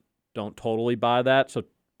don't totally buy that. So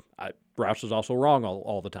Roush is also wrong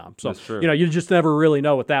all the time. So, That's true. you just never really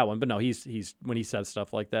know with that one. But no, he's when he says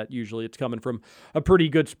stuff like that, usually it's coming from a pretty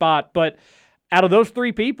good spot. But out of those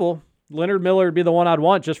 3 people, Leonard Miller would be the one I'd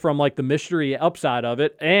want just from like the mystery upside of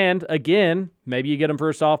it. And again, maybe you get him for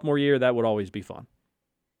a sophomore year. That would always be fun.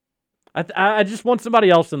 I just want somebody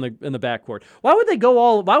else in the backcourt. Why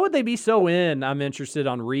would they be so I'm interested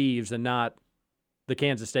on Reeves and not the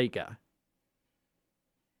Kansas State guy?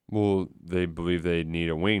 Well, they believe they need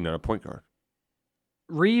a wing, not a point guard.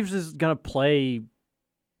 Reeves is going to play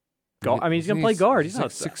guard. I mean, he's going to play guard. He's not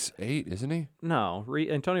 6'8", isn't he? No,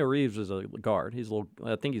 Antonio Reeves is a guard. He's a little.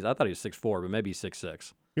 I thought he was 6'4", but maybe he's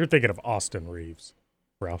 6'6". You're thinking of Austin Reeves,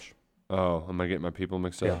 Roush. Oh, am I getting my people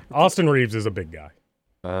mixed up? Austin Reeves is a big guy.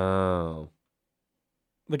 Oh.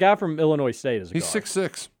 The guy from Illinois State is a He's guard.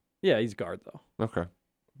 6'6". Yeah, he's a guard though. Okay.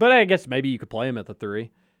 But I guess maybe you could play him at the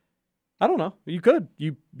 3. I don't know. You could.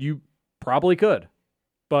 You probably could.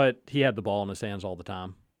 But he had the ball in his hands all the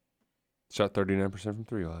time. Shot 39% from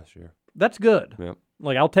 3 last year. That's good. Yep.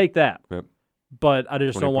 Like, I'll take that. Yep. But I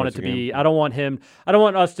just don't want it to be – I don't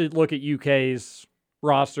want us to look at UK's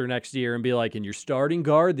roster next year and be like, and your starting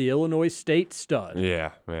guard, the Illinois State stud.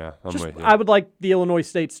 Yeah. I'm with you. I would like the Illinois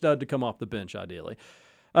State stud to come off the bench, ideally.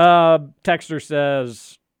 Texter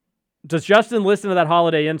says, does Justin listen to that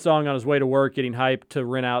Holiday Inn song on his way to work, getting hyped to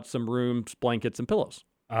rent out some rooms, blankets, and pillows?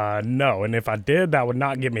 No, and if I did, that would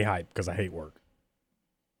not give me hype because I hate work.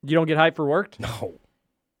 You don't get hyped for work? No.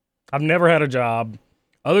 I've never had a job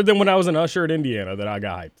other than when I was an usher at Indiana that I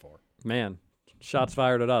got hyped for. Man, shots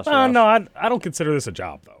fired at us. No, I don't consider this a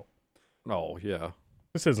job, though. Oh, yeah.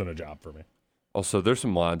 This isn't a job for me. Also, there's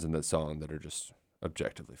some lines in that song that are just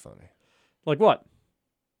objectively funny. Like what?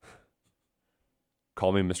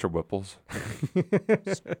 Call me Mr. Whipples.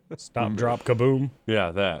 Stop, drop, kaboom. Yeah,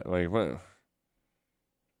 that. Like, what?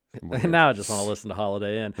 Now I just want to listen to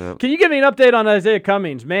Holiday Inn. Yep. Can you give me an update on Isaiah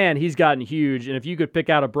Cummings? Man, he's gotten huge. And if you could pick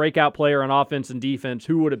out a breakout player on offense and defense,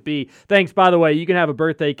 who would it be? Thanks, by the way. You can have a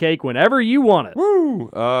birthday cake whenever you want it. Woo!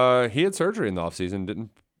 He had surgery in the offseason,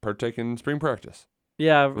 didn't partake in spring practice.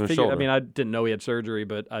 Yeah, I didn't know he had surgery,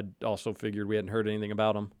 but I also figured we hadn't heard anything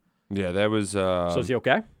about him. Yeah, that was... So is he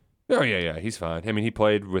okay? Oh, yeah, he's fine. I mean, he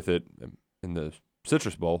played with it in the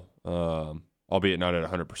Citrus Bowl, albeit not at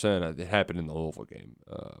 100%. It happened in the Louisville game.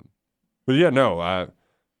 But yeah, no,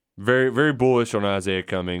 very, very bullish on Isaiah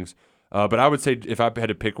Cummings. But I would say if I had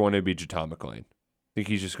to pick one, it'd be Jaton McClain. I think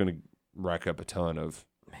he's just going to rack up a ton of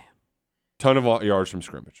yards from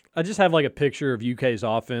scrimmage. I just have like a picture of UK's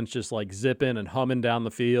offense just like zipping and humming down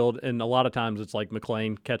the field. And a lot of times it's like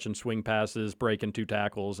McClain catching swing passes, breaking 2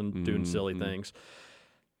 tackles, and doing silly things.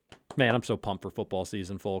 Man, I'm so pumped for football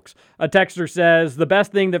season, folks. A texter says, the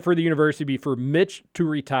best thing that for the university would be for Mitch to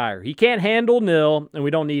retire. He can't handle nil, and we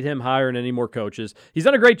don't need him hiring any more coaches. He's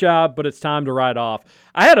done a great job, but it's time to ride off.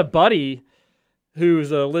 I had a buddy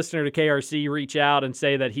who's a listener to KRC reach out and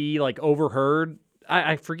say that he like overheard.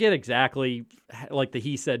 I forget exactly like the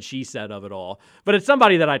he said, she said of it all, but it's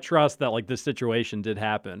somebody that I trust that like this situation did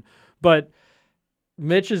happen. But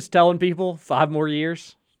Mitch is telling people 5 more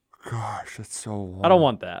years. Gosh, that's so long. I don't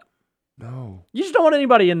want that. No. You just don't want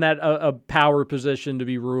anybody in that a power position to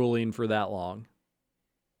be ruling for that long.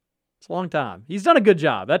 It's a long time. He's done a good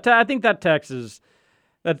job. I think that text is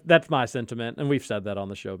that's my sentiment, and we've said that on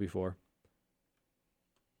the show before.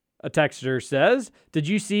 A texter says, "Did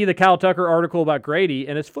you see the Kyle Tucker article about Grady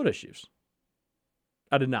and his foot issues?"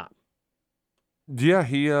 I did not. Yeah,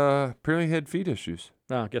 he apparently had feet issues.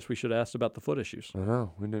 I guess we should have asked about the foot issues. I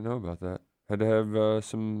know. We didn't know about that. Had to have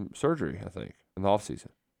some surgery, I think, in the offseason.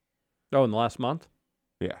 Oh, in the last month?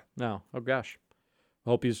 Yeah. No. Oh, gosh. I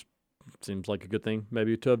hope seems like a good thing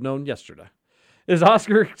maybe to have known yesterday. Is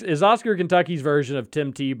Oscar Kentucky's version of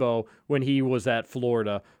Tim Tebow when he was at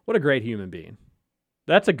Florida? What a great human being.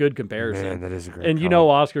 That's a good comparison. Man, that is a great And comment.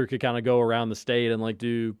 Oscar could kind of go around the state and like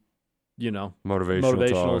do, motivational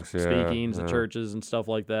talks, speakings at churches and stuff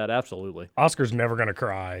like that. Absolutely. Oscar's never going to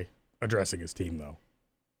cry addressing his team, though.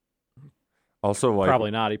 Also, like,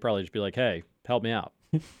 probably not. He'd probably just be like, hey, help me out.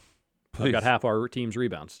 Please. I've got half our team's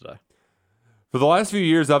rebounds today. For the last few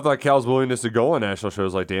years, I've thought Cal's willingness to go on national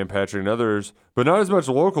shows like Dan Patrick and others, but not as much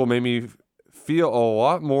local, made me feel a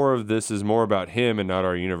lot more of this is more about him and not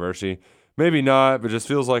our university. Maybe not, but just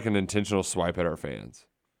feels like an intentional swipe at our fans.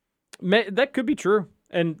 That could be true.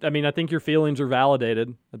 And, I mean, I think your feelings are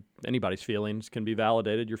validated. Anybody's feelings can be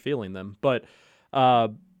validated. You're feeling them. But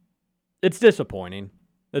it's disappointing.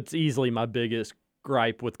 That's easily my biggest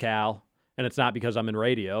gripe with Cal, and it's not because I'm in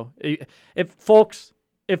radio.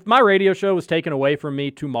 If my radio show was taken away from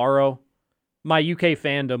me tomorrow, my UK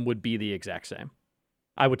fandom would be the exact same.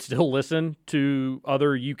 I would still listen to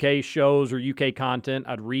other UK shows or UK content.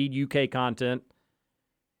 I'd read UK content.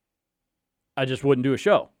 I just wouldn't do a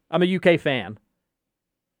show. I'm a UK fan.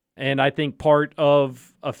 And I think part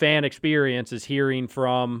of a fan experience is hearing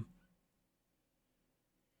from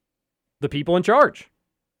the people in charge.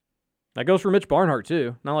 That goes for Mitch Barnhart,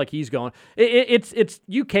 too. Not like he's going. It's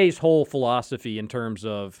UK's whole philosophy in terms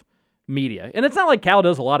of media. And it's not like Cal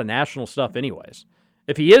does a lot of national stuff anyways.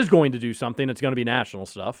 If he is going to do something, it's going to be national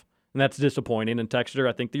stuff. And that's disappointing. And Texter,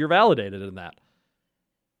 I think that you're validated in that.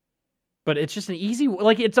 But it's just an easy,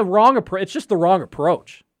 it's a wrong approach. It's just the wrong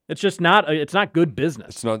approach. It's just not, it's not good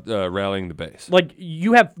business. It's not rallying the base.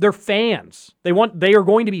 They're fans. They are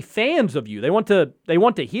going to be fans of you. They want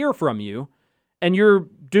to hear from you, and you're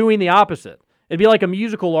doing the opposite. It'd be like a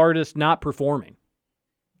musical artist not performing.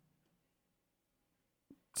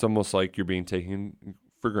 It's almost like you're being taken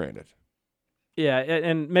for granted. Yeah,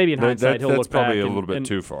 and maybe in hindsight he'll look back. That's probably a little bit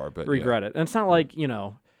too far, but regret it. And it's not like,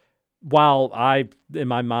 while I, in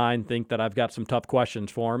my mind, think that I've got some tough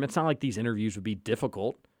questions for him, it's not like these interviews would be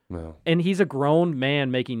difficult. No. And he's a grown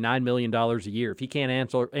man making $9 million a year. If he can't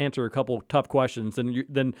answer a couple tough questions,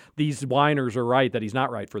 then these whiners are right that he's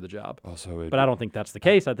not right for the job. But I don't think that's the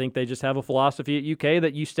case. I think they just have a philosophy at UK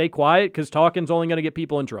that you stay quiet because talking's only going to get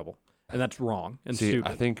people in trouble. And that's wrong and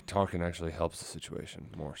stupid. I think talking actually helps the situation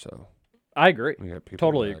more so. I agree.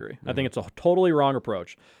 Totally agree. Yeah. I think it's a totally wrong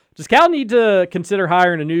approach. Does Cal need to consider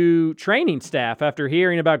hiring a new training staff after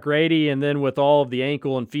hearing about Grady and then with all of the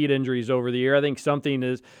ankle and feet injuries over the year? I think something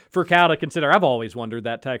is for Cal to consider. I've always wondered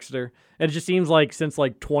that, Texter. And it just seems like since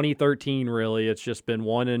 2013, really, it's just been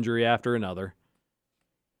one injury after another.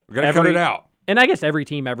 We're going to cut it out. And I guess every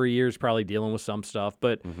team every year is probably dealing with some stuff.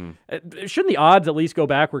 But shouldn't the odds at least go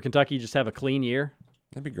back where Kentucky just have a clean year?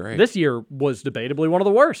 That'd be great. This year was debatably one of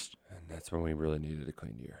the worst. And that's when we really needed a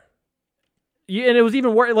clean year. Yeah, and it was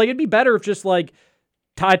even worse. It'd be better if just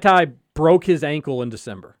Ty broke his ankle in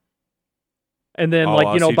December, and then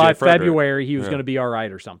by February he was going to be all right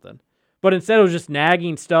or something. But instead it was just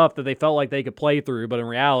nagging stuff that they felt like they could play through, but in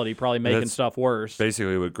reality probably making stuff worse.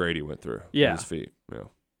 Basically, what Grady went through. Yeah, with his feet. Yeah.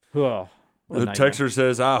 Oh, the texter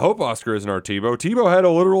says, "I hope Oscar isn't our Tebow. Tebow had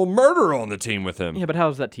a literal murderer on the team with him." Yeah, but how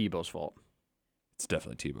is that Tebow's fault? It's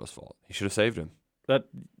definitely Tebow's fault. He should have saved him.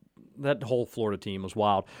 That whole Florida team was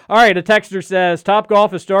wild. All right, a texter says,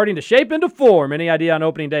 Topgolf is starting to shape into form. Any idea on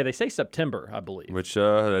opening day? They say September, I believe. Which,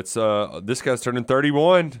 this guy's turning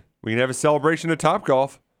 31. We can have a celebration at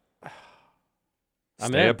Topgolf.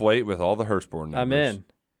 Stay up late with all the Hurstbourne numbers. I'm in.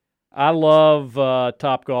 I love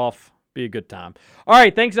Topgolf. Be a good time. All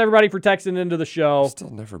right, thanks, everybody, for texting into the show. Still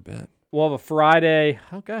never been. We'll have a Friday.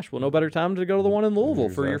 Oh, gosh, no better time to go to the one in Louisville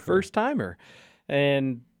for your first timer.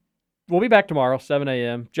 And we'll be back tomorrow, 7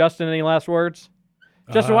 a.m. Justin, any last words?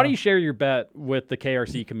 Justin, why don't you share your bet with the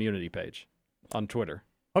KRC community page on Twitter?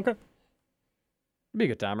 Okay. Be a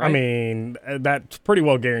good time, right? I mean, that's pretty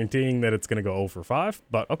well guaranteeing that it's going to go 0 for 5,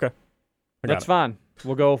 but okay. That's fine.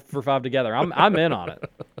 We'll go for 5 together. I'm in on it.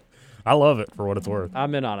 I love it for what it's worth.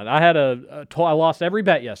 I'm in on it. I had I lost every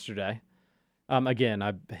bet yesterday. Again,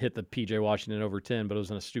 I hit the PJ Washington over 10, but it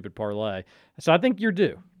was in a stupid parlay. So I think you're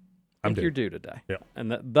due. You're due today. Yeah.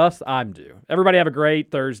 And thus I'm due. Everybody have a great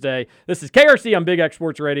Thursday. This is KRC on Big X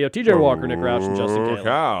Sports Radio. TJ Walker, Nick Roush, and Justin Kalen.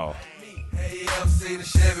 Cow. Hey, ever seen a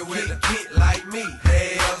Chevy with a kit like me?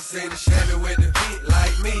 Hey, ever seen a Chevy with a kit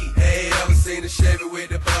like me? Hey, ever seen a Chevy with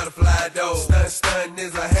the butterfly door? Stunt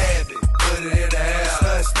is a habit. Put it in the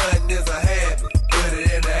air. Stunt is a habit. Put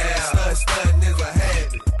it in the air. Stunt is a habit.